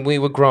counterculture when we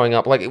were growing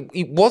up? Like,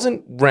 it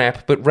wasn't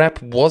rap, but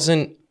rap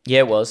wasn't.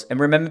 Yeah, it was.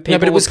 And remember,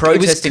 people were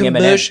protesting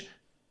Eminem.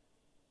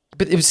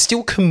 But it was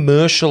still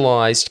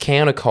commercialized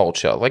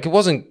counterculture. Like, it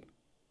wasn't.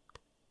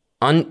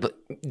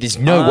 There's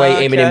no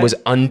way Eminem was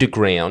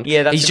underground.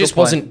 Yeah, that's he just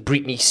wasn't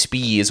Britney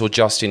Spears or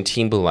Justin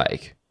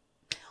Timberlake.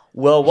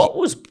 Well, what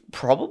was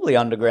probably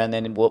underground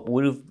then, and what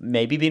would have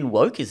maybe been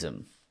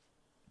wokeism,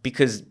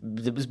 because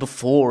it was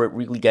before it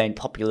really gained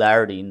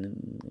popularity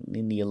in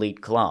the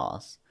elite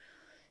class.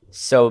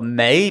 So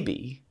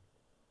maybe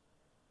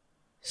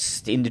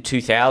in the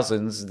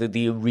 2000s,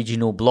 the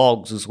original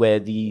blogs was where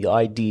the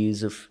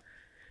ideas of,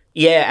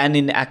 and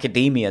in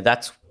academia,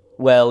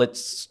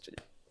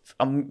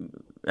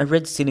 I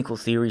read Cynical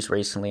Theories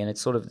recently, and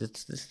it's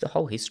the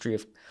whole history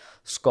of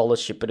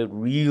scholarship, but it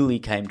really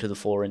came to the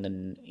fore in the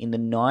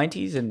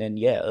 90s and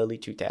then early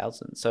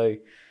 2000s. So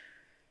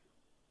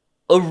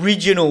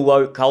original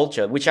woke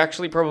culture, which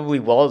actually probably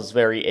was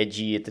very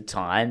edgy at the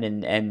time,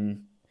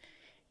 and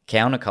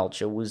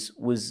counterculture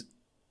was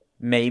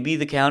maybe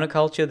the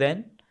counterculture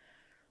then.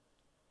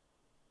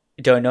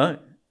 Don't know.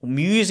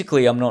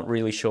 Musically, I'm not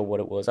really sure what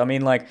it was. I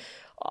mean, like,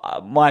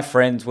 my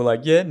friends were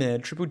like, yeah,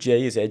 man, Triple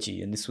J is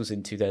edgy. And this was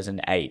in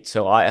 2008.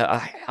 So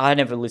I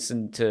never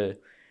listened to...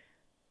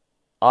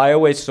 I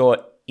always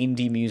thought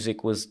indie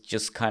music was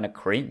just kind of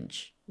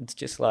cringe. It's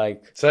just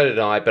like... So did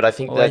I, but I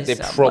think that they're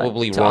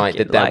probably right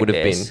that would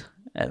have been...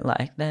 And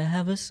like, they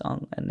have a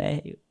song and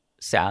they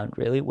sound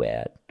really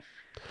weird.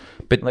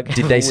 But like,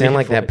 did they sound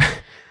like that?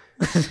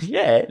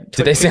 Yeah.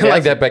 Did they sound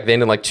like that back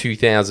then in like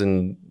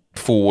 2000...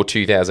 2004,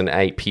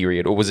 2008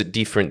 period, or was it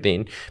different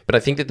then? But I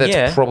think that that's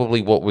Yeah.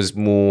 probably what was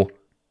more...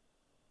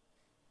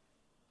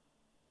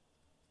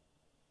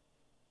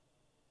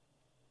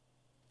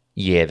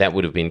 Yeah, that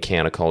would have been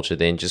counterculture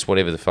then, just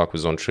whatever the fuck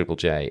was on Triple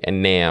J.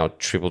 And now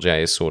Triple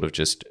J is sort of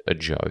just a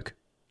joke.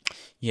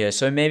 Yeah,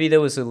 so maybe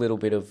there was a little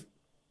bit of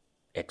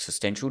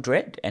existential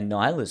dread and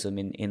nihilism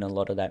in a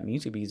lot of that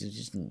music because it's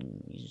just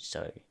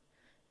so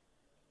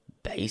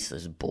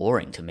baseless,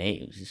 boring to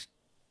me. It was just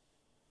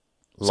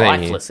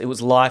Same lifeless. It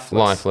was lifeless.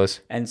 Lifeless.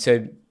 And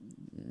so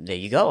there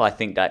you go. I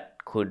think that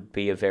could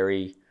be a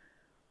very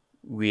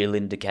real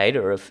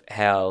indicator of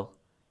how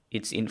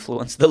it's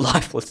influenced the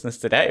lifelessness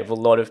today of a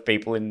lot of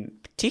people in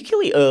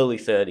particularly early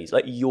 30s,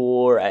 like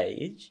your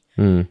age.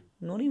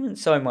 Not even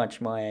so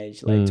much my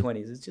age, late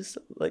 20s. It's just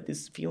like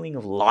this feeling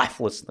of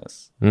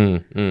lifelessness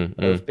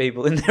of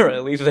people in their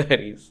early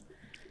 30s.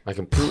 I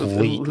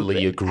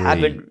completely who agree.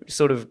 Haven't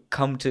sort of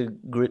come to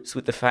grips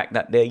with the fact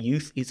that their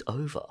youth is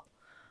over.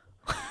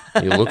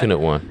 You're looking at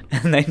one.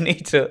 And they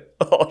need to...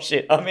 Oh,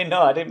 shit. I mean,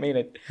 no, I didn't mean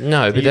it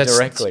No, to but you that's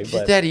directly.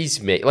 But that is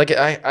me. Like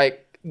I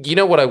you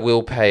know what I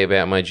will pay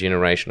about my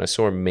generation? I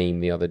saw a meme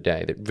the other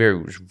day that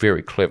was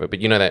very clever.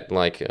 But you know that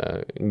like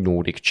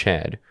Nordic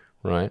Chad,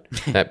 right?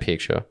 That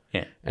picture.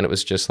 Yeah. And it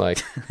was just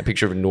like a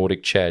picture of a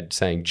Nordic Chad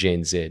saying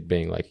Gen Z,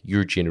 being like,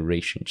 your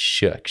generation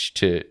shucks,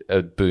 to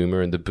a boomer,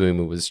 and the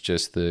boomer was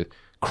just the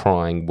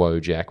crying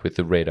Wojak with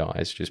the red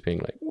eyes, just being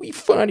like, we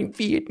fought in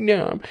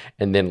Vietnam.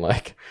 And then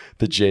like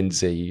the Gen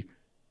Z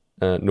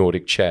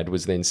Nordic Chad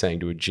was then saying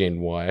to a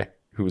Gen Y,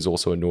 who was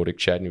also a Nordic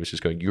Chad, and he was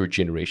just going, your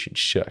generation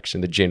shucks.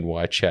 And the Gen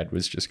Y Chad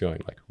was just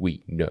going like,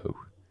 we know.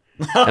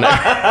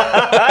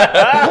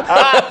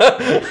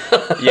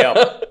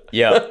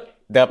 Yeah.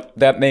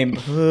 That meme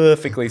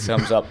perfectly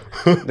sums up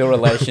the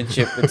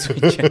relationship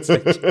between Gen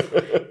Z.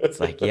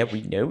 It's like, yeah,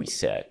 we know we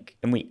suck,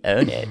 and we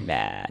own it,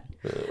 man.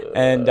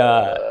 And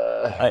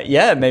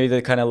yeah, maybe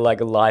the kind of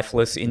like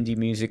lifeless indie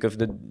music of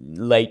the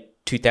late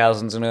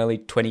 2000s and early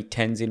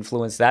 2010s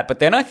influenced that. But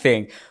then I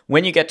think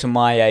when you get to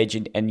my age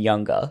and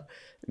younger,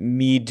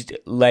 mid,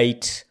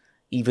 late,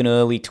 even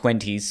early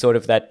 20s, sort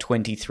of that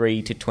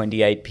 23 to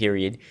 28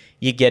 period,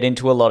 you get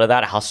into a lot of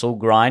that hustle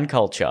grind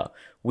culture,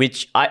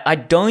 which I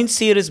don't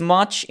see it as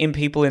much in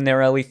people in their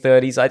early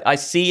 30s. I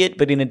see it,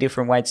 but in a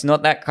different way. It's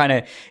not that kind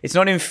of, it's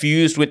not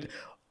infused with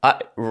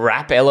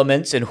rap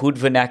elements and hood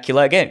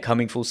vernacular. Again,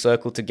 coming full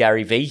circle to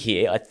Gary Vee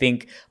here, I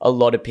think a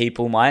lot of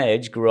people my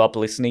age grew up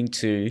listening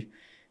to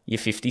your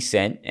 50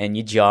 Cent and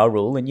your Ja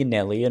Rule and your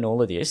Nelly and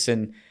all of this,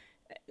 and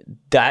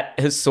that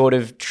has sort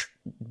of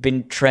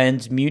been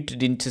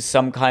transmuted into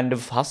some kind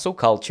of hustle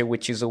culture,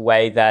 which is a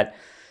way that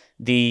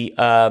the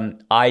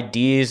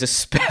ideas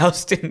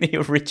espoused in the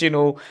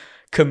original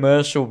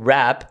commercial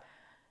rap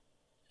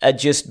are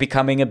just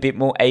becoming a bit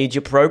more age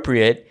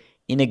appropriate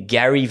in a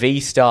Gary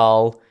Vee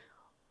style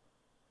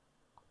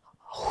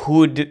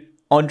hood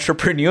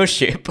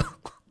entrepreneurship.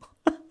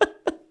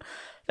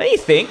 Don't you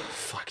think?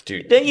 Fuck,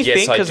 dude. Don't you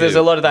think? Because there's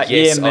a lot of that,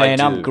 Yes, yeah,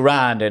 man, I do. I'm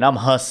grinding, I'm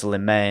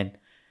hustling, man.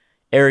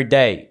 Every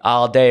day,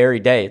 all day, every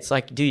day. It's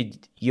like,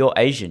 dude, you're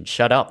Asian.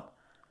 Shut up.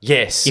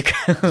 Yes.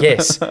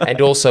 Yes. And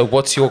also,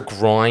 what's your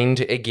grind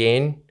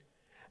again?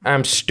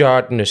 I'm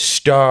starting a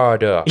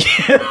startup.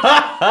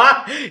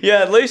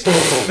 Yeah, at least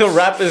the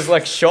rappers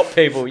like shop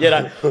people. You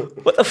know,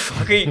 what the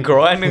fuck are you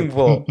grinding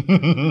for?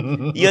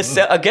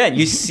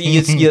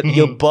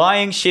 You're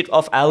buying shit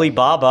off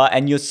Alibaba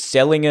and you're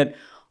selling it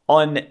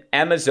on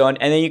Amazon,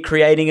 and then you're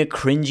creating a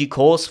cringy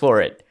course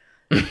for it.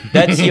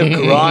 That's your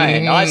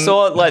grind. I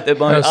saw it like the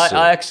moment.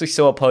 I actually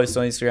saw a post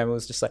on Instagram. It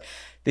was just like,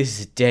 this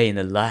is a day in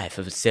the life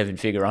of a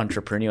 7-figure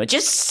entrepreneur.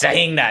 Just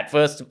saying that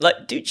first,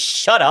 like, dude,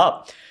 shut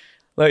up.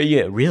 Like,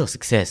 yeah, real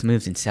success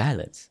moves in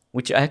silence,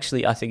 which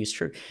actually I think is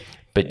true.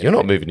 But you're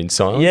not moving in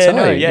silence. Yeah,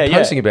 no, yeah, You're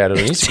posting about it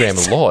on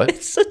Instagram a lot.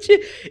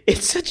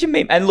 It's such a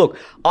meme. And look,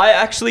 I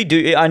actually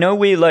do. I know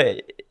we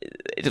like.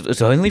 It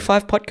was only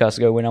 5 podcasts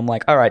ago when I'm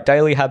like, all right,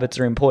 daily habits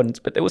are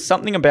important. But there was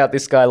something about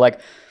this guy, like,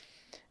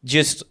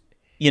 just,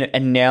 you know,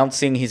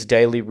 announcing his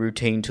daily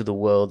routine to the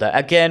world.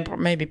 Again,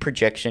 maybe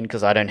projection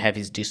because I don't have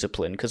his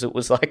discipline. Because it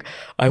was like,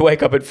 I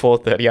wake up at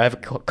 4:30, I have a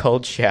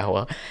cold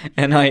shower,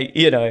 and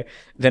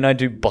then I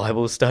do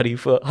Bible study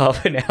for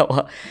half an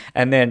hour,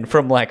 and then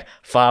from like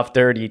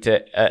 5:30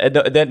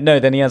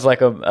 to then he has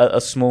like a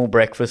small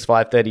breakfast,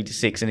 5:30 to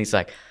 6, and he's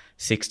like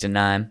 6 to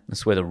 9.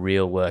 That's where the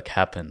real work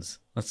happens.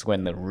 That's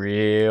when the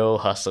real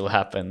hustle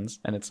happens,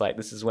 and it's like,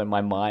 this is when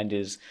my mind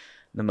is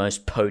the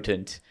most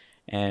potent,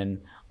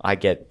 and I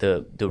get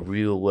the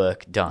real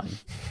work done.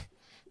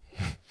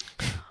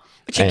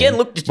 Which again,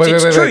 look, it's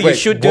true. You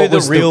should do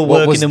the real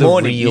work in the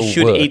morning. You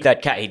should eat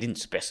that cat. He didn't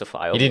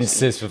specify. He didn't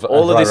specify.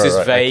 All of this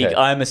is vague. Okay.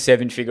 I'm a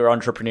 7-figure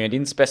entrepreneur.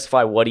 Didn't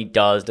specify what he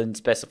does. Didn't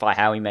specify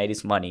how he made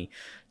his money.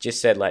 Just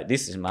said, like,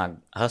 this is my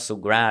hustle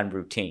grind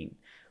routine.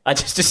 I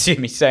just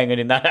assume he's saying it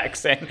in that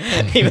accent,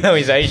 even though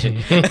he's Asian.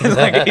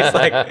 Like, he's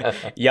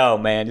like, yo,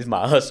 man, this is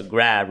my hustle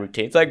grind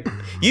routine. It's like,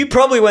 you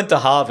probably went to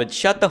Harvard.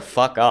 Shut the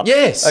fuck up.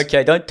 Yes.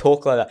 Okay, don't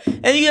talk like that.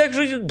 And you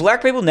actually,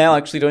 black people now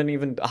actually don't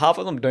even, half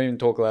of them don't even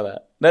talk like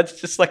that.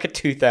 That's just like a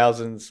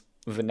 2000s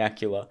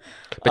vernacular.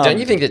 But don't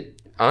you think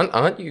that,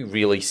 aren't you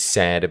really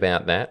sad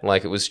about that?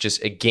 Like, it was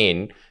just,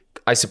 again,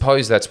 I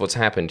suppose that's what's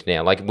happened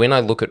now. Like, when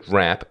I look at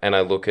rap and I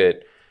look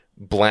at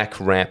black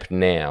rap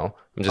now,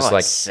 I'm just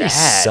like, sad.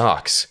 this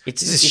sucks.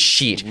 It's this is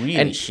shit.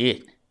 Really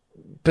shit.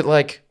 But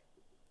like,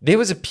 there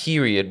was a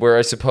period where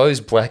I suppose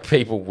black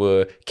people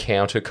were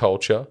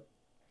counterculture.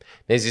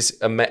 There's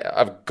this,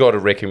 I've got to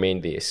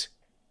recommend this.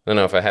 I don't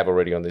know if I have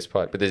already on this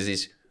pod, but there's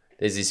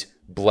this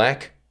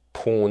black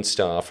porn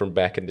star from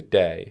back in the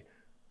day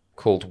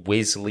called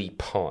Wesley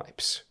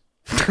Pipes.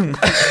 Yeah,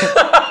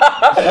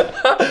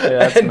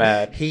 that's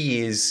mad. He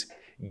is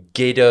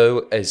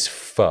ghetto as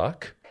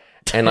fuck.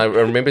 And I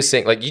remember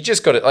saying, like, you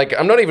just got to, like,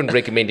 I'm not even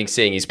recommending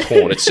seeing his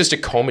porn. It's just a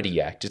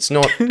comedy act. It's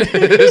not,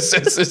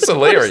 it's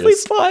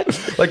hilarious.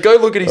 Like, go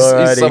look at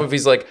some of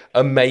his, like,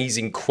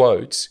 amazing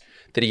quotes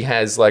that he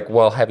has, like,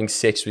 while having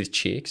sex with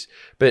chicks.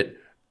 But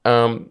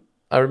I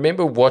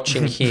remember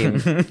watching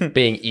him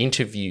being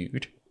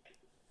interviewed,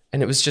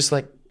 and it was just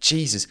like,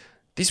 Jesus,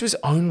 this was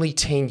only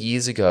 10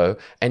 years ago,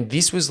 and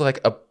this was,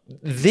 like,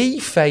 the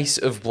face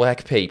of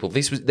black people.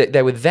 This was,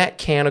 they were that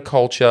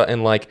counterculture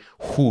and, like,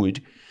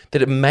 hood,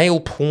 that a male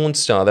porn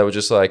star, they were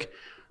just like,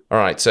 all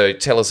right, so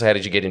tell us, how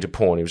did you get into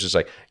porn? He was just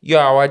like,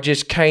 yo, I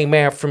just came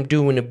out from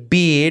doing a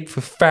bid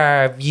for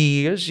 5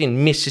 years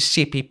in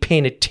Mississippi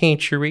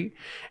Penitentiary.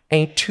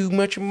 Ain't too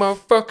much a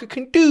motherfucker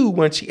can do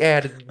once he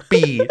out of the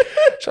bid.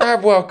 So I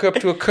walk up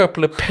to a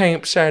couple of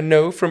pimps I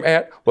know from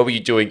out. What were you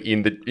doing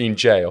in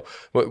jail?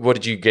 What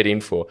did you get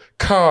in for?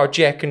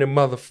 Carjacking a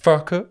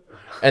motherfucker.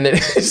 And then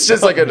it's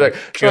just like,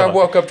 so I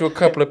walk up to a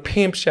couple of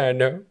pimps I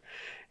know.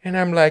 And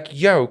I'm like,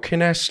 yo,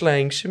 can I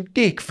slang some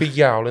dick for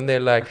y'all? And they're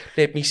like,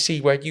 let me see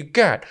what you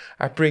got.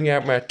 I bring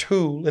out my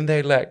tool, and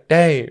they're like,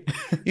 damn,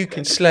 you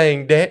can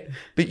slang that,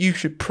 but you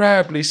should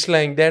probably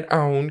slang that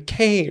on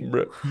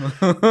camera.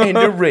 And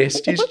the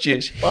rest is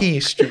just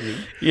history.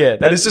 Yeah,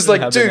 and it's just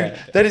like, dude,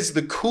 that is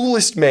the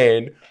coolest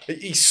man.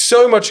 He's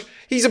so much,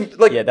 he's a,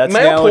 like,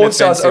 male porn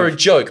stars are a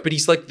joke, but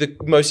he's like the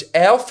most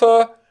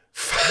alpha,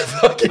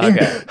 fucking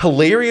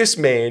hilarious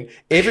man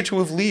ever to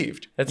have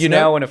lived. That's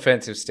now an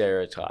offensive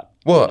stereotype.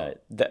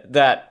 What? You know,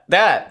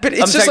 that. But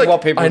it's I'm just like,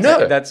 what people I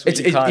know. That's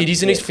it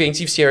is an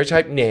offensive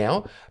stereotype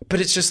now,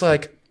 but it's just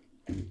like,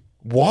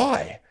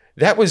 why?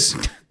 It was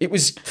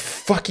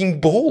fucking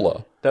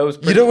baller. That was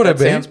pretty, you know what I mean?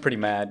 Sounds pretty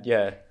mad,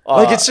 yeah.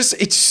 Like,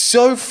 it's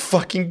so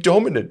fucking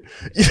dominant.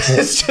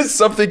 It's just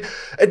something,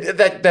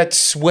 that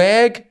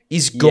swag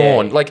is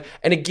gone. Yeah. Like,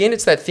 and again,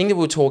 it's that thing that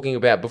we were talking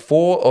about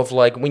before of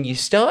like, when you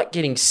start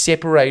getting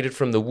separated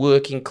from the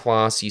working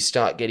class, you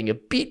start getting a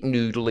bit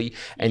noodly.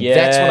 And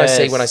that's what I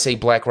say when I say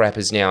black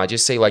rappers now. I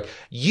just say, like,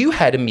 you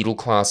had a middle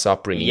class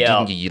upbringing,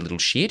 didn't you little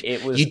shit?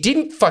 You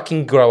didn't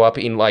fucking grow up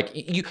in, like,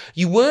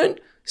 you weren't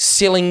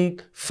selling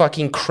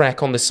fucking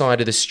crack on the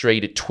side of the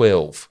street at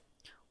 12.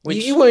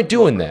 You weren't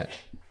doing that.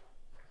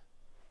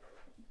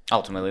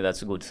 Ultimately,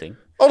 that's a good thing.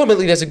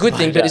 Ultimately, that's a good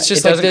thing, but it's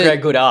just it doesn't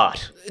create good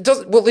art. It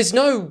doesn't. Well, there's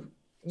no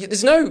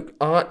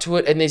art to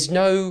it, and there's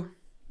no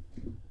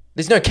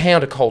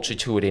counterculture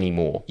to it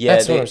anymore. Yeah,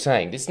 that's what I'm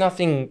saying. There's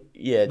nothing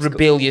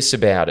rebellious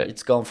about it.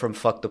 It's gone from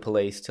fuck the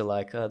police to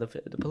like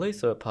the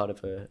police are a part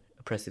of an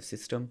oppressive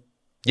system.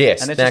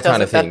 Yes, and that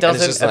kind of thing. That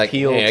doesn't it's just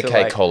appeal like, to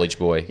okay, like, college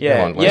boy.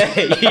 Yeah, come on,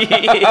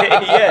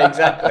 yeah,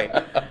 exactly.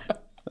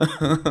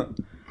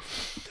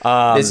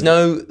 There's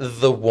no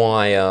The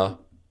Wire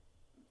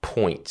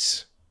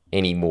points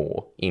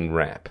anymore in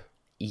rap.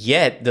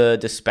 Yet the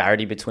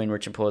disparity between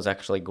rich and poor has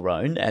actually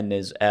grown, and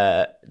there's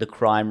the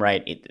crime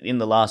rate in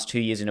the last 2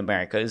 years in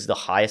America is the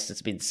highest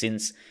it's been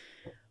since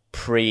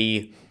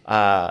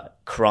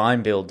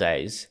pre-crime bill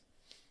days.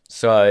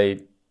 So,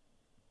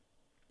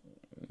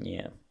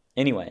 yeah.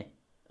 Anyway,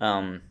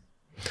 well,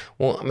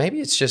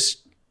 maybe it's just.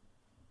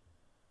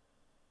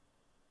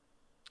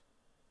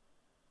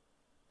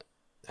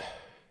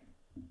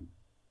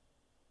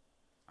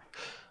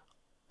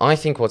 I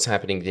think what's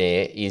happening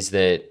there is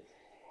that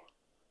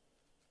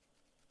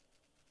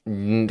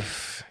now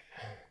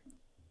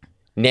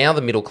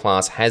the middle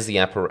class has the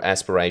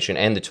aspiration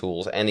and the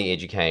tools and the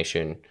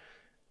education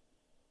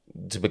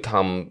to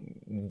become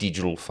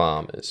digital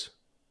farmers.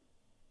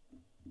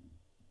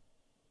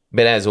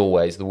 But as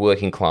always, the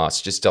working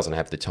class just doesn't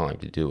have the time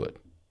to do it.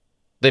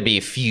 There'd be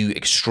a few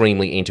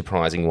extremely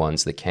enterprising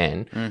ones that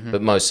can,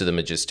 but most of them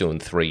are just doing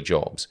 3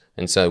 jobs.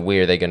 And so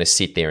where are they going to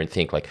sit there and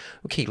think like,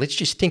 okay, let's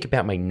just think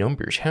about my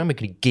numbers. How am I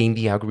going to game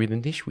the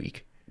algorithm this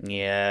week?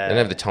 Yeah. They don't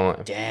have the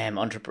time. Damn,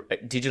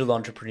 digital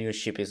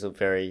entrepreneurship is a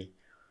very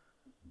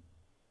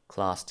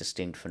class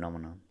distinct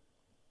phenomenon.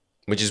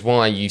 Which is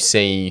why you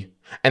see,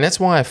 and that's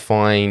why I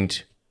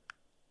find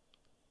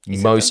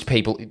most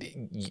people,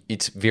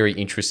 it's very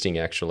interesting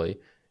actually.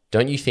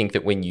 Don't you think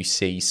that when you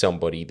see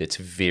somebody that's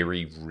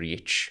very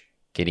rich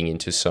getting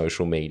into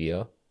social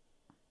media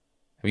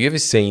Have you ever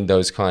seen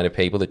those kind of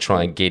people that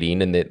try and get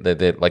in and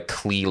they're like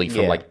clearly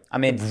from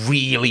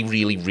really,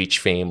 really rich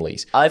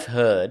families? I've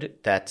heard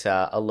that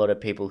a lot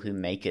of people who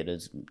make it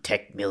as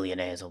tech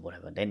millionaires or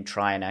whatever then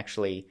try and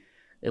actually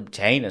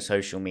obtain a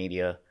social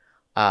media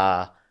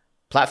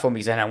platform.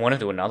 Because, and I want to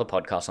do another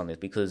podcast on this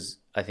because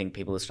I think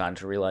people are starting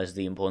to realize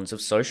the importance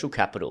of social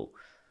capital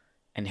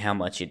and how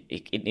much it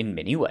in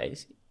many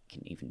ways,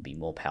 can even be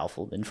more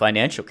powerful than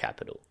financial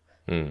capital.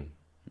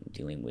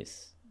 Dealing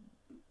with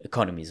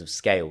economies of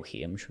scale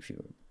here. I'm sure if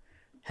you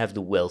have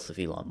the wealth of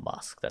Elon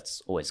Musk, that's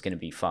always going to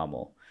be far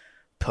more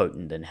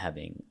potent than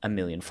having 1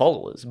 million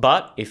followers.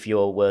 But if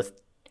you're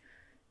worth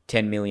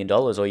 $10 million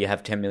or you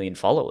have 10 million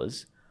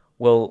followers,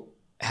 well,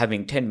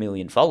 having 10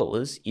 million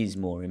followers is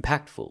more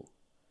impactful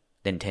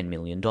than $10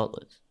 million.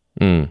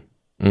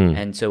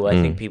 And so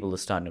I think people are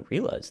starting to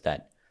realize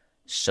that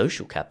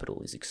social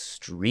capital is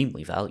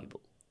extremely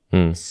valuable,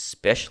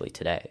 especially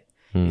today.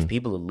 If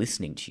people are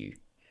listening to you,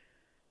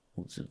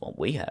 which is what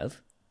we have,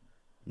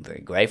 I'm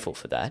very grateful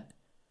for that.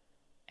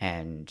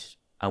 And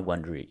I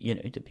wonder,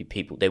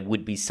 there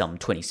would be some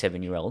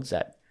 27-year-olds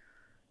that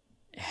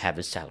have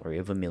a salary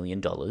of $1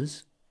 million.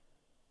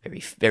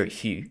 Very, very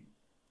few.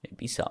 There'd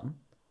be some.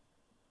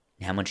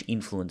 How much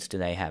influence do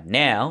they have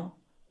now?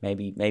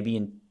 Maybe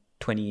in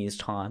 20 years'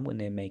 time, when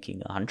they're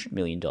making $100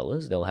 million,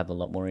 they'll have a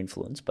lot more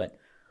influence, but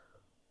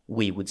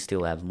we would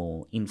still have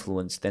more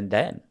influence than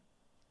them,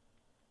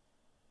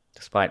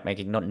 despite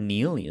making not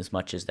nearly as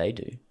much as they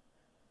do.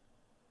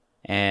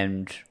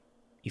 And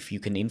if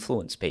you can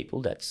influence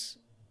people, that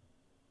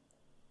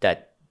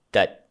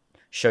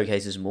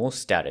showcases more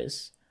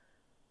status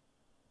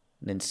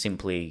than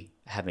simply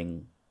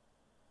having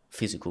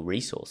physical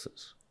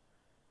resources.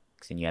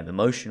 Because then you have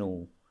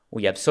emotional, or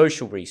you have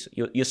social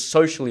resources. You're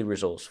socially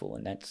resourceful,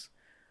 and that's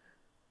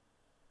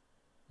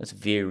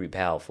very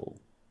powerful.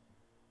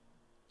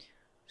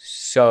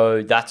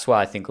 So that's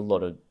why I think a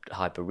lot of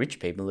hyper rich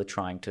people are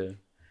trying to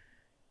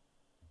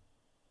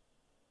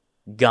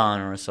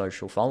garner a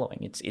social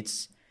following.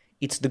 It's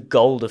the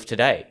gold of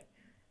today.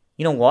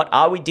 You know what?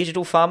 Are we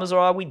digital farmers or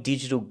are we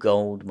digital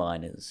gold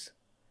miners?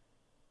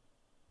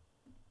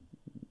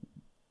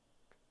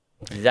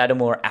 Is that a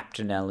more apt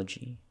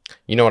analogy?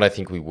 You know what I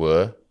think we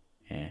were?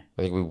 Yeah.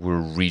 I think we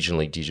were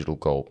originally digital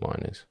gold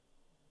miners.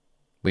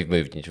 We've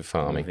moved into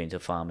farming. We've moved into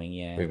farming,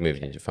 yeah. We've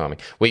moved into farming.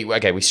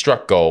 We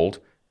struck gold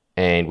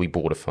and we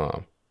bought a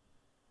farm.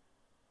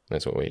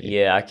 That's what we did.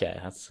 Yeah, okay.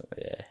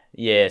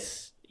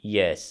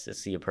 Yes,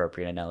 that's the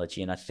appropriate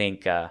analogy. And I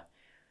think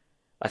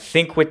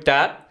with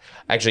that...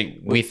 Actually,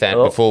 with that,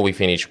 before we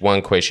finish,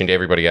 one question to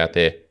everybody out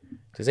there.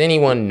 Does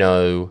anyone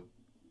know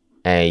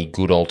a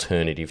good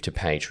alternative to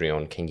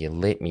Patreon? Can you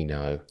let me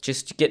know?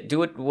 Just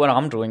do it what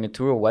I'm doing it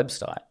through a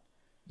website.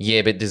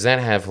 Yeah, but does that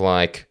have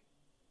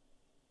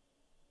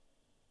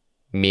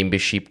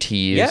membership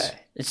tiers? Yeah,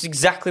 it's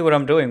exactly what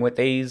I'm doing with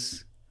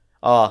these.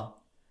 Well,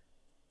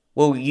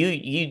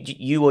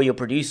 you or your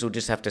producer will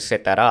just have to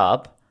set that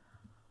up.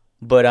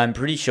 But I'm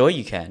pretty sure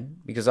you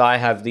can, because I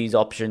have these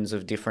options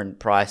of different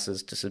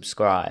prices to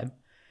subscribe.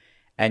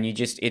 And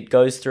it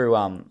goes through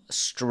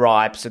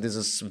Stripe. So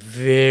there's a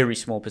very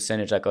small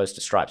percentage that goes to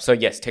Stripe. So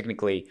yes,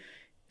 technically,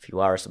 if you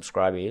are a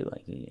subscriber,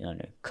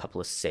 a couple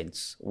of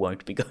cents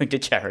won't be going to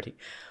charity.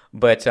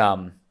 But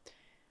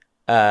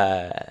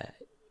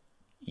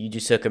you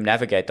just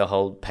circumnavigate the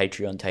whole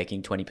Patreon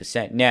taking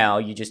 20%. Now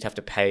you just have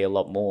to pay a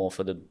lot more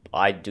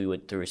I do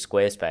it through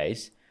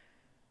Squarespace.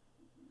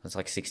 It's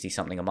like 60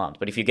 something a month.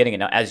 But if you're getting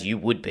enough, as you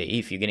would be,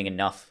 if you're getting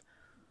enough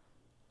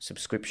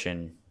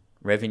subscription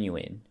revenue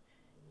in,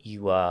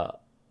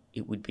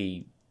 it would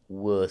be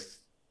worth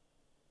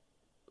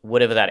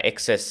whatever that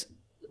excess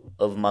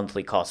of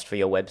monthly cost for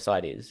your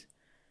website is.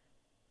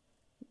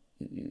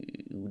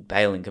 It would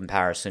pale in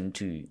comparison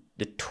to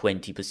the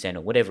 20%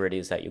 or whatever it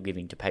is that you're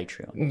giving to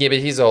Patreon. Yeah, but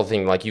here's the whole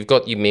thing. You've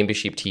got your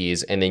membership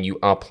tiers and then you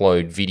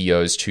upload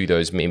videos to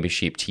those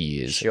membership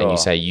tiers. Sure. And you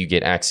say you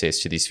get access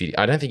to this video.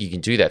 I don't think you can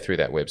do that through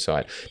that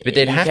website. But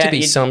there'd have to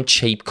be some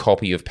cheap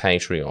copy of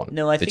Patreon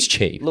that's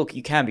cheap. Look,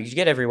 you can, because you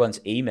get everyone's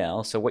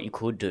email. So what you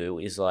could do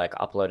is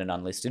upload an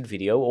unlisted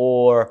video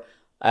or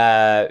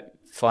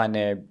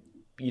find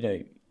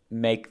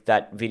make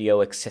that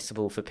video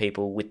accessible for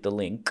people with the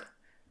link.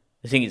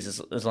 The thing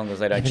is, as long as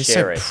they don't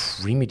share it. It's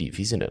so primitive,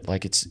 isn't it?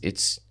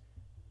 It's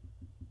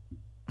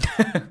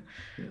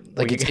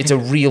it's a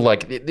real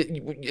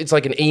it's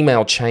like an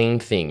email chain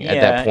thing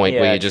at that point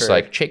where you're just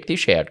check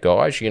this out,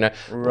 guys.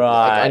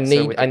 Right.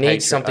 I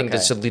need something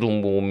that's a little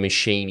more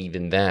machiney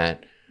than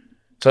that.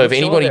 So if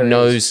anybody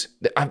knows,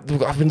 I've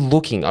been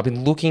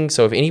looking.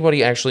 So if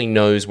anybody actually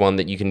knows one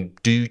that you can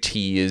do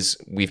tiers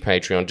with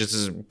Patreon, just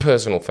as a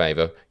personal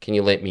favor, can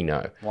you let me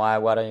know? Why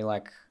don't you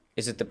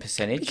Is it the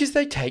percentage? Because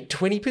they take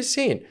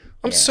 20%.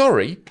 I'm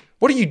sorry.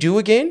 What do you do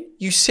again?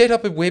 You set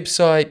up a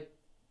website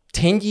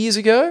 10 years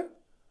ago?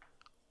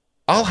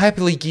 I'll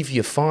happily give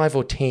you 5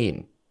 or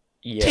 10.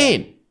 Yeah.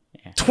 10.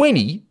 Yeah.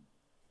 20?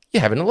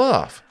 You're having a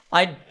laugh.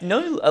 I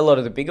know a lot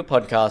of the bigger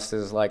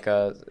podcasters like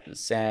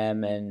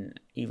Sam and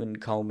even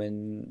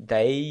Coleman,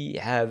 they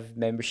have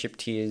membership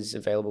tiers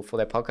available for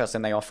their podcast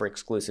and they offer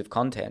exclusive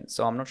content.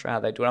 So I'm not sure how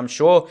they do it. I'm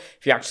sure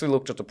if you actually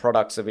looked at the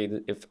products of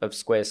of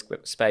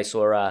Squarespace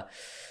or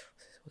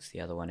what's the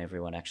other one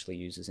everyone actually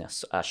uses now,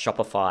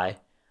 Shopify,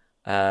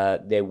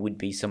 there would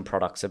be some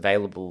products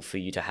available for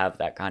you to have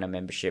that kind of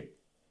membership,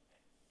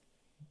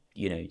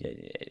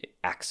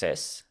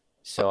 access.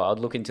 So I'd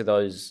look into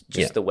those,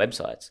 just the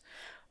websites.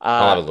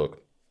 I'll have a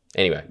look.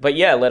 Anyway. But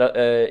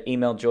yeah,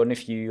 email Jordan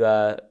if you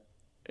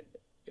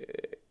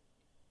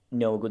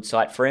know a good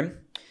site for him.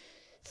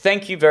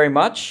 Thank you very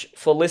much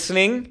for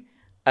listening.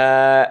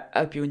 I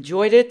hope you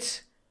enjoyed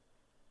it.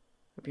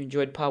 Hope you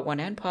enjoyed part 1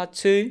 and part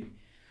 2.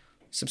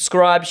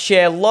 Subscribe,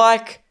 share,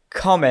 like,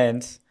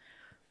 comment.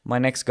 My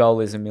next goal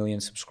is 1 million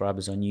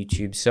subscribers on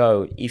YouTube.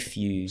 So if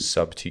you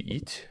Sub to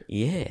it.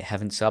 Yeah,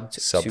 haven't subbed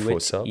Sub to for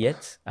it sub.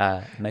 yet.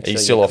 Make Are you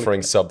sure still click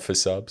offering sub for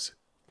subs?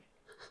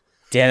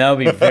 Damn, that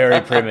would be very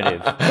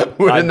primitive.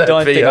 Wouldn't I that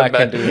don't be think I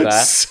amazing? can do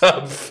that.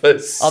 Sub for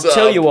sub. I'll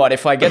tell you what,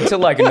 if I get to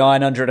like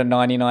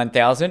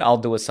 999,000, I'll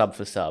do a sub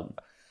for sub.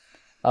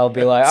 I'll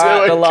be like, all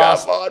right,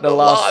 the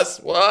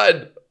last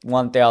one.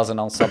 1,000,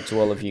 I'll sub to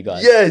all of you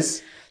guys.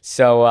 Yes.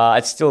 So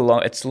it's still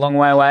a long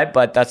way away,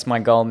 but that's my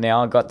goal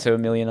now. I got to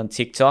 1 million on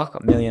TikTok,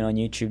 1 million on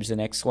YouTube's the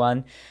next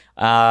one.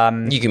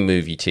 You can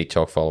move your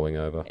TikTok following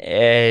over.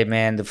 Hey,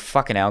 man, the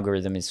fucking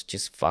algorithm is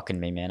just fucking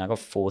me, man. I got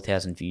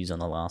 4,000 views on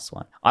the last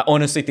one. I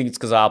honestly think it's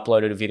because I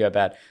uploaded a video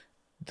about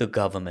the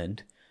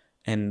government,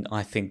 and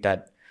I think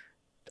that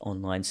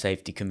Online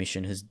Safety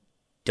Commission has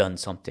done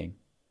something.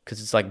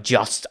 Because it's like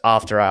just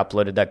after I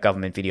uploaded that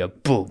government video,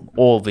 boom,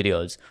 all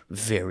videos,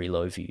 very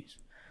low views.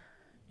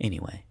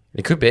 Anyway.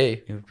 It could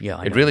be. Yeah, I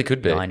know. It really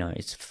could be. Yeah, I know.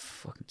 It's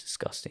fucking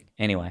disgusting.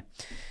 Anyway.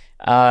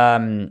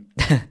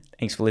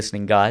 Thanks for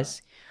listening,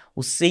 guys.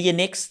 We'll see you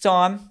next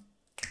time.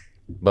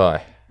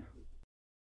 Bye.